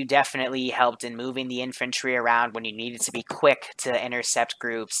 You definitely helped in moving the infantry around when you needed to be quick to intercept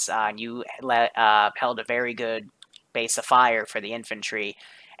groups. You held a very good base of fire for the infantry.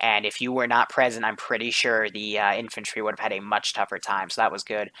 And if you were not present, I'm pretty sure the infantry would have had a much tougher time. So that was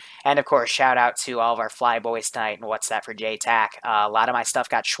good. And of course, shout out to all of our flyboys tonight. And what's that for JTAC? A lot of my stuff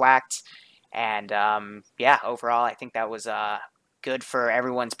got schwacked. And yeah, overall, I think that was good for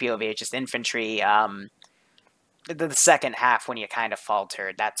everyone's POV. It's just infantry. The second half, when you kind of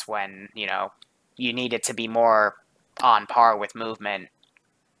faltered, that's when, you know, you needed to be more on par with movement.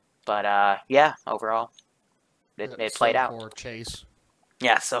 But yeah, overall, it played out. Or chase.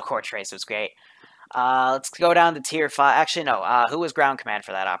 Yeah, Silkcore Trace was great. Let's go down to Tier 5. Actually, no. Who was ground command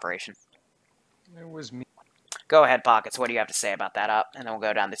for that operation? It was me. Go ahead, Pockets. What do you have to say about that up? And then we'll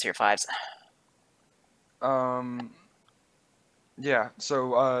go down to Tier 5s. Yeah,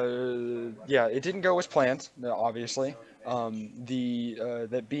 so, yeah, it didn't go as planned, obviously.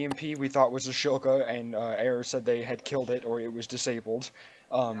 That BMP we thought was a Shilka, and Air said they had killed it or it was disabled.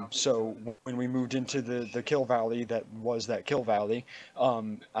 So when we moved into the kill valley, that kill valley,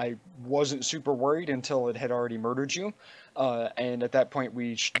 I wasn't super worried until it had already murdered you. And at that point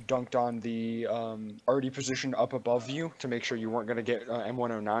we dunked on the already positioned up above you to make sure you weren't going to get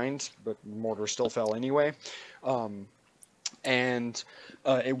M109s, but mortar still fell anyway. And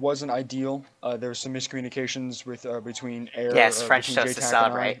it wasn't ideal. There was some miscommunications with between Air, yes, French between toast JTAC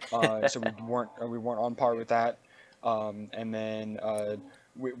salad, and I, right? so we weren't on par with that. And then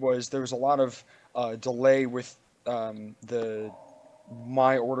there was a lot of delay with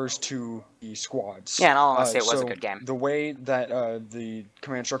my orders to the squads. Yeah, in all honesty, it was so a good game. The way that the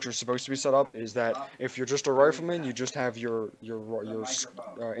command structure is supposed to be set up is that if you're just a rifleman, you just have your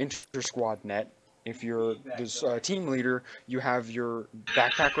inter-squad net. If you're this team leader, you have your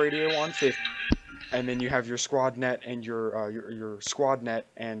backpack radio on 50, and then you have your squad net and your squad net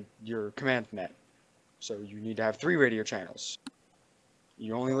and your command net. So you need to have 3 radio channels.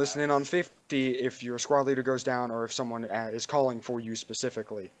 You only listen in on 50 if your squad leader goes down or if someone is calling for you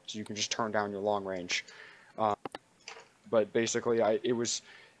specifically. So you can just turn down your long range. But basically, it was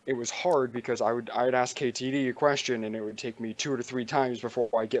hard because I'd ask KTD a question and it would take me 2 or 3 times before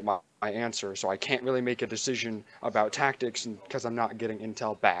I get my answer. So I can't really make a decision about tactics because I'm not getting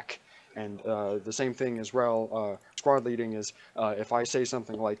intel back. And the same thing as well, squad leading is if I say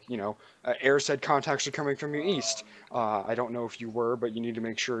something like, you know, Air said contacts are coming from your east. I don't know if you were, but you need to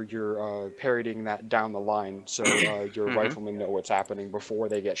make sure you're parroting that down the line so your riflemen know what's happening before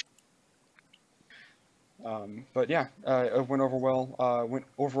they get. But yeah, it went over well. Went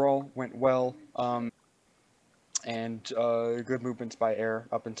well. And good movements by Air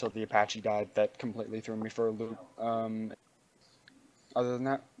up until the Apache died. That completely threw me for a loop. Other than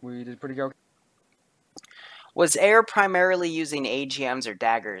that, we did pretty good. Was Air primarily using AGMs or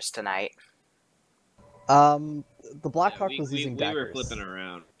daggers tonight? The Blackhawk was using daggers. We were flipping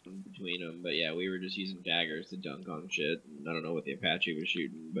around between them, but yeah, we were just using daggers to dunk on shit. I don't know what the Apache was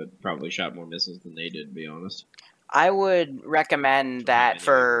shooting, but probably shot more missiles than they did, to be honest. I would recommend that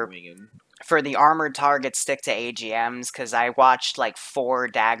for the armored targets, stick to AGMs, because I watched like 4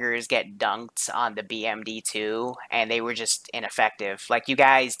 daggers get dunked on the BMD2, and they were just ineffective. Like, you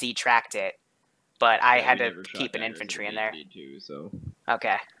guys detracked it, but I had to keep an infantry in there. So.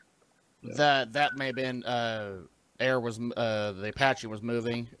 Okay. Yeah. That may have been Air was the Apache was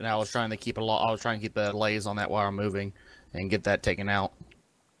moving, and I was trying to keep the lays on that while I'm moving, and get that taken out.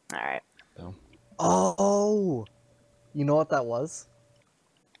 All right. So. Oh, you know what that was?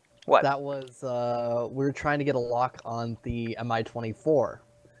 What? That was, we were trying to get a lock on the MI-24.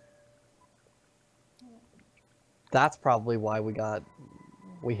 That's probably why we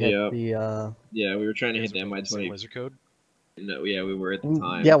hit the, Yeah, we were trying to hit the MI-20. Laser code? No, yeah, we were at the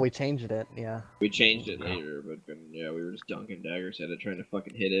time. Yeah, we changed it, yeah. We changed it later, but yeah, we were just dunking daggers at it, trying to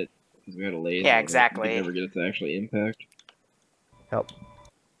fucking hit it, because we had a laser. Yeah, exactly. We could never get it to actually impact. Yep.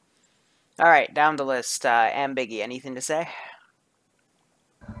 Alright, down the list. Biggie, anything to say?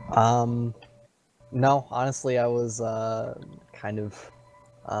 No, honestly, I was, kind of,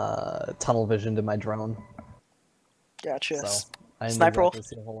 tunnel visioned in my drone. Gotcha. So, I didn't Sniper roll?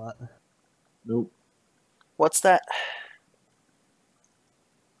 exactly see a whole lot. Nope. What's that?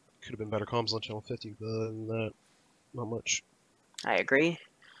 Could have been better comms on channel 50, but other than that, not much. I agree.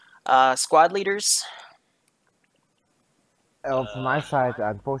 Squad leaders? From my side,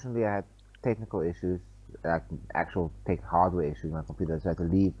 unfortunately, I had technical issues, like actual hardware issues. My computer, so I had to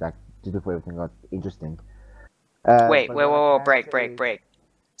leave like just before everything got interesting. Wait, but wait, what I whoa, can break, say break, is- break.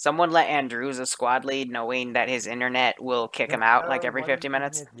 Someone let Andrews a squad lead, knowing that his internet will kick him out like No, it every wasn't 50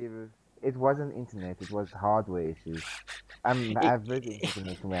 minutes. internet, Liru. It wasn't internet. It was hardware issues. I have very good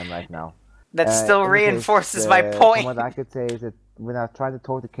internet from where I'm right now. That still Any case, reinforces my from point. what I could say is that when I try to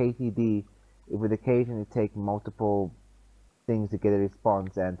talk to KTD, it would occasionally take multiple things to get a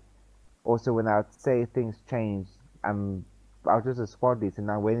response, and also when I say things change, I was just a squad lead,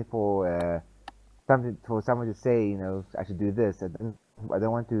 and I'm waiting for something for someone to say, you know, I should do this, and I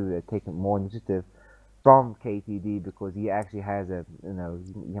don't want to take more initiative from KTD because he actually has a, you know,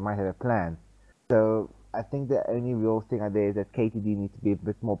 he might have a plan. So I think the only real thing out there is that KTD needs to be a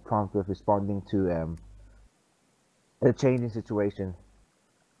bit more prompt with responding to a changing situation.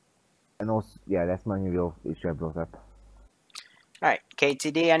 And also, yeah, that's my only real issue I brought up. Alright,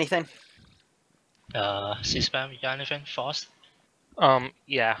 KTD, anything? C-spam, you got anything? Fast?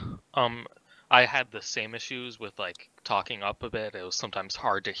 Yeah. I had the same issues with like talking up a bit. It was sometimes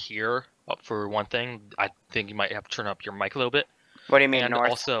hard to hear. For one thing, I think you might have to turn up your mic a little bit. What do you mean, and North?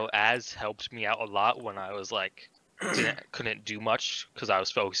 Also, Az helped me out a lot when I was like couldn't do much because I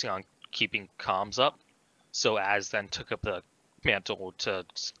was focusing on keeping comms up. So Az then took up the mantle to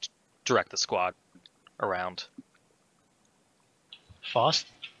direct the squad around. Fast?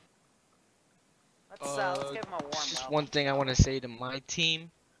 Let's give him a warm Just welcome. one thing I want to say to my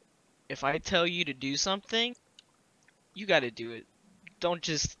team. If I tell you to do something, you gotta do it. Don't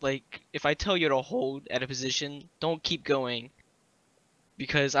just, like, if I tell you to hold at a position, don't keep going.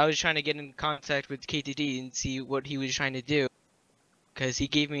 Because I was trying to get in contact with KTD and see what he was trying to do. Because he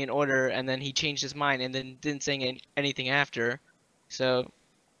gave me an order and then he changed his mind and then didn't say anything after. So,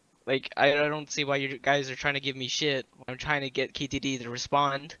 like, I don't see why you guys are trying to give me shit. I'm trying to get KTD to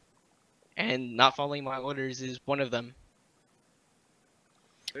respond. And not following my orders is one of them.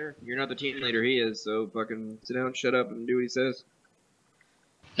 Fair. You're not the team leader, he is, so fucking sit down, shut up, and do what he says.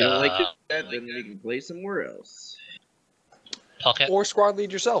 If you don't like that, then you can play somewhere else. Pocket. Or squad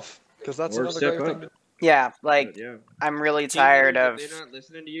lead yourself, because that's Or another step great up. thing to do. Yeah, like, But, yeah. I'm really Team tired leaders, of... If they're not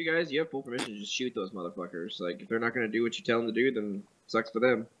listening to you guys, you have full permission to just shoot those motherfuckers. Like, if they're not gonna do what you tell them to do, then sucks for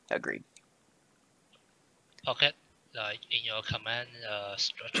them. Agreed. Pocket, like in your command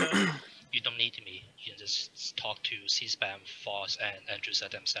structure, you don't need me. You can just talk to C-spam, Foss, and Andrews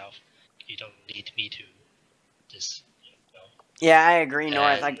themselves. You don't need me to just, you know. Yeah, I agree,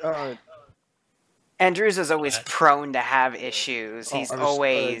 North. And- Like, Andrews is always prone to have issues. He's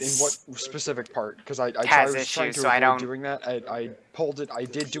always... in what specific part? Because I was has trying issues, to so I avoid don't... doing that. I pulled it. I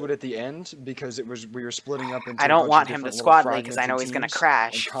did do it at the end because it was we were splitting up into. I a don't bunch want of him to different squad little lead because I know he's gonna fragmented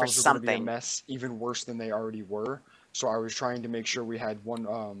crash teams, for and comms were gonna be a something. mess, even worse than they already were. So I was trying to make sure we had one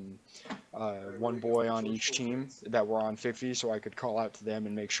boy on each team that were on 50, so I could call out to them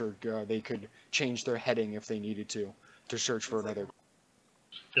and make sure they could change their heading if they needed to search for another.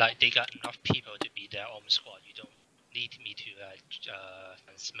 Like they got enough people to be their own squad. You don't need me to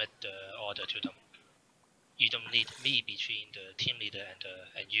transmit the order to them. You don't need me between the team leader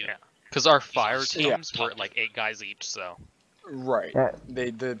and you. Yeah. Because our fire just teams talk were like 8 guys each, so. Right. Yeah.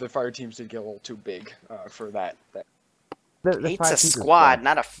 The fire teams did get a little too big for that. The It's fire a teams are squad, squads,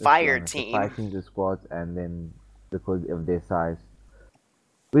 not a let's be fire honest. team. The fire teams are squads, and then because of their size.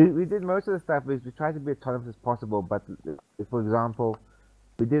 We did most of the stuff, we tried to be autonomous as possible, but for example,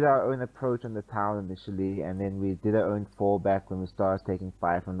 we did our own approach on the town initially, and then we did our own fallback when we started taking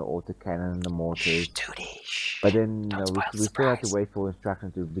fire from the autocannon and the mortars. But then, you know, we still had to wait for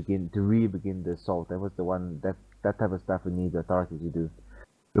instructions to re-begin the assault. That was the one, that type of stuff we need the authorities to do.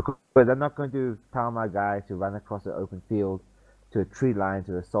 But I'm not going to tell my guys to run across an open field to a tree line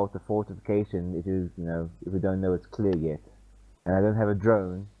to assault a fortification if if we don't know it's clear yet. And I don't have a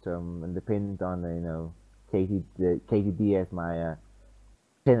drone, so I'm dependent on KTD as my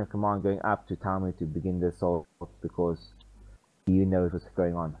chain of command going up to tell me to begin the assault because he knows what's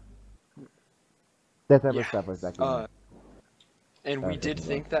going on. That type of stuff was like. And we did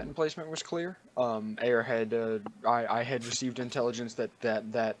think that emplacement was clear. Air had, I had received intelligence that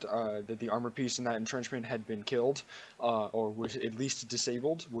the armor piece in that entrenchment had been killed, or was at least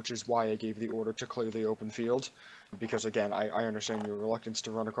disabled, which is why I gave the order to clear the open field. Because again, I understand your reluctance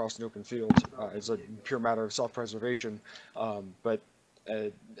to run across an open field as a pure matter of self-preservation, but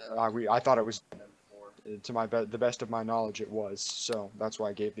I thought it was, to the best of my knowledge, it was. So that's why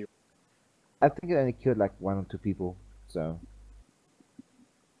I gave the. I think it only killed like 1 or 2 people. So.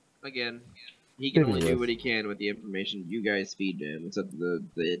 Again, He can Pretty only do worse. what he can with the information you guys feed to him. It's up to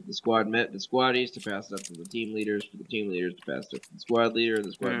the squad the squaddies to pass it up to the team leaders, for the team leaders to pass it up to the squad leader, and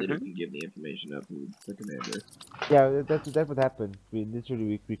the squad leader can give the information up to the commander. Yeah, that's what happened. We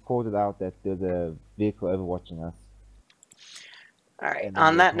literally recorded out that there's a vehicle overwatching us. Alright, And then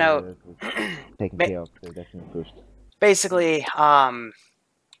on we that told note, her it was taken care of, so that's been pushed. basically,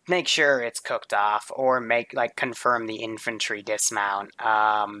 make sure it's cooked off, or confirm the infantry dismount.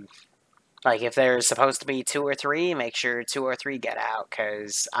 Like, if there's supposed to be 2 or 3, make sure 2 or 3 get out,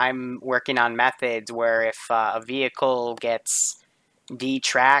 because I'm working on methods where if a vehicle gets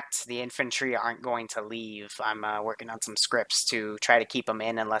detracked, the infantry aren't going to leave. I'm working on some scripts to try to keep them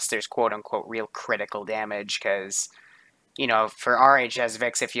in unless there's quote-unquote real critical damage, because, you know, for RHS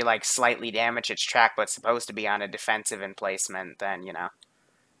VIX, if you, like, slightly damage its track but it's supposed to be on a defensive emplacement, then, you know,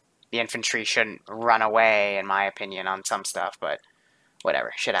 the infantry shouldn't run away, in my opinion, on some stuff, but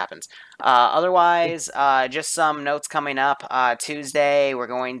whatever, shit happens. Otherwise, just some notes coming up. Tuesday, we're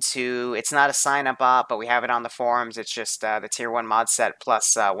going to, it's not a sign-up op, but we have it on the forums. It's just the Tier 1 mod set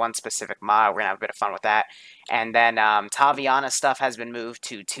plus one specific mod. We're going to have a bit of fun with that. And then Taviana stuff has been moved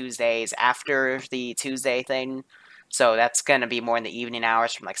to Tuesdays after the Tuesday thing. So that's going to be more in the evening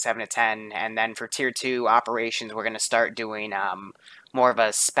hours from like 7 to 10. And then for Tier 2 operations, we're going to start doing more of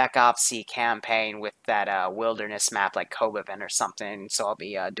a Spec Ops-y campaign with that wilderness map like Kobovan or something. So I'll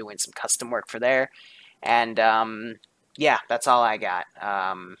be doing some custom work for there. And yeah, that's all I got.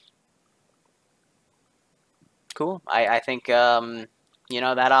 Cool. I think, you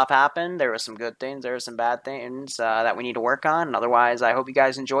know, that op happened. There were some good things. There were some bad things that we need to work on. And otherwise, I hope you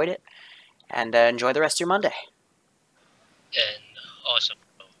guys enjoyed it. And enjoy the rest of your Monday. And also,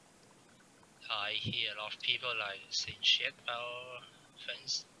 I hear a lot of people like saying shit about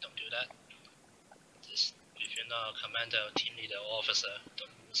things. Don't do that. Just, if you're not a commander, team leader, or officer,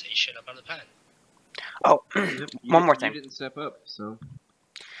 don't say shit about the plan. Oh, one more thing. You didn't step up, so.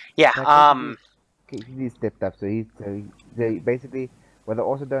 Yeah. He stepped up, so he's basically what I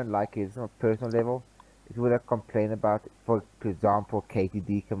also don't like is on a personal level. If you would have complained about, for example,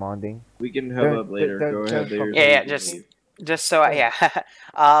 KTD commanding. We can hub up later. Go ahead. Yeah, just so yeah.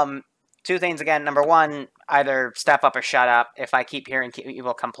 2 things again. Number 1, either step up or shut up. If I keep hearing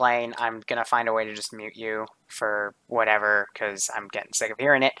people complain, I'm gonna find a way to just mute you for whatever, because I'm getting sick of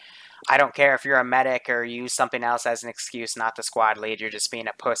hearing it. I don't care if you're a medic or use something else as an excuse not to squad lead. You're just being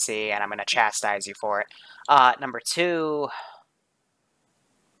a pussy, and I'm gonna chastise you for it. Number 2,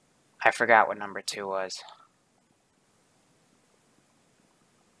 I forgot what number 2 was.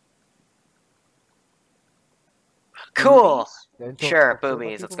 Cool. Sure,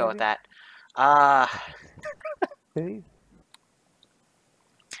 boobies. Let's go with that. I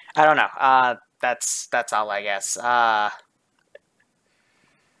don't know. That's all, I guess.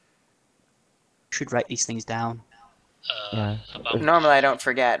 Should write these things down. Normally I don't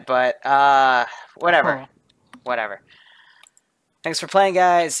forget, but whatever. Whatever. Thanks for playing,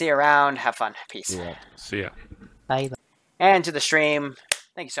 guys. See you around. Have fun. Peace. See ya. Bye. And to the stream,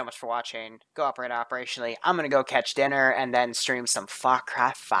 thank you so much for watching. Go operate operationally. I'm going to go catch dinner and then stream some Far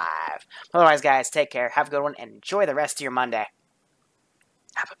Cry 5. Otherwise, guys, take care. Have a good one and enjoy the rest of your Monday.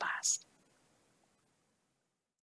 Have a blast.